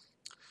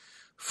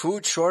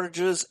 Food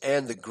shortages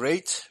and the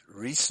Great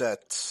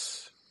Reset.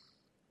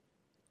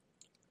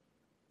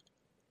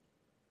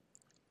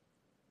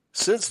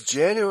 Since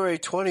January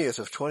 20th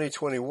of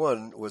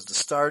 2021 was the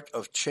start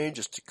of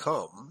changes to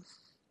come,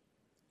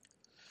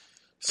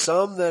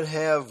 some that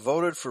have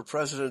voted for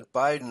President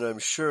Biden, I'm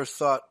sure,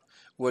 thought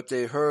what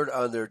they heard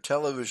on their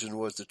television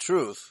was the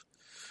truth.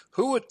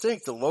 Who would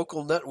think the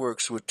local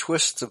networks would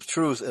twist the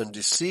truth and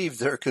deceive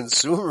their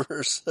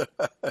consumers?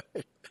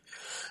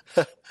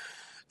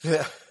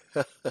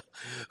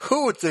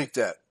 Who would think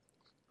that,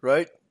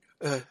 right?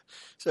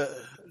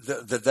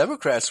 The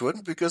Democrats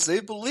wouldn't, because they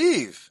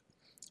believe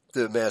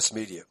the mass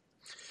media.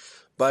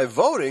 By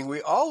voting,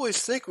 we always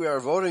think we are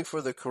voting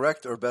for the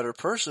correct or better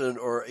person,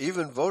 or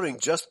even voting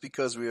just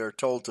because we are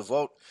told to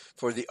vote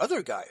for the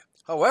other guy.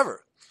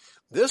 However,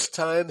 this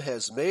time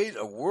has made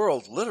a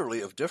world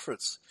literally of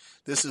difference.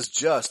 This is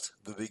just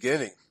the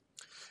beginning.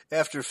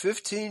 After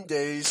 15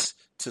 days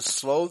to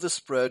slow the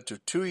spread to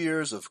 2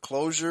 years of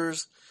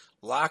closures,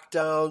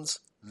 lockdowns,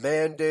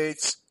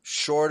 mandates,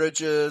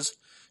 shortages,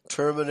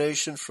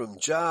 termination from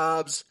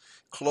jobs,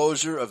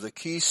 closure of the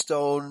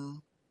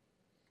Keystone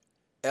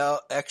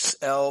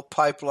XL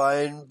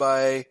pipeline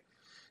by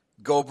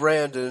Go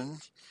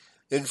Brandon,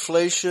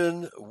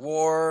 inflation,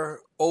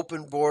 war,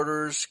 open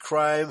borders,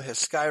 crime has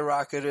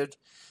skyrocketed,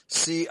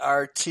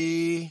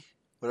 CRT,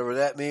 whatever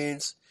that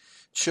means,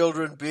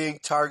 children being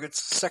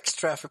targets, sex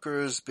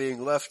traffickers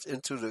being let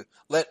into the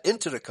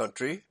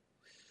country,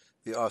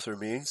 the author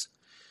means,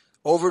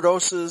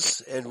 overdoses,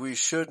 and we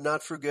should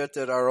not forget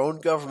that our own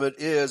government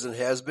is and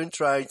has been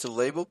trying to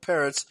label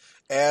parents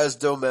as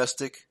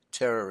domestic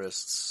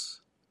terrorists.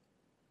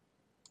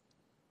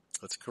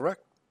 That's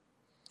correct.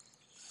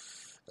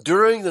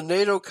 During the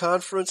NATO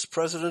conference,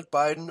 President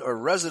Biden, or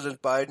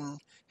Resident Biden,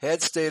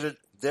 had stated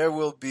there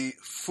will be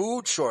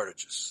food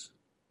shortages.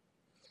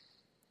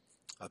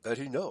 I bet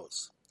he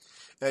knows.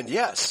 And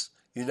yes,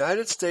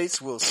 United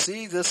States will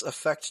see this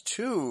effect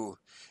too.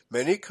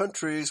 Many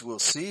countries will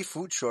see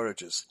food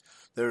shortages.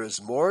 There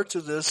is more to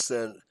this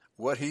than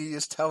what he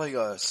is telling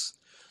us.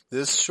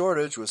 This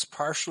shortage was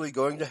partially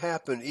going to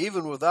happen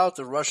even without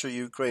the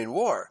Russia-Ukraine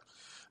war.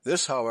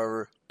 This,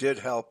 however, did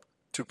help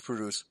to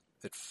produce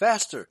it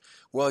faster.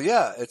 Well,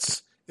 yeah,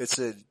 it's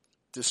a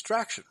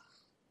distraction,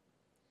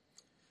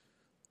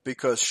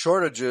 because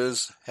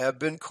shortages have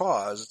been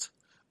caused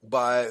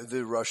by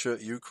the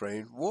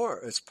Russia-Ukraine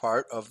war. It's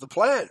part of the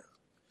plan.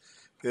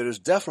 It is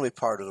definitely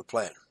part of the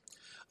plan.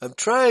 I'm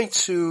trying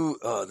to,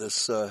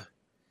 this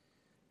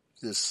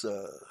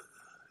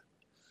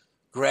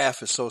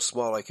graph is so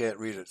small I can't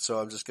read it, so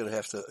I'm just going to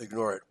have to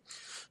ignore it.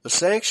 The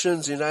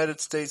sanctions the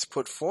United States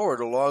put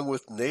forward along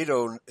with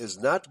NATO is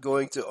not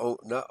going to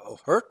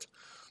hurt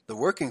the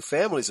working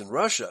families in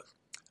Russia,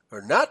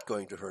 are not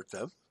going to hurt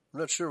them. I'm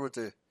not sure what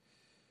they...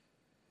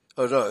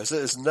 Oh, no,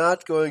 it's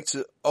not going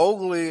to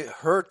only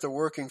hurt the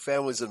working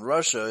families in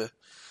Russia.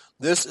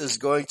 This is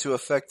going to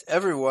affect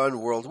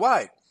everyone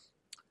worldwide.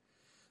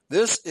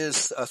 This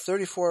is a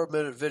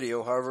 34-minute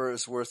video, however,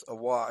 is worth a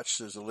watch.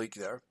 There's a link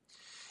there.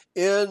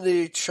 In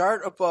the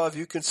chart above,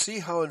 you can see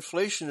how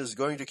inflation is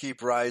going to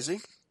keep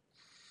rising.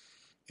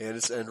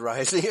 And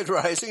rising and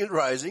rising and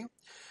rising.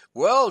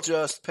 Well,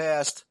 just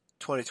past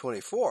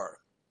 2024.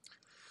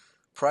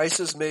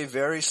 Prices may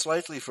vary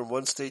slightly from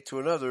one state to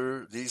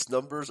another. These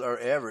numbers are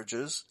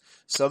averages.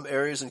 Some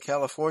areas in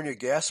California,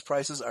 gas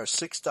prices are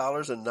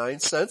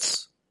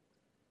 $6.09,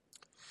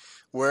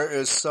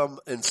 whereas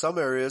in some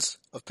areas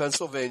of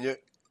Pennsylvania,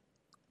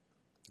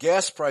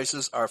 gas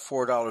prices are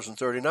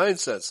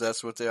 $4.39.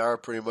 That's what they are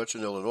pretty much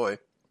in Illinois.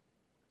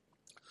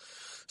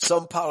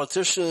 Some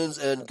politicians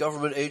and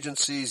government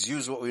agencies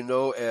use what we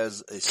know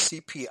as a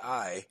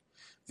CPI,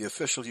 the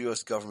official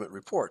U.S. government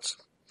reports,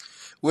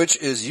 which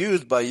is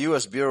used by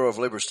U.S. Bureau of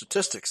Labor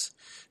Statistics.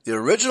 The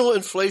original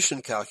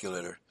inflation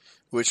calculator,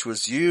 which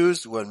was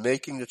used when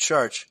making the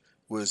chart,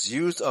 was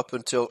used up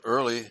until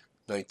early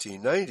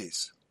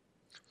 1990s.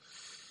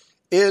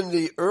 In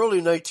the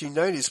early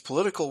 1990s,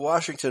 political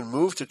Washington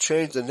moved to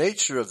change the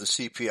nature of the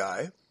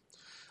CPI.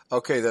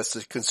 Okay, that's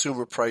the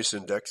Consumer Price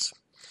Index.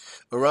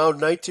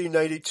 Around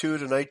 1992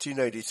 to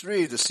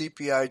 1993, the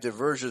CPI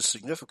diverges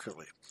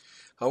significantly.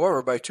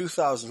 However, by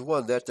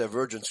 2001, that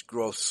divergence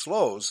growth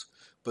slows,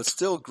 but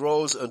still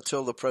grows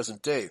until the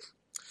present day.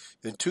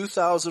 In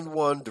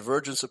 2001,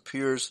 divergence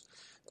appears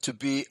to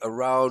be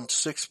around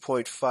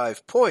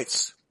 6.5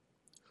 points,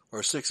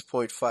 or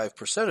 6.5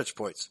 percentage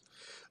points.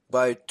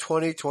 By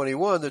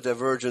 2021, the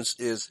divergence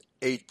is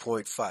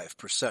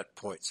 8.5%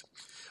 points.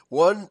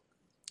 One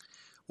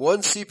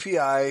One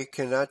CPI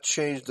cannot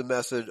change the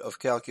method of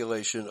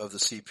calculation of the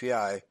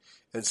CPI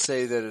and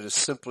say that it is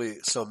simply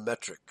some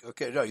metric.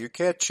 Okay, no, you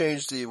can't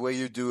change the way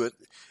you do it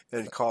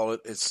and call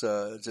it it's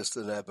just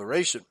an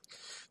aberration.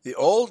 The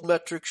old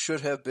metric should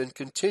have been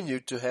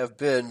continued to have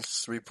been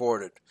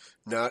reported,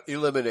 not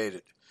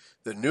eliminated.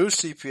 The new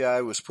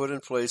CPI was put in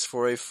place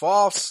for a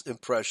false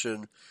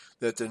impression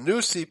that the new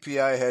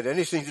CPI had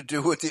anything to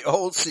do with the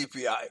old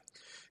CPI.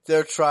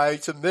 They're trying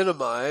to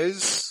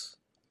minimize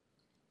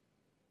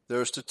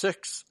their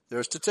statistics.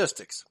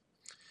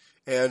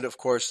 And, of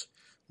course,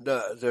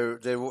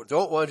 they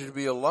don't want you to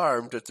be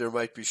alarmed that there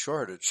might be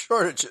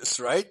shortages,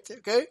 right?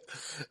 Okay?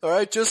 All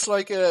right, just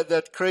like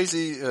that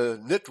crazy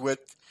nitwit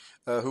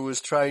who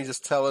was trying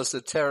to tell us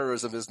that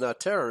terrorism is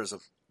not terrorism.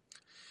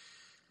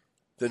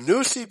 The new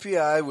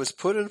CPI was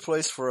put in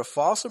place for a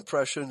false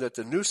impression that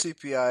the new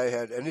CPI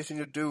had anything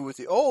to do with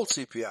the old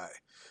CPI.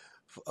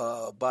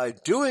 By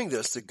doing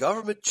this, the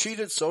government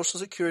cheated Social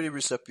Security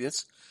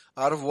recipients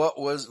out of what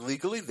was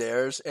legally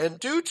theirs and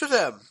due to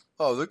them.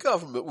 Oh, the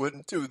government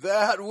wouldn't do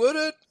that, would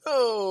it?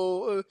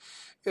 Oh,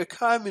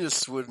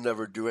 communists would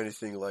never do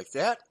anything like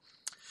that.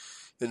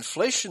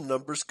 Inflation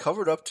numbers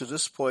covered up to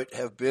this point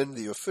have been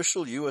the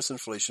official U.S.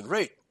 inflation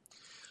rate.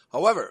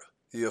 However,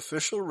 the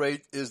official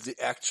rate is the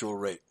actual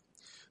rate.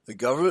 The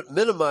government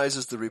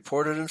minimizes the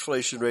reported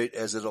inflation rate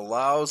as it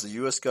allows the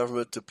U.S.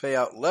 government to pay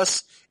out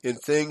less in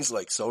things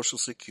like Social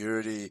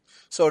Security,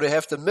 so they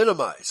have to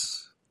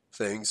minimize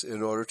things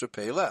in order to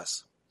pay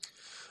less.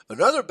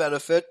 Another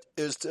benefit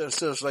is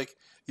like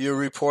you're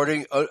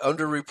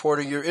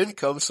underreporting your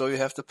income, so you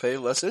have to pay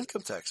less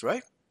income tax,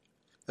 right?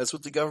 That's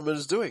what the government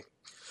is doing.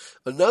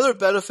 Another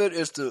benefit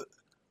is to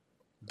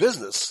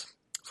business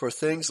for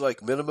things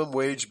like minimum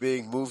wage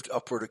being moved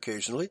upward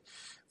occasionally,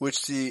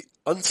 which the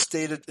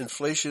unstated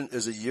inflation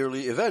is a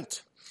yearly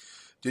event.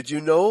 Did you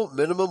know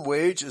minimum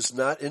wage is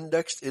not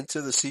indexed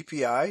into the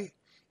CPI?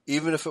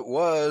 Even if it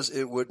was,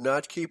 it would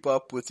not keep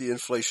up with the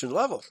inflation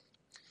level.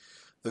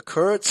 The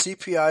current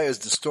CPI is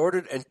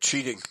distorted and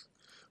cheating.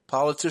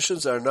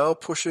 Politicians are now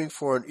pushing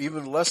for an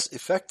even less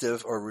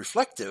effective or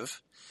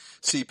reflective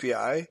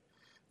CPI,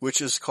 which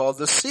is called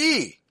the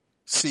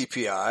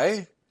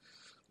CPI.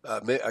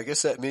 I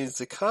guess that means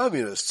the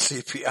communist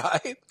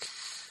CPI.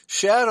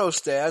 Shadow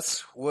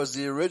Stats was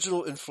the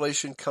original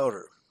inflation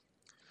counter.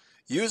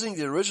 Using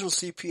the original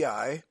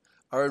CPI,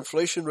 our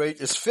inflation rate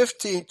is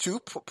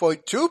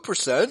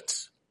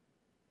 15.2%,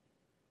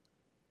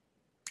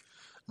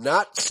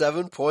 not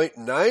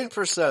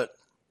 7.9%.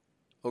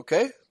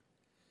 Okay?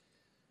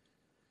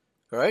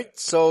 All right?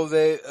 So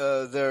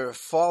their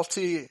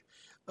faulty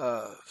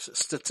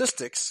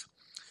statistics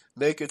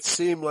make it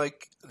seem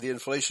like the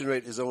inflation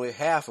rate is only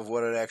half of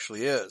what it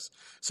actually is.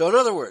 So in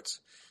other words,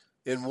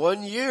 in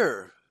 1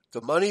 year,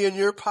 the money in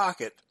your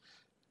pocket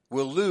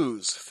will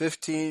lose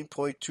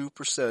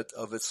 15.2%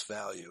 of its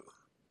value.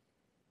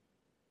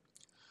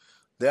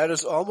 That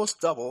is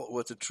almost double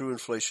what the true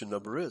inflation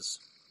number is.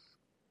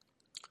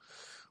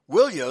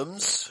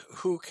 Williams,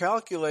 who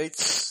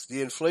calculates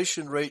the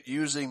inflation rate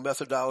using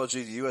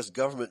methodology the U.S.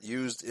 government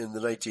used in the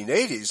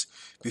 1980s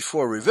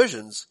before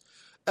revisions,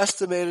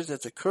 estimated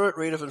that the current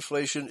rate of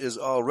inflation is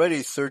already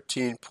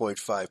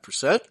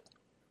 13.5%,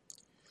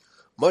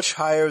 much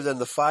higher than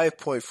the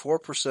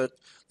 5.4%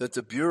 that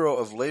the Bureau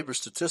of Labor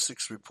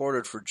Statistics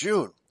reported for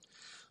June.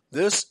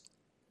 This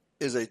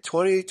is a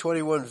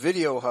 2021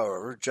 video,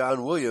 however.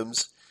 John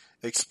Williams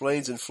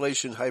explains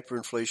inflation,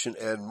 hyperinflation,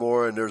 and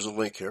more, and there's a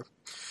link here.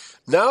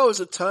 Now is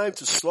the time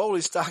to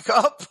slowly stock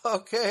up.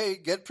 Okay,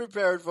 get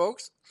prepared,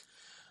 folks.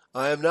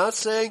 I am not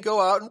saying go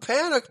out and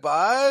panic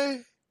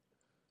buy,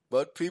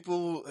 but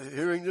people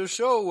hearing this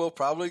show will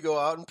probably go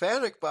out and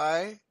panic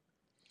buy.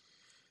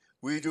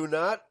 We do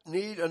not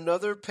need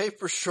another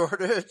paper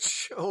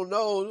shortage. Oh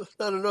no,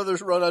 not another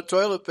run on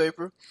toilet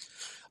paper.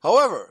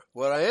 However,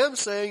 what I am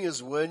saying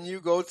is when you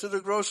go to the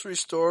grocery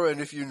store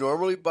and if you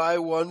normally buy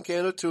 1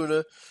 can of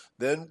tuna,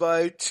 then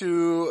buy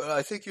 2,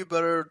 I think you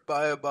better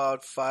buy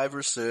about 5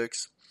 or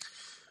 6.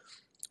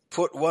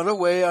 Put 1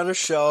 away on a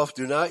shelf.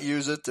 Do not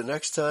use it the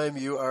next time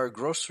you are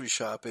grocery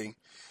shopping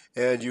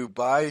and you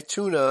buy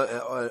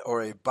tuna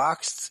or a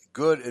boxed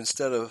good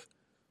instead of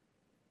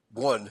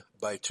 1,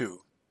 buy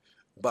 2.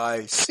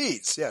 Buy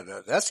seeds. Yeah,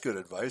 that's good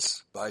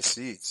advice. Buy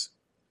seeds.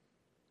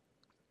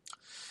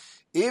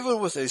 Even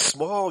with a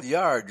small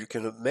yard, you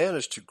can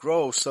manage to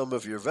grow some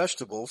of your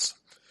vegetables.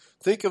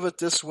 Think of it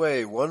this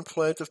way. 1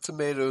 plant of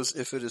tomatoes,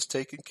 if it is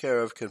taken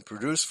care of, can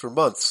produce for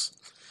months.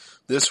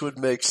 This would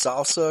make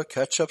salsa,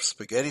 ketchup,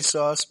 spaghetti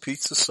sauce,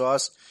 pizza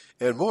sauce,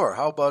 and more.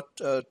 How about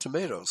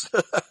tomatoes?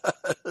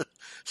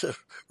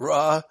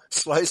 Raw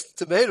sliced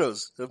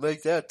tomatoes. They'll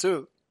make that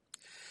too.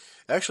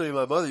 Actually,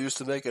 my mother used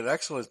to make an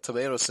excellent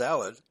tomato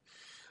salad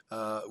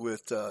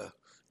with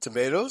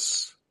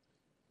tomatoes,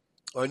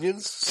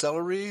 onions,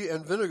 celery,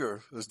 and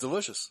vinegar. It was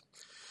delicious.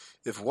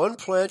 If 1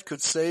 plant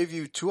could save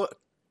you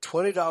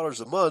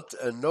 $20 a month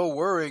and no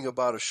worrying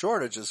about a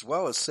shortage as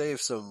well as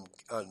save some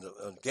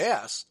on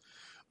gas,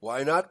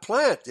 why not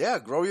plant? Yeah,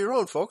 grow your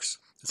own, folks.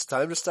 It's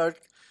time to start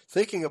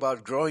thinking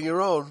about growing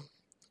your own.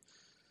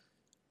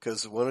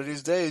 because one of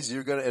these days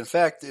you're going to, in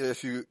fact,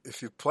 if you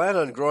plan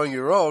on growing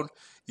your own,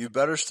 you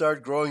better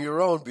start growing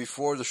your own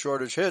before the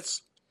shortage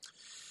hits.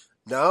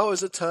 Now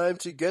is the time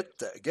to get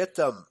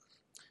them.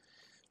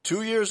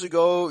 2 years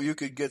ago, you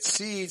could get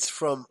seeds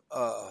from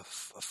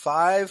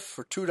 5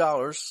 for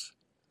 $2,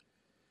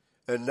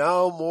 and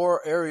now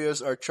more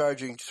areas are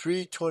charging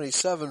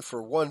 $3.27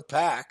 for one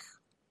pack.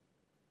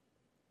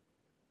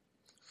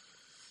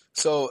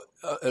 So,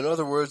 in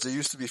other words, they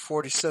used to be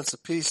 40 cents a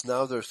piece.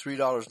 Now they're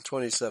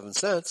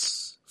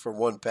 $3.27 for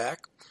one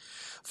pack.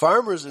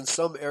 Farmers in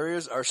some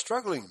areas are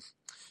struggling.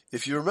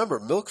 If you remember,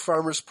 milk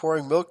farmers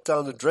pouring milk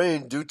down the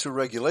drain due to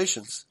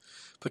regulations.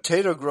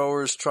 Potato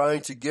growers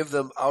trying to give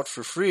them out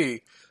for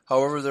free.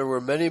 However, there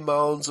were many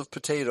mounds of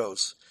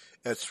potatoes.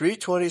 At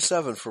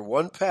 $3.27 for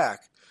one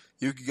pack,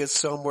 you could get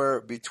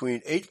somewhere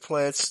between 8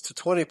 plants to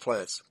 20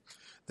 plants.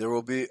 There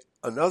will be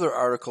another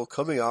article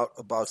coming out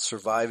about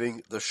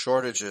surviving the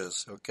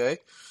shortages, okay?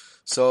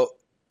 So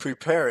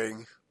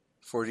preparing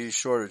for these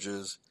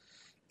shortages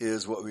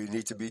is what we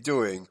need to be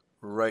doing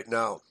right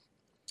now.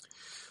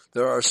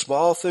 There are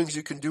small things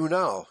you can do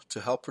now to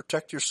help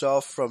protect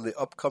yourself from the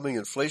upcoming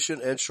inflation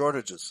and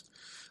shortages.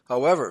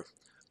 However,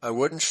 I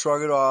wouldn't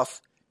shrug it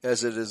off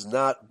as it is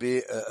not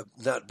being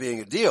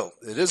a deal.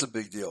 It is a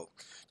big deal.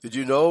 Did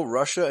you know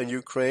Russia and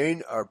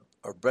Ukraine are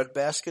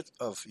breadbasket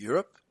of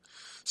Europe?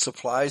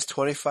 Supplies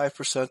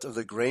 25% of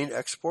the grain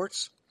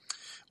exports.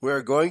 We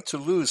are going to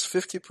lose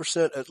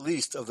 50% at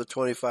least of the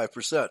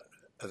 25%.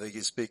 I think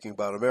he's speaking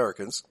about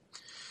Americans.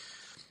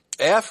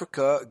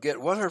 Africa get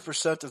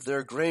 100% of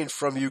their grain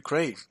from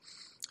Ukraine.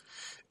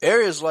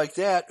 Areas like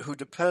that who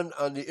depend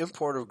on the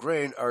import of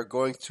grain are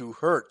going to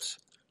hurt.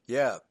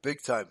 Yeah,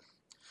 big time.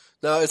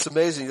 Now, it's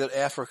amazing that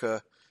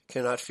Africa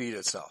cannot feed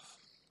itself.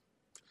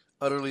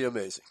 Utterly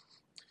amazing.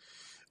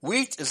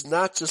 Wheat is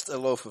not just a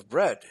loaf of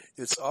bread.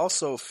 It's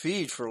also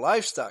feed for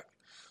livestock.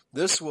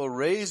 This will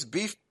raise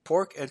beef,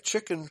 pork, and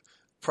chicken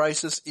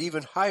prices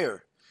even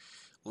higher.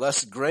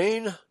 Less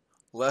grain,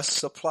 less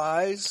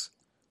supplies,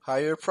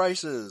 higher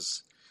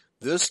prices.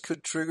 This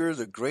could trigger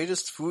the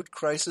greatest food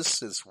crisis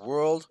since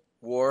World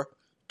War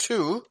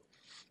II,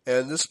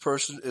 and this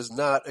person is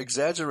not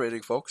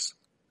exaggerating, folks.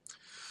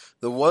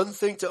 The one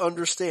thing to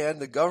understand,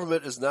 the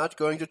government is not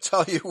going to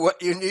tell you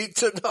what you need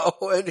to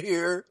know and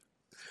hear.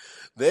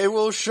 They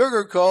will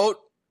sugarcoat,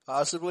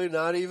 possibly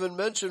not even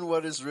mention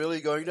what is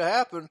really going to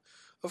happen.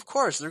 Of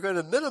course, they're going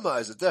to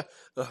minimize it.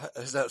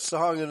 As that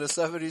song in the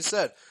 70s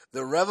said,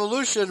 the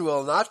revolution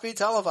will not be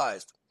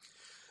televised.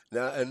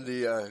 Now, and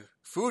the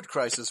food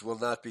crisis will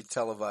not be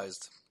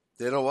televised.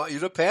 They don't want you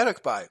to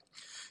panic buy.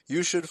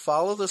 You should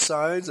follow the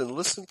signs and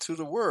listen to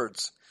the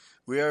words.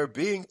 We are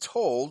being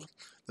told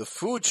the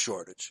food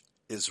shortage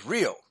is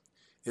real.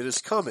 It is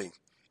coming,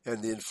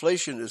 and the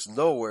inflation is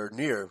nowhere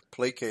near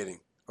placating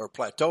or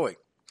plateauing.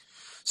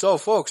 So,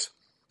 folks,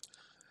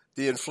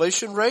 the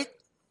inflation rate,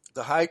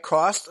 the high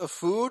cost of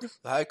food,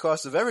 the high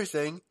cost of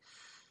everything,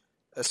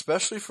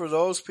 especially for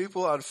those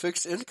people on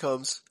fixed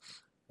incomes,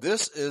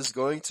 this is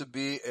going to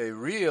be a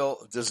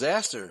real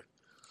disaster.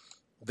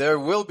 There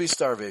will be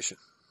starvation.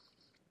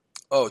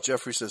 Oh,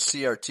 Jeffrey says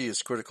CRT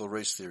is critical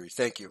race theory.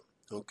 Thank you.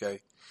 Okay.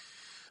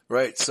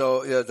 Right.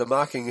 So, yeah, the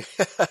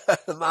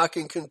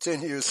mocking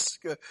continues.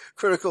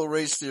 Critical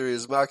race theory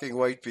is mocking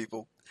white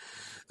people.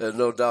 And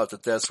no doubt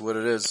that that's what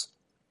it is.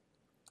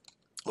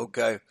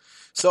 Okay.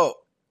 So,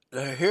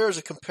 here's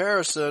a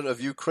comparison of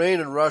Ukraine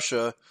and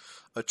Russia,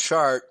 a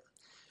chart.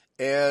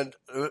 And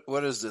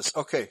what is this?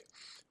 Okay.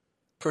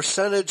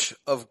 Percentage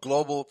of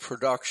global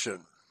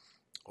production.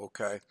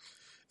 Okay.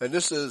 And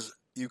this is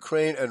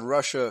Ukraine and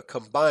Russia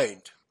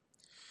combined.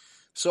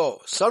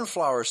 So,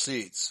 sunflower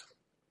seeds.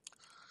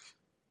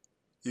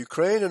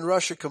 Ukraine and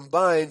Russia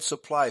combined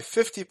supply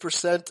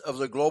 50% of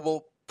the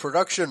global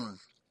production.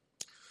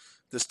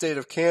 The state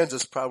of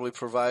Kansas probably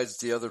provides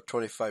the other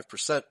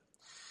 25%.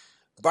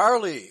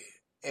 Barley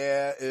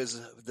is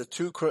the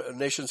two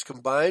nations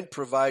combined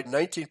provide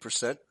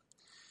 19%.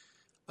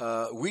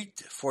 Wheat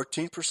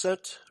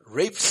 14%.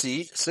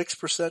 Rapeseed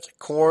 6%.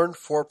 Corn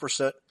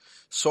 4%.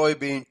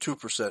 Soybean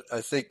 2%.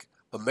 I think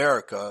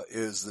America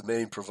is the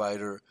main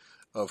provider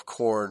of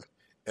corn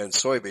and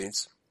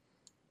soybeans.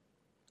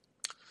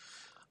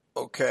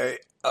 Okay,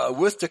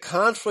 with the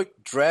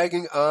conflict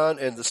dragging on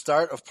and the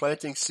start of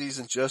planting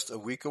season just a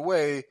week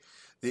away,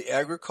 the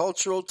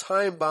agricultural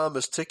time bomb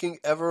is ticking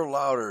ever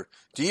louder.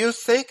 Do you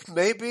think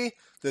maybe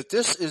that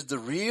this is the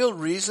real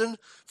reason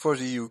for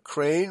the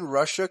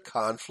Ukraine-Russia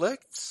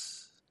conflict?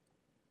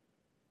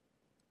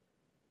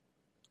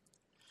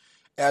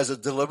 As a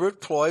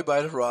deliberate ploy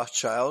by the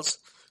Rothschilds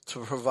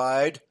to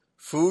provide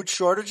food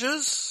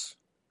shortages?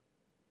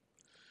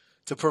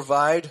 To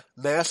provide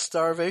mass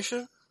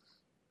starvation?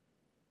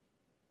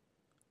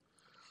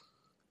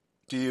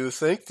 Do you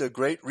think the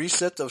great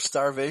reset of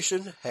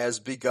starvation has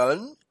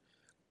begun?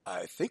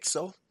 I think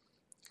so.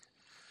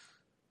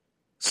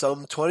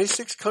 Some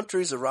 26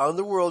 countries around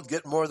the world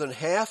get more than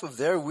half of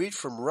their wheat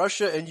from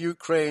Russia and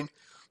Ukraine.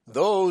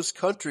 Those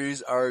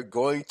countries are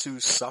going to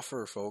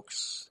suffer,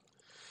 folks.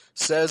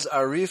 Says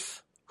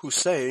Arif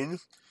Hussein,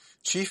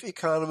 chief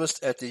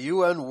economist at the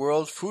UN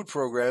World Food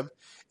Program,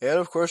 and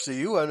of course the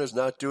UN is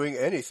not doing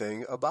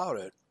anything about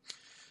it.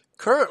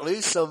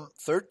 Currently, some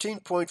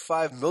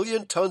 13.5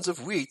 million tons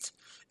of wheat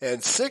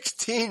and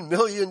 16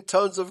 million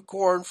tons of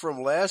corn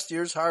from last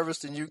year's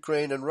harvest in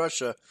Ukraine and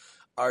Russia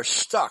are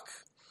stuck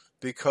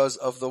because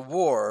of the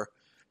war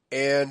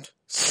and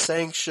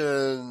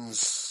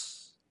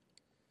sanctions.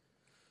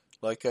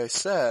 Like I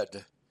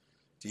said,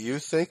 do you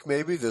think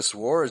maybe this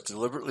war is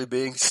deliberately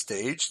being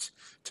staged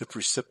to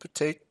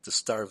precipitate the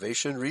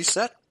starvation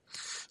reset?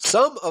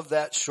 Some of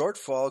that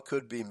shortfall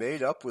could be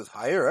made up with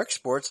higher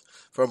exports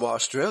from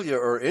Australia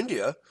or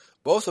India,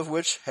 both of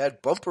which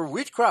had bumper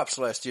wheat crops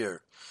last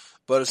year.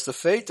 But it's the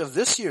fate of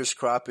this year's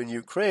crop in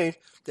Ukraine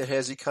that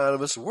has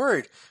economists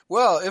worried.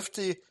 Well,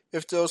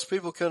 if those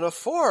people can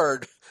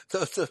afford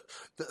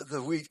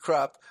the wheat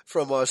crop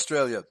from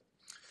Australia.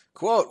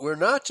 Quote, we're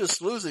not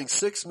just losing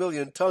 6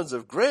 million tons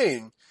of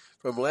grain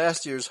from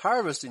last year's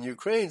harvest in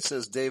Ukraine,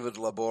 says David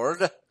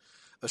Laborde,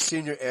 a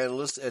senior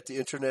analyst at the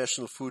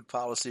International Food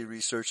Policy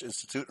Research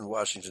Institute in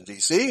Washington,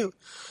 D.C.,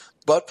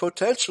 but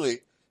potentially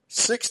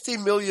 60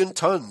 million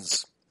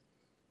tons.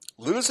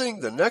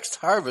 Losing the next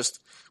harvest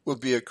will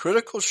be a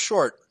critical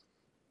short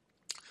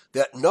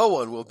that no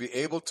one will be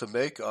able to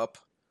make up,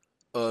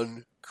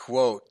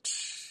 unquote.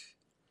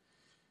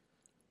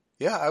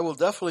 Yeah, I will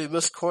definitely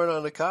miss corn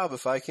on the cob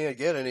if I can't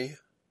get any.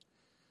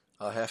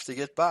 I'll have to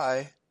get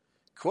by.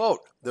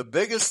 Quote, the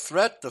biggest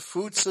threat the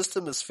food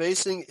system is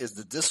facing is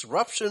the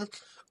disruption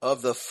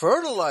of the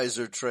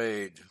fertilizer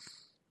trade.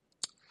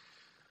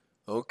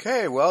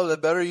 Okay, well, they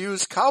better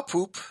use cow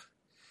poop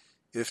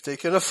if they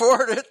can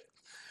afford it,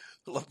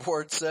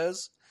 Laporte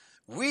says.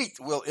 Wheat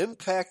will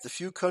impact a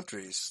few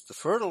countries. The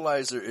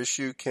fertilizer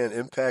issue can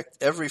impact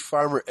every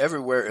farmer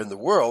everywhere in the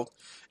world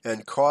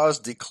and cause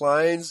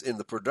declines in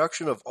the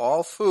production of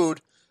all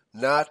food,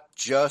 not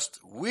just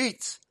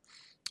wheat.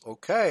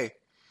 Okay,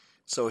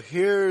 so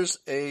here's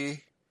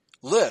a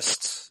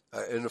list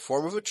in the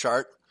form of a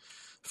chart.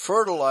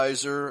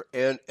 Fertilizer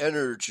and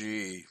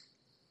energy.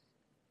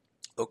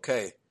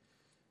 Okay,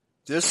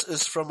 this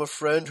is from a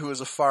friend who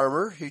is a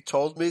farmer. He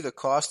told me the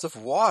cost of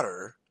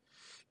water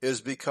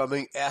is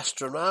becoming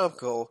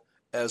astronomical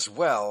as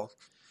well.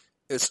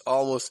 It's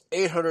almost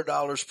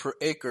 $800 per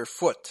acre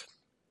foot.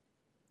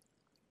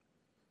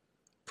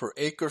 Per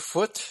acre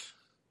foot?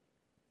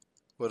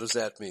 What does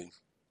that mean?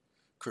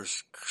 Per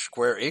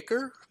square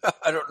acre?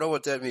 I don't know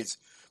what that means.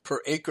 Per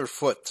acre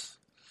foot.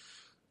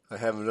 I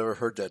haven't ever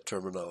heard that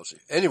terminology.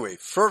 Anyway,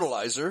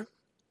 fertilizer.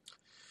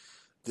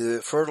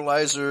 The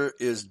fertilizer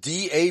is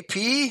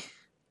DAP,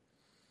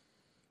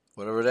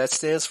 whatever that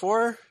stands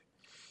for.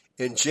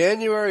 In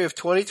January of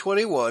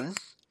 2021,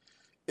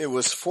 it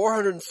was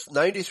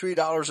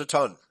 $493 a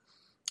ton.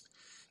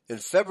 In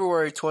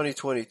February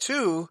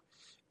 2022,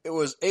 it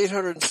was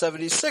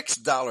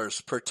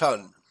 $876 per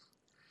ton.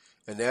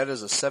 And that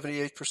is a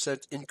 78%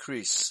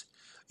 increase.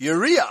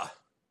 Urea,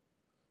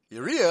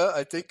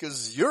 I think,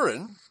 is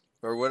urine,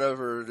 or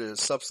whatever it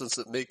is, substance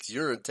that makes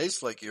urine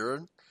taste like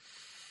urine.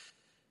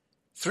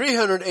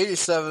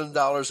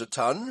 $387 a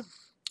ton.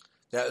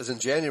 That is in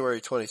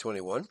January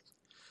 2021.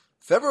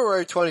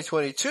 February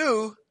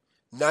 2022,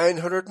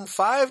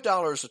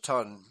 $905 a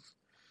ton.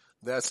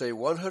 That's a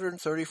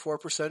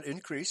 134%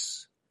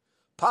 increase.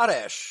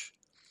 Potash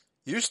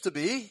used to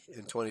be,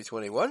 in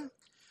 2021,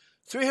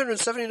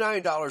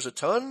 $379 a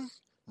ton.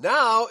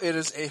 Now it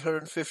is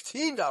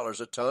 $815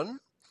 a ton.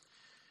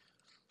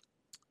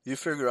 You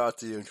figure out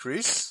the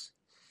increase.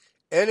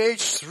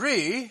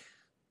 NH3,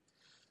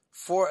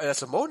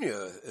 that's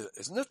ammonia,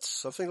 isn't it?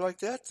 Something like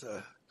that?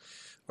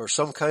 Or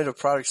some kind of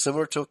product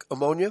similar to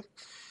ammonia.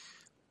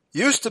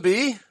 Used to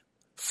be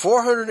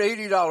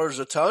 $480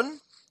 a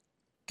ton.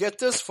 Get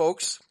this,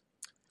 folks.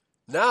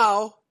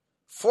 Now,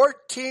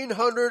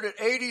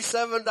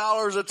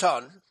 $1,487 a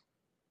ton.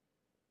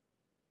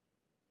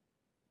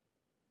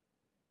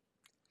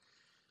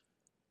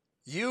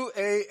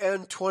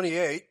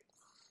 UAN28,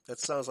 that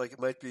sounds like it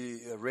might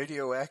be a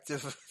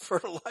radioactive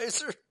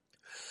fertilizer,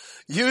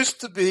 used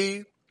to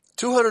be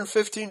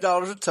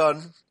 $215 a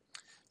ton.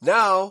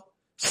 Now,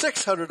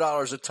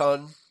 $600 a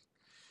ton.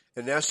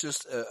 And that's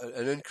just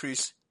an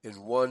increase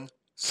in one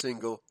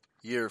single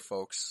year,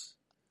 folks.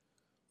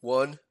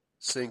 One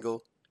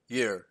single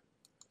year.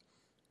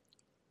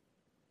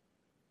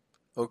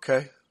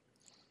 Okay?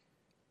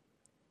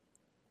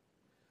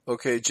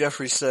 Okay,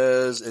 Jeffrey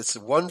says it's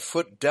 1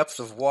 foot depth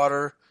of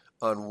water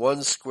on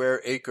 1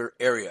 square acre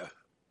area.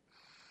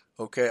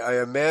 Okay,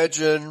 I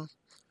imagine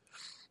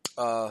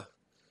all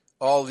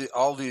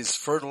these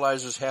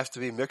fertilizers have to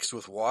be mixed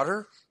with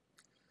water.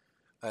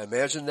 I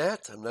imagine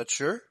that. I'm not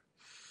sure.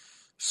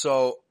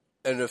 So,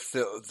 and if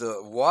the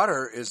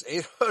water is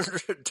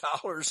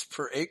 $800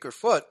 per acre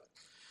foot,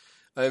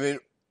 I mean,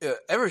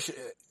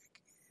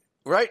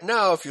 right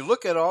now, if you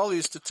look at all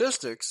these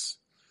statistics,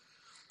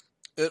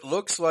 it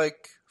looks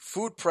like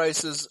food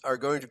prices are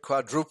going to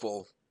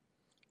quadruple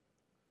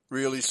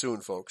really soon,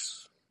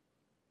 folks.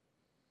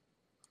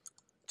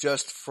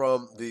 Just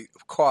from the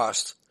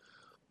cost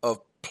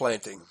of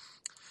planting.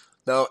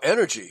 Now,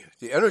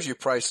 the energy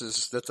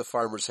prices that the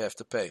farmers have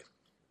to pay.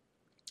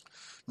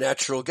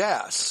 Natural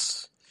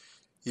gas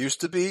used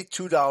to be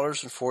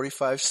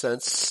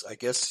 $2.45, I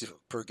guess,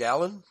 per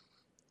gallon.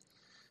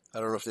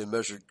 I don't know if they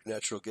measured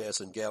natural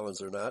gas in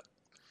gallons or not.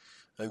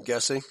 I'm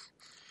guessing.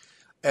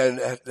 And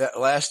that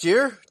last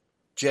year,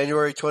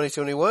 January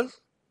 2021,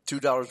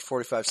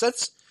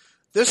 $2.45.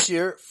 This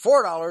year,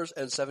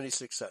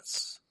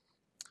 $4.76.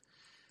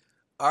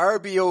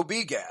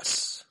 RBOB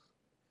gas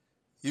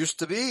used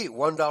to be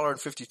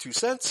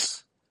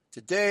 $1.52.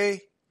 Today,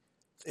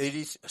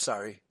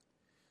 the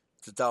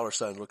dollar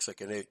sign looks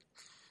like an 8.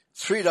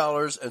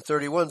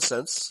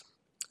 $3.31.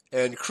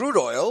 And crude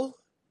oil,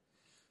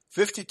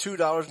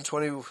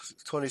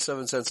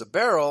 $52.27 a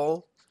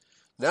barrel,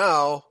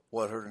 now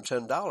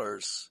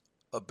 $110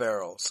 a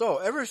barrel. So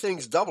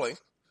everything's doubling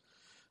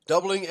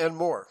and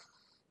more.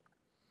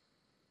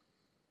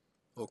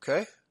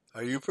 Okay?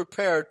 Are you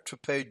prepared to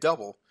pay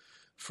double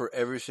for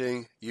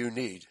everything you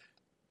need?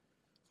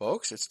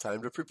 Folks, it's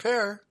time to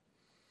prepare.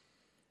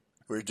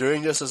 We're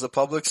doing this as a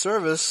public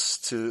service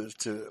to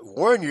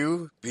warn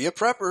you, be a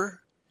prepper.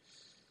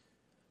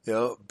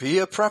 Be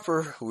a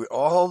prepper. We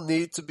all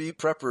need to be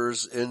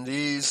preppers in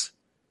these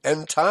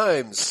end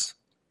times.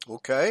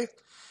 Okay?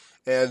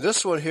 And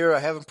this one here I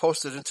haven't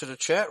posted into the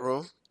chat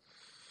room.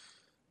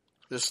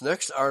 This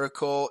next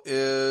article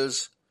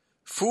is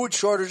Food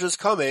Shortages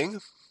Coming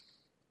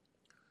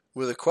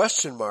with a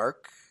question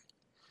mark.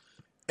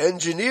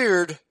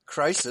 Engineered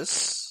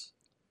crisis.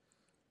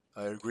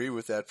 I agree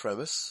with that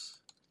premise.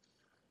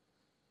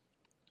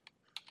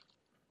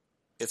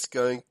 It's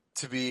going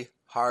to be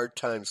hard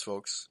times,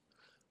 folks.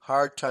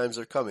 Hard times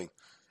are coming.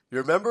 You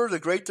remember the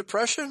Great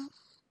Depression?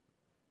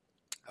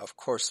 Of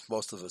course,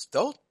 most of us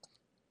don't.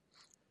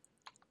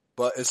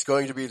 But it's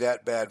going to be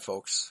that bad,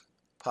 folks.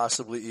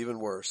 Possibly even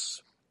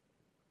worse.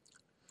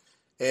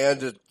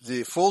 And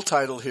the full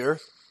title here,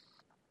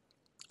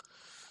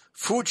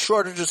 Food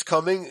Shortages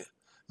Coming,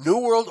 New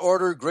World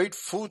Order Great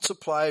Food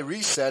Supply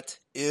Reset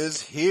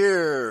is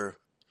here.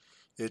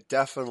 It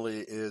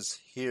definitely is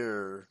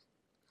here.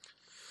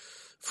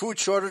 Food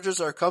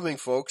shortages are coming,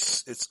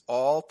 folks. It's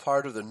all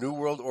part of the New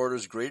World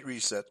Order's Great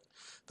Reset,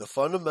 the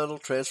fundamental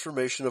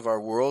transformation of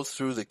our world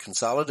through the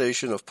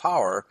consolidation of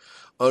power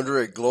under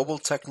a global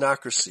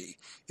technocracy,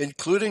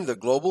 including the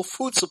global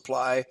food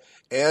supply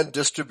and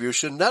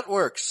distribution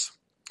networks.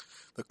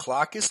 The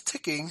clock is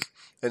ticking,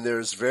 and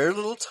there is very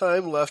little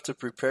time left to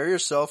prepare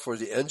yourself for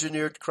the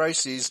engineered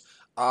crises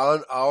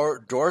on our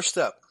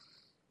doorstep.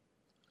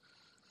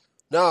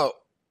 Now,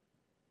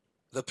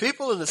 the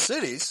people in the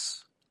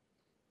cities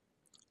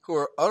who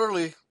are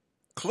utterly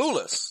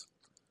clueless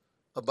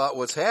about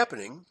what's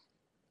happening,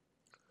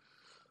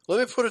 let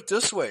me put it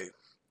this way.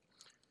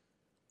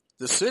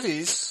 The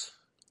cities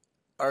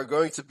are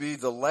going to be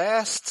the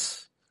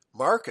last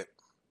market,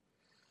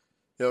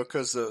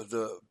 because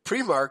the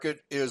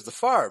pre-market is the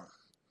farm.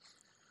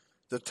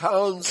 The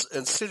towns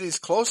and cities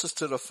closest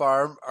to the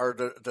farm are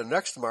the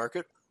next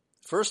market,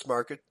 first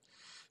market,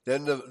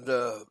 then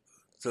the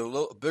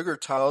little bigger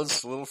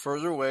towns a little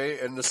further away,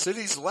 and the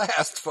cities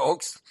last,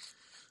 folks.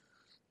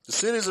 The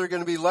cities are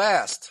going to be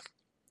last.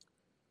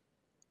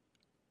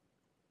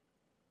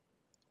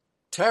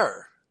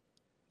 Terror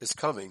is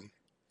coming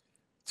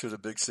to the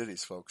big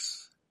cities,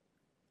 folks.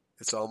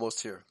 It's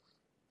almost here.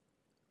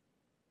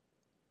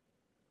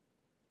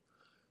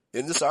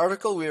 In this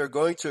article, we are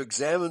going to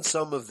examine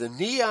some of the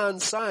neon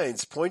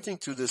signs pointing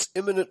to this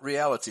imminent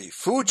reality.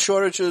 Food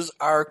shortages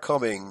are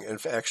coming, and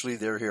actually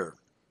they're here.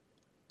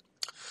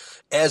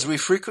 As we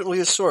frequently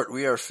assert,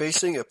 we are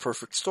facing a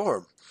perfect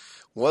storm.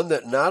 One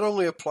that not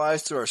only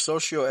applies to our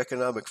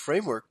socio-economic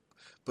framework,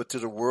 but to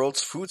the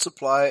world's food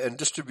supply and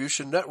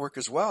distribution network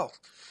as well.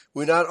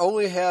 We not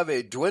only have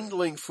a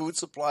dwindling food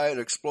supply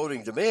and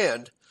exploding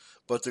demand,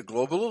 but the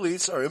global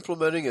elites are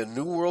implementing a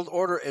New World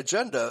Order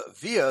agenda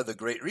via the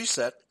Great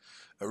Reset,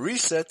 a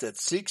reset that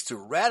seeks to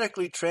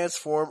radically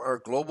transform our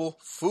global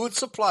food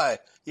supply.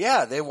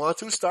 Yeah, they want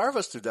to starve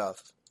us to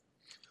death,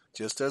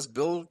 just as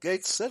Bill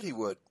Gates said he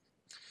would.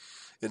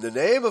 In the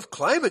name of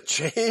climate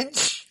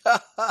change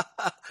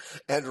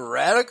and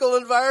radical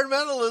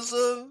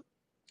environmentalism,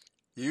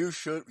 you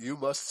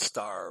must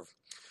starve.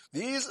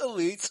 These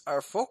elites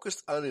are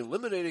focused on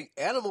eliminating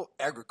animal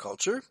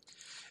agriculture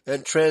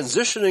and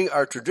transitioning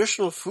our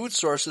traditional food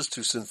sources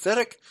to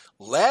synthetic,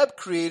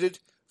 lab-created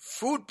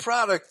food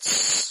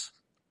products,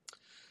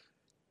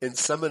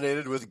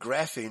 inseminated with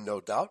graphene,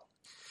 no doubt.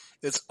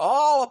 It's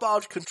all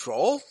about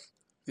control,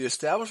 the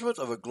establishment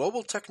of a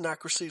global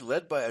technocracy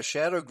led by a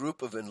shadow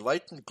group of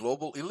enlightened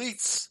global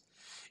elites.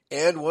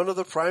 And one of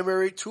the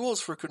primary tools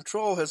for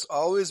control has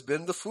always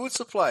been the food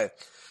supply.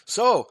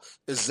 So,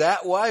 is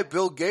that why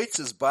Bill Gates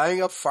is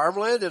buying up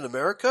farmland in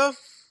America?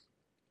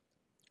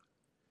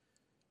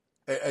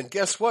 And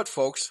guess what,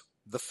 folks?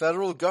 The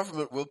federal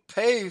government will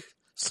pay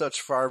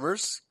such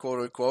farmers, quote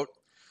unquote,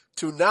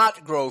 to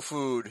not grow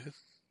food.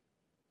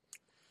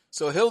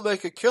 So he'll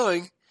make a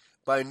killing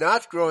by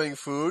not growing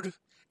food,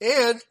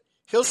 and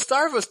he'll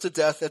starve us to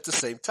death at the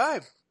same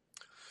time.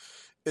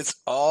 It's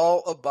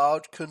all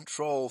about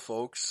control,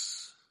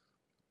 folks.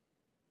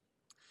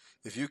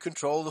 If you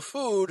control the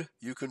food,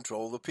 you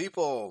control the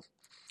people.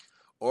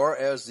 Or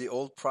as the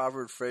old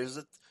proverb phrases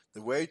it,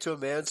 the way to a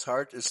man's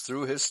heart is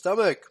through his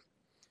stomach.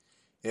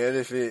 And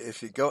if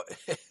you go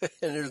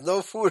and there's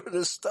no food in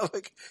his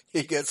stomach,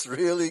 he gets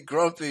really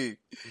grumpy.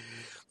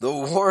 The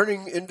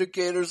warning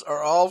indicators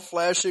are all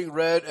flashing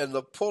red and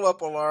the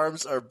pull-up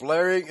alarms are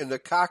blaring in the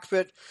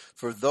cockpit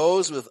for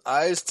those with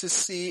eyes to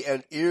see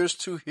and ears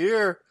to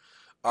hear.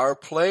 Our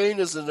plane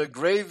is in a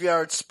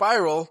graveyard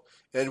spiral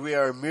and we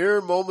are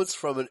mere moments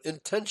from an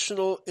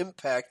intentional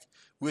impact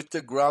with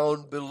the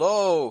ground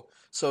below.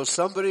 So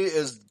somebody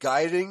is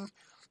guiding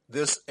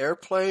this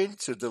airplane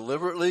to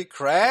deliberately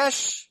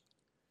crash?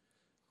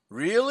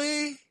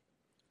 Really?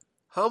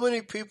 How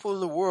many people in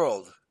the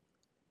world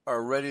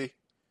are ready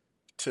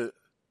to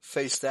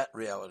face that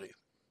reality?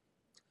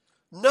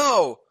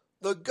 No,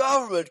 the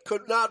government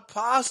could not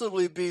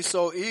possibly be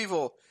so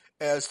evil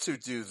as to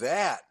do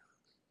that.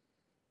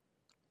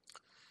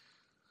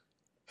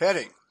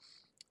 Heading: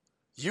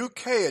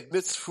 UK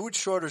admits food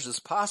shortage is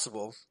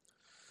possible,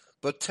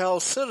 but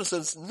tells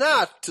citizens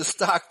not to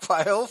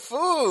stockpile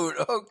food.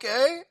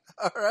 Okay?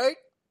 All right?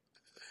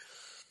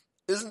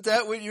 Isn't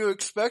that what you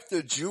expect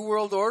the Jew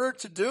world order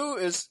to do?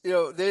 Is,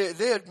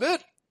 they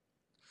admit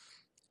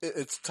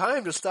it's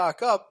time to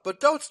stock up, but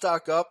don't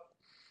stock up.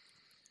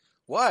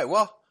 Why?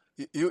 Well,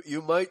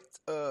 you might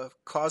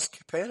cause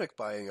panic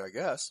buying, I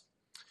guess.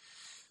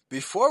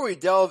 Before we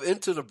delve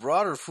into the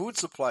broader food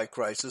supply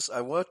crisis,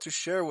 I want to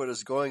share what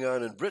is going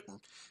on in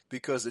Britain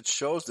because it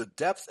shows the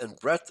depth and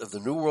breadth of the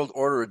New World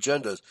Order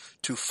agenda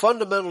to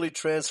fundamentally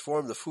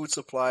transform the food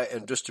supply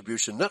and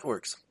distribution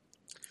networks.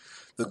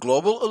 The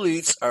global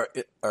elites are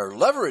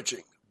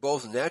leveraging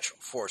both natural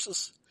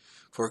forces,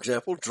 for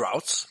example,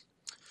 droughts,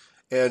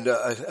 and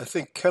I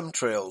think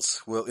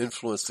chemtrails will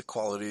influence the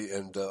quality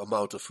and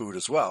amount of food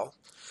as well,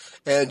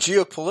 and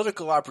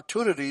geopolitical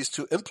opportunities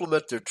to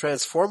implement their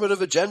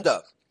transformative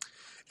agenda.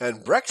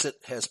 And Brexit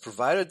has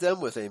provided them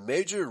with a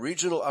major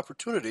regional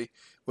opportunity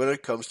when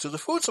it comes to the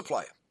food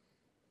supply.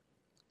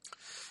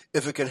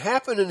 If it can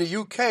happen in the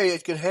UK,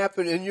 it can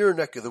happen in your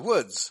neck of the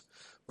woods.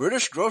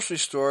 British grocery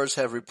stores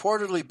have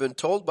reportedly been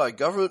told by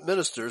government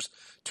ministers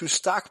to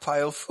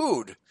stockpile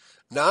food,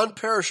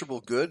 non-perishable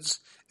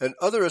goods, and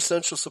other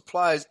essential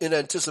supplies in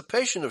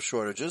anticipation of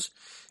shortages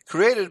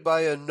created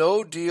by a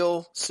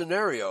no-deal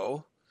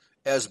scenario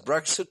as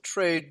Brexit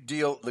trade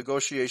deal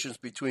negotiations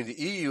between the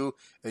EU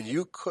and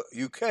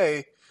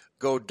UK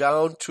go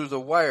down to the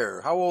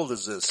wire. How old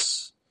is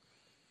this?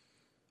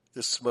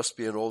 This must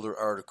be an older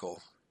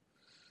article.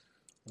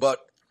 But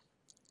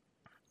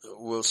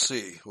we'll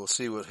see. We'll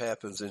see what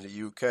happens in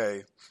the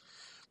UK.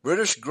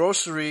 British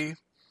grocery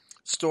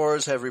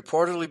stores have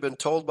reportedly been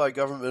told by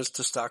governments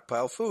to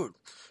stockpile food.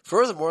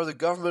 Furthermore, the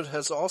government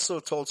has also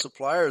told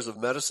suppliers of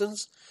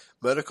medicines,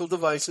 medical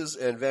devices,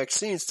 and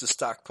vaccines to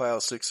stockpile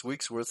 6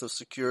 weeks' worth of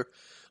secure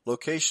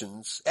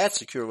locations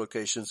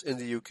in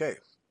the UK.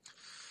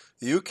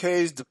 The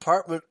UK's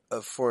Department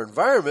for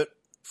Environment,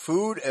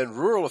 Food and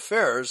Rural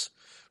Affairs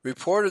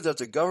reported that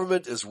the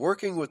government is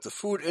working with the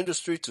food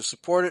industry to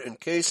support it in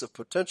case of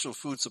potential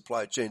food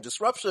supply chain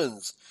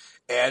disruptions,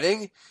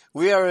 adding,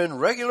 "We are in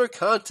regular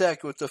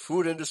contact with the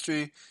food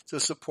industry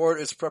to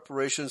support its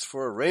preparations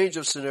for a range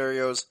of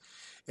scenarios,"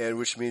 and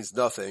which means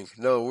nothing.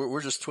 No, we're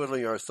just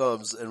twiddling our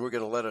thumbs and we're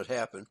going to let it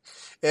happen.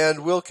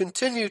 And we'll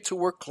continue to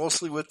work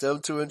closely with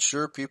them to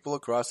ensure people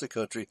across the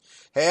country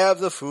have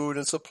the food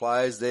and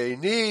supplies they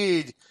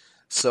need,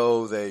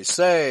 so they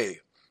say.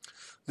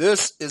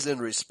 This is in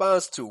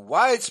response to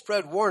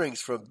widespread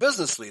warnings from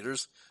business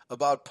leaders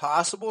about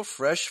possible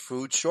fresh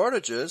food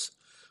shortages,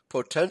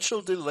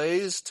 potential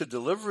delays to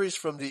deliveries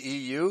from the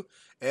EU,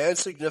 and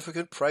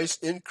significant price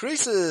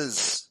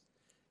increases.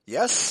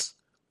 Yes,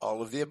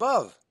 all of the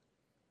above.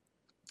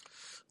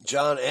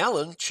 John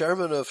Allen,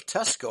 chairman of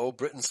Tesco,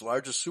 Britain's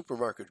largest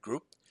supermarket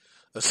group,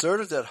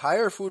 asserted that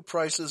higher food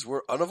prices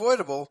were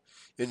unavoidable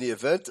in the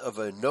event of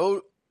a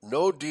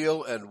no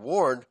deal and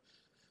warned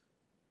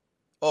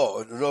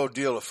no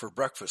deal for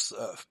breakfast.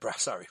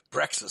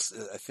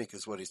 Brexit, I think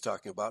is what he's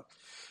talking about,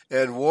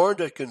 and warned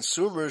that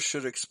consumers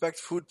should expect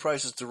food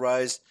prices to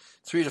rise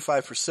 3 to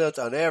 5%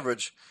 on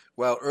average,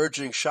 while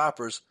urging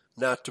shoppers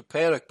not to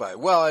panic buy.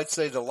 Well, I'd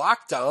say the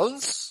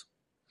lockdowns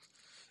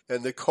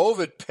and the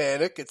COVID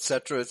panic,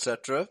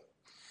 etc.,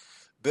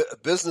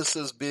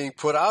 businesses being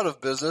put out of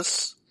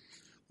business,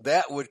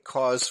 that would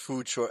cause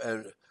food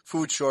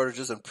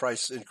shortages and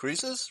price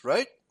increases,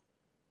 right?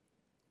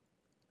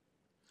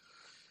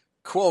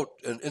 Quote,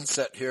 an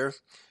inset here,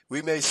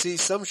 "We may see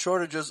some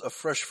shortages of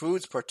fresh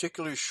foods,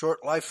 particularly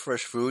short-life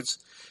fresh foods.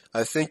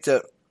 I think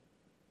that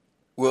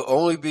will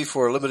only be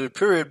for a limited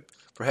period,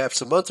 perhaps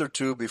a month or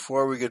two,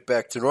 before we get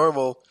back to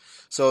normal."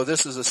 So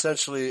this is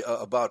essentially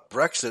about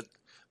Brexit,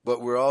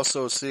 but we're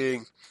also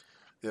seeing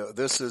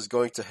this is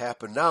going to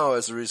happen now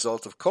as a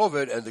result of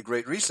COVID and the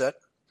Great Reset.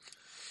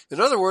 In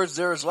other words,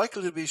 there is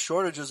likely to be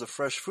shortages of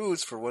fresh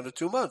foods for 1 to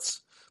 2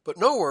 months. But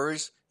no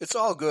worries, it's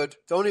all good.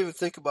 Don't even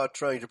think about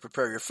trying to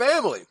prepare your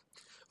family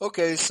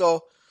Okay,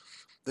 so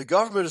the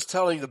government is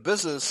telling the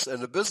business,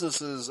 and the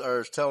businesses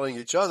are telling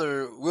each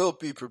other, we'll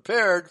be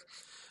prepared,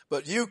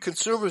 but you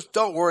consumers,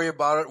 don't worry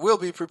about it, we'll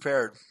be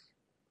prepared.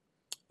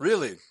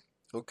 Really?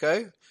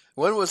 Okay?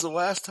 When was the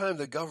last time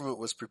the government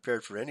was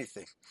prepared for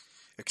anything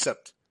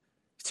except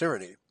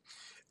tyranny?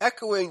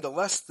 Echoing the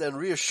less than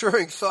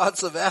reassuring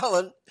thoughts of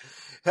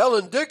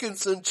Helen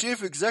Dickinson,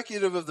 chief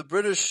executive of the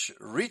British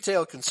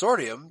Retail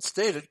Consortium,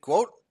 stated,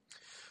 quote,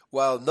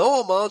 "While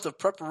no amount of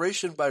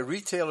preparation by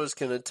retailers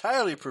can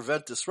entirely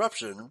prevent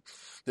disruption,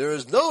 there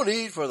is no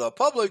need for the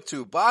public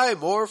to buy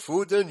more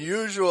food than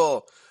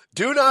usual.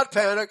 Do not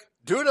panic,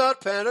 do not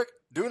panic,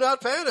 do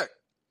not panic."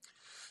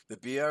 The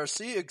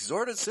BRC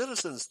exhorted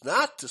citizens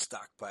not to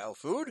stockpile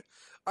food,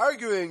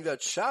 arguing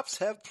that shops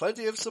have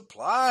plenty of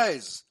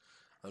supplies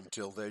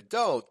until they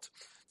don't.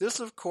 This,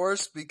 of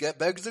course,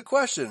 begs the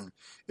question,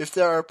 if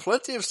there are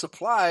plenty of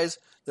supplies,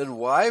 then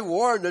why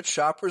warn that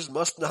shoppers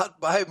must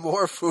not buy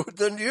more food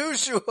than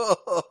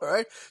usual,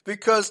 right?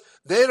 Because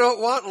they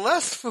don't want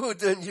less food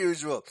than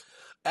usual.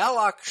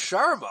 Alok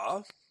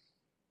Sharma,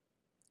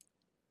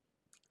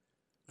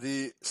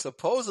 the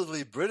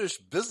supposedly British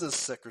business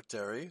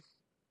secretary,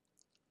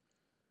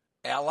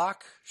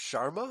 Alok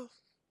Sharma?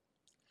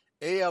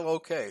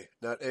 A-L-O-K,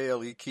 not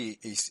A-L-E-K,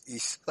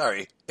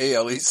 sorry,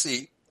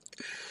 A-L-E-C.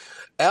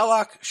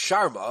 Alok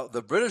Sharma,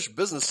 the British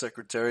business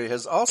secretary,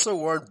 has also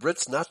warned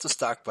Brits not to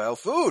stockpile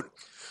food,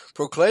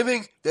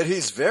 proclaiming that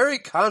he's very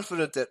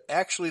confident that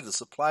actually the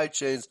supply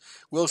chains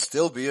will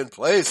still be in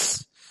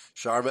place.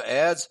 Sharma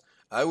adds,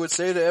 "I would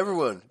say to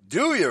everyone,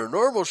 do your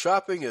normal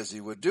shopping as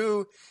you would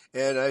do,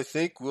 and I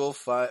think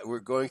we're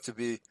going to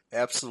be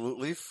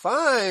absolutely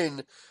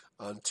fine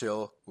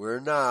until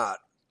we're not.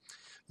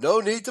 No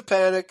need to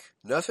panic,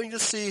 nothing to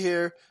see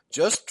here,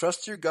 just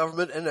trust your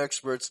government and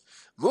experts.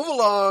 Move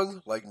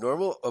along like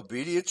normal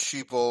obedient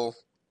sheeple.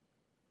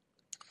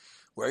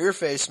 Wear your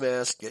face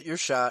mask, get your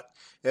shot,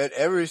 and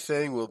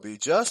everything will be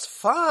just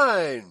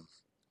fine."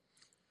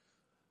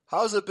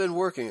 How's it been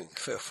working,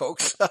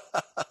 folks?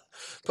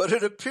 But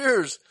it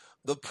appears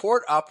the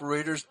port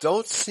operators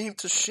don't seem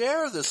to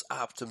share this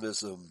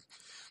optimism.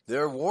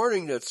 They're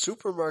warning that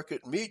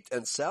supermarket meat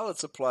and salad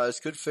supplies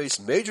could face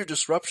major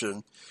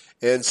disruption,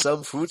 and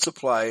some food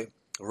supply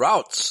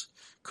routes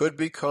could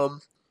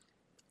become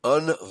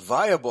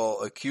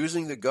unviable,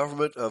 accusing the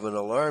government of an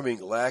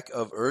alarming lack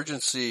of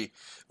urgency.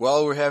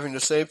 Well, we're having the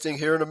same thing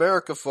here in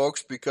America,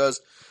 folks,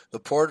 because the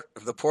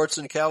ports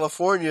in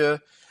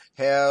California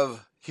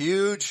have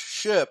huge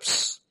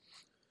ships.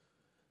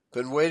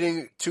 Been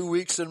waiting 2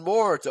 weeks and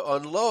more to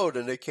unload,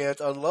 and they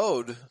can't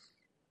unload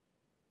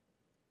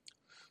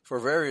for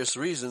various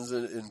reasons,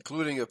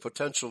 including a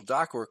potential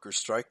dock worker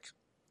strike.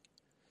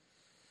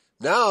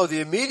 Now, the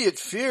immediate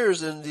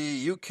fears in the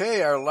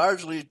UK are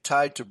largely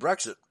tied to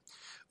Brexit.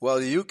 While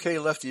the UK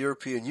left the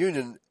European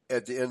Union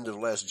at the end of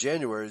last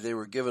January, they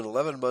were given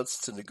 11 months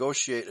to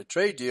negotiate a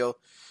trade deal,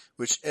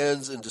 which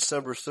ends in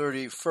December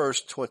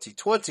 31st,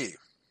 2020.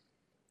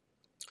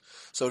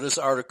 So this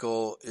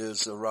article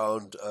is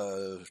around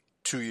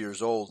 2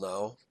 years old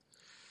now.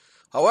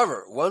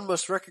 However, one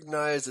must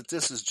recognize that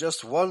this is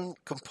just one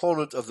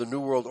component of the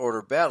New World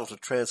Order battle to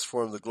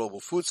transform the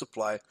global food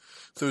supply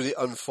through the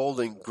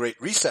unfolding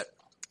Great Reset.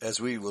 As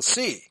we will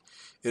see,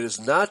 it is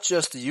not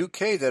just the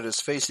UK that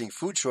is facing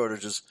food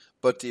shortages,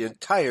 but the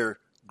entire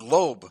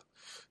globe.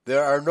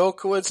 There are no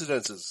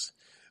coincidences.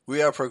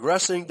 We are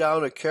progressing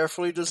down a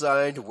carefully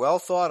designed, well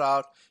thought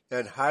out,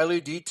 and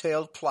highly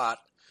detailed plot,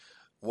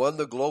 one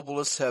the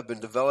globalists have been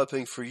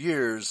developing for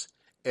years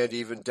and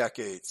even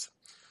decades.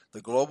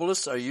 The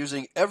globalists are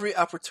using every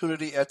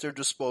opportunity at their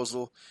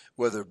disposal,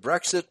 whether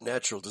Brexit,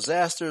 natural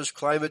disasters,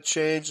 climate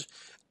change,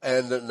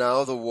 and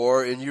now the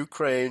war in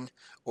Ukraine,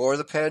 or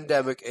the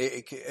pandemic,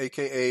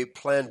 aka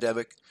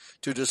plandemic,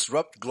 to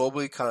disrupt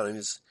global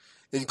economies,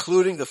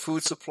 including the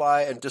food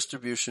supply and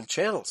distribution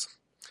channels.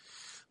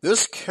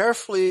 This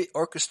carefully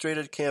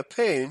orchestrated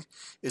campaign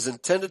is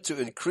intended to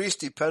increase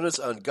dependence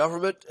on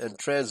government and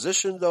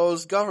transition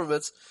those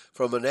governments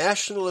from a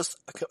nationalist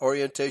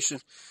orientation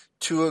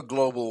to a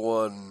global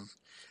one.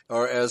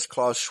 Or as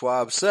Klaus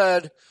Schwab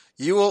said,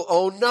 you will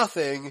own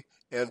nothing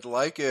and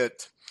like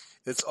it.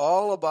 It's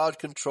all about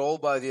control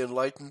by the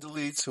enlightened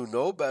elites who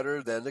know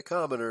better than the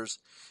commoners.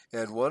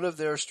 And one of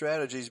their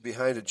strategies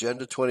behind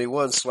Agenda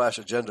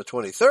 21/Agenda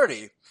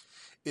 2030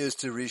 is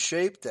to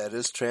reshape, that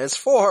is,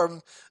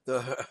 transform,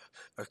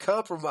 or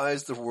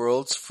compromise the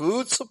world's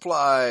food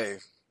supply.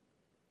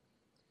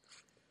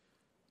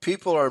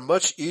 People are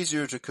much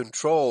easier to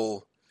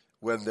control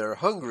when they're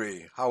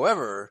hungry.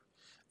 However,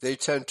 they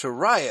tend to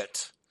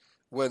riot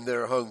when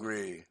they're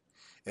hungry,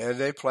 and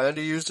they plan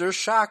to use their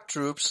shock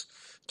troops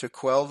to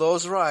quell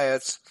those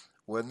riots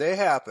when they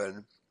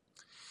happen.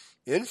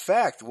 In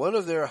fact, one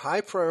of their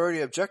high priority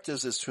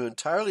objectives is to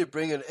entirely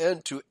bring an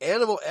end to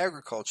animal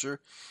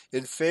agriculture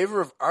in favor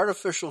of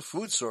artificial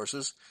food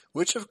sources,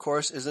 which of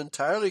course is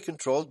entirely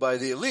controlled by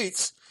the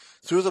elites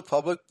through the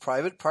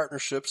public-private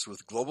partnerships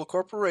with global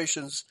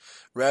corporations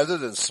rather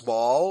than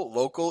small,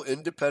 local,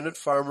 independent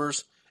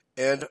farmers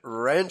and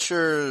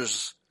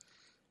ranchers.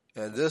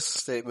 And this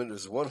statement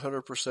is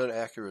 100%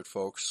 accurate,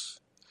 folks.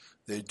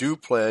 They do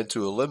plan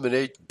to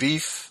eliminate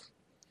beef.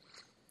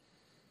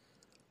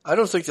 I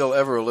don't think they'll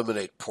ever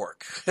eliminate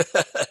pork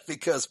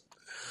because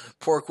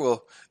pork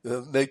will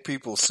make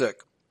people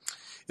sick.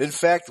 In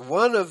fact,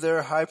 one of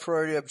their high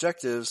priority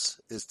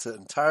objectives is to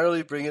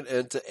entirely bring an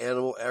end to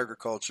animal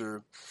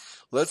agriculture.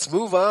 Let's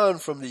move on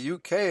from the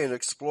UK and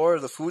explore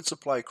the food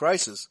supply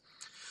crisis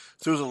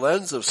through the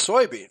lens of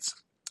soybeans.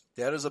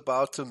 That is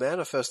about to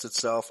manifest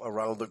itself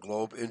around the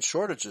globe in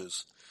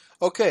shortages.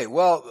 Okay,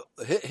 well,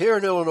 here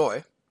in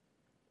Illinois,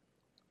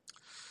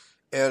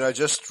 and I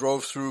just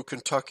drove through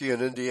Kentucky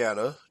and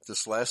Indiana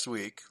this last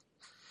week,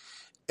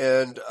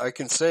 and I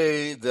can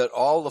say that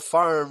all the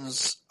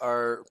farms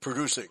are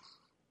producing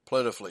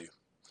plentifully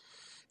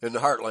in the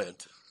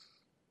heartland.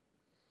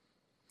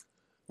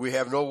 We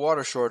have no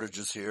water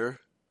shortages here.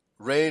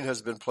 Rain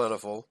has been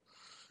plentiful,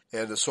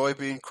 and the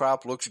soybean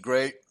crop looks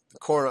great. The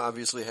corn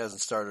obviously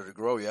hasn't started to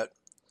grow yet,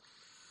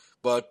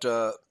 but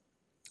there's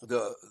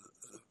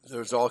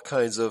all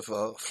kinds of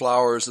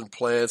flowers and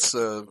plants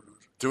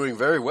doing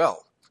very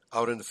well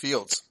out in the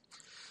fields.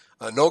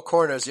 No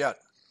corn as yet,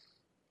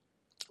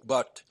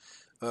 but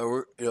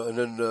and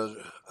then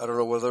I don't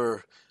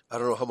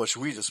know how much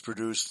wheat is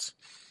produced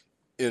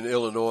in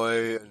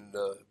Illinois, and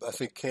I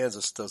think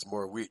Kansas does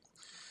more wheat,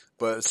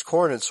 but it's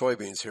corn and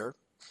soybeans here,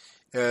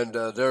 and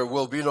there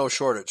will be no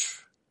shortage,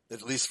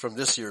 at least from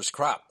this year's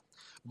crop.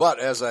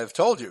 But as I've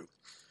told you,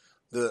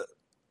 the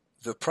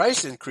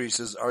price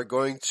increases are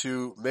going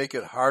to make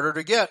it harder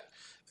to get.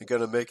 They're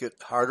going to make it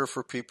harder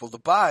for people to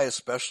buy,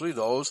 especially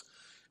those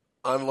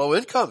on low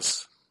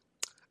incomes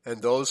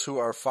and those who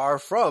are far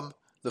from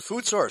the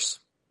food source.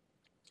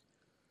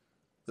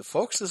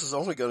 Folks, this is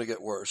only going to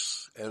get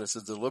worse, and it's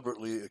a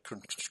deliberately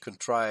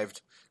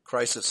contrived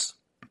crisis.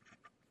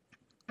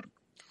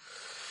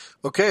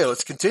 Okay,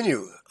 let's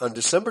continue. On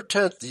December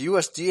 10th, the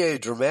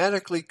USDA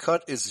dramatically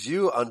cut its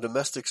view on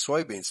domestic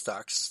soybean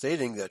stocks,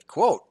 stating that,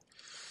 quote,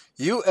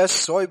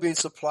 U.S. soybean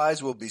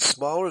supplies will be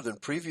smaller than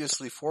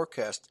previously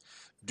forecast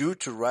due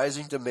to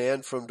rising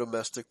demand from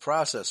domestic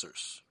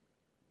processors.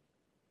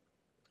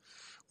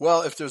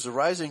 Well, if there's a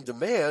rising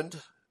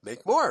demand,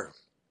 make more.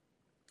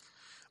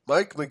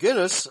 Mike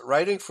McGinnis,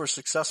 writing for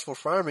Successful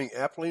Farming,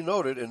 aptly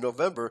noted in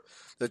November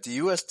that the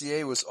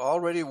USDA was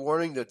already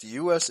warning that the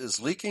U.S.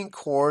 is leaking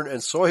corn and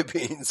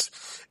soybeans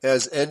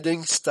as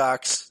ending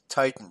stocks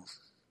tighten.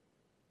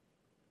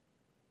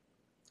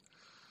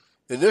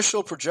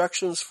 Initial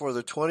projections for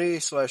the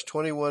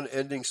 20/21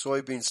 ending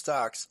soybean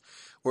stocks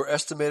were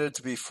estimated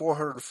to be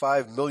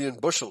 405 million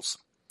bushels.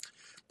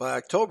 By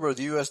October,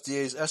 the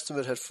USDA's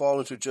estimate had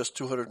fallen to just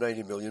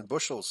 290 million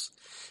bushels.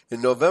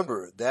 In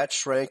November, that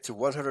shrank to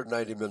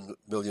 190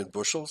 million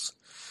bushels.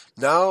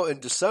 Now, in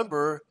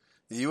December,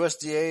 the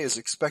USDA is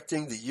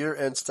expecting the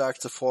year-end stocks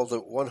to fall to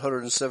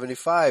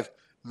 175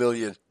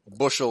 million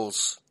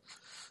bushels.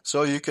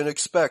 So you can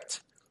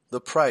expect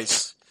the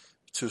price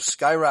to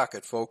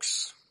skyrocket,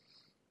 folks.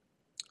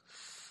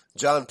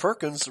 John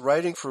Perkins,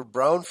 writing for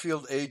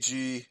Brownfield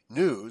AG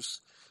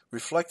News,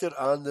 reflected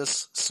on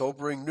this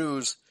sobering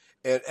news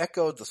and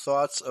echoed the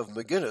thoughts of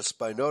McGinnis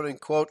by noting,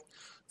 quote,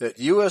 that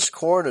U.S.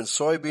 corn and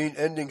soybean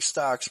ending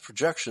stocks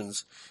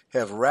projections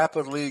have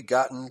rapidly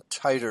gotten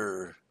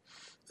tighter.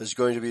 There's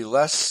going to be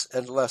less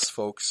and less,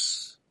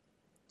 folks.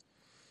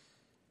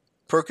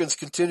 Perkins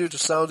continued to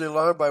sound the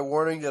alarm by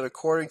warning that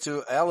according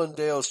to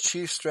Allendale's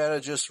chief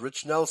strategist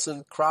Rich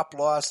Nelson, crop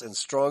loss and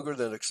stronger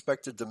than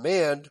expected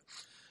demand,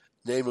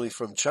 namely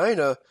from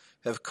China,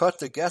 have cut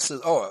the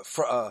guesses.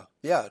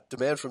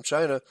 Demand from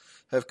China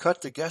have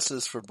cut the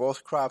guesses for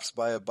both crops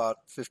by about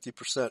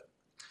 50%.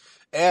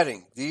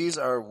 Adding, these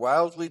are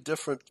wildly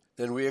different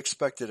than we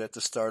expected at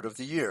the start of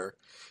the year,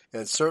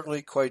 and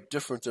certainly quite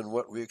different than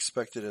what we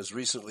expected as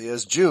recently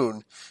as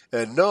June.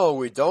 And no,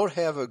 we don't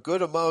have a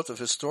good amount of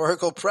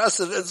historical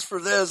precedence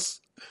for this,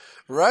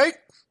 right?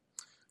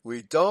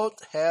 We don't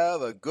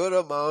have a good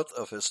amount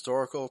of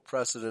historical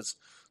precedence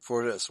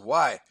for this.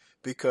 Why?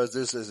 Because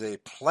this is a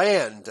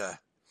planned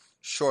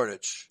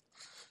shortage,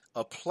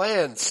 a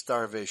planned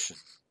starvation.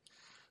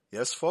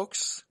 Yes,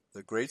 folks,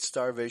 the great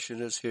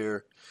starvation is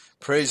here.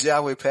 Praise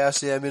Yahweh, pass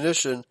the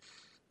ammunition.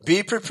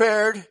 Be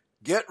prepared.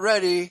 Get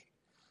ready.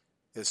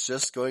 It's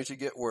just going to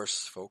get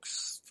worse,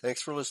 folks.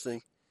 Thanks for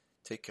listening.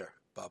 Take care.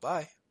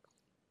 Bye-bye.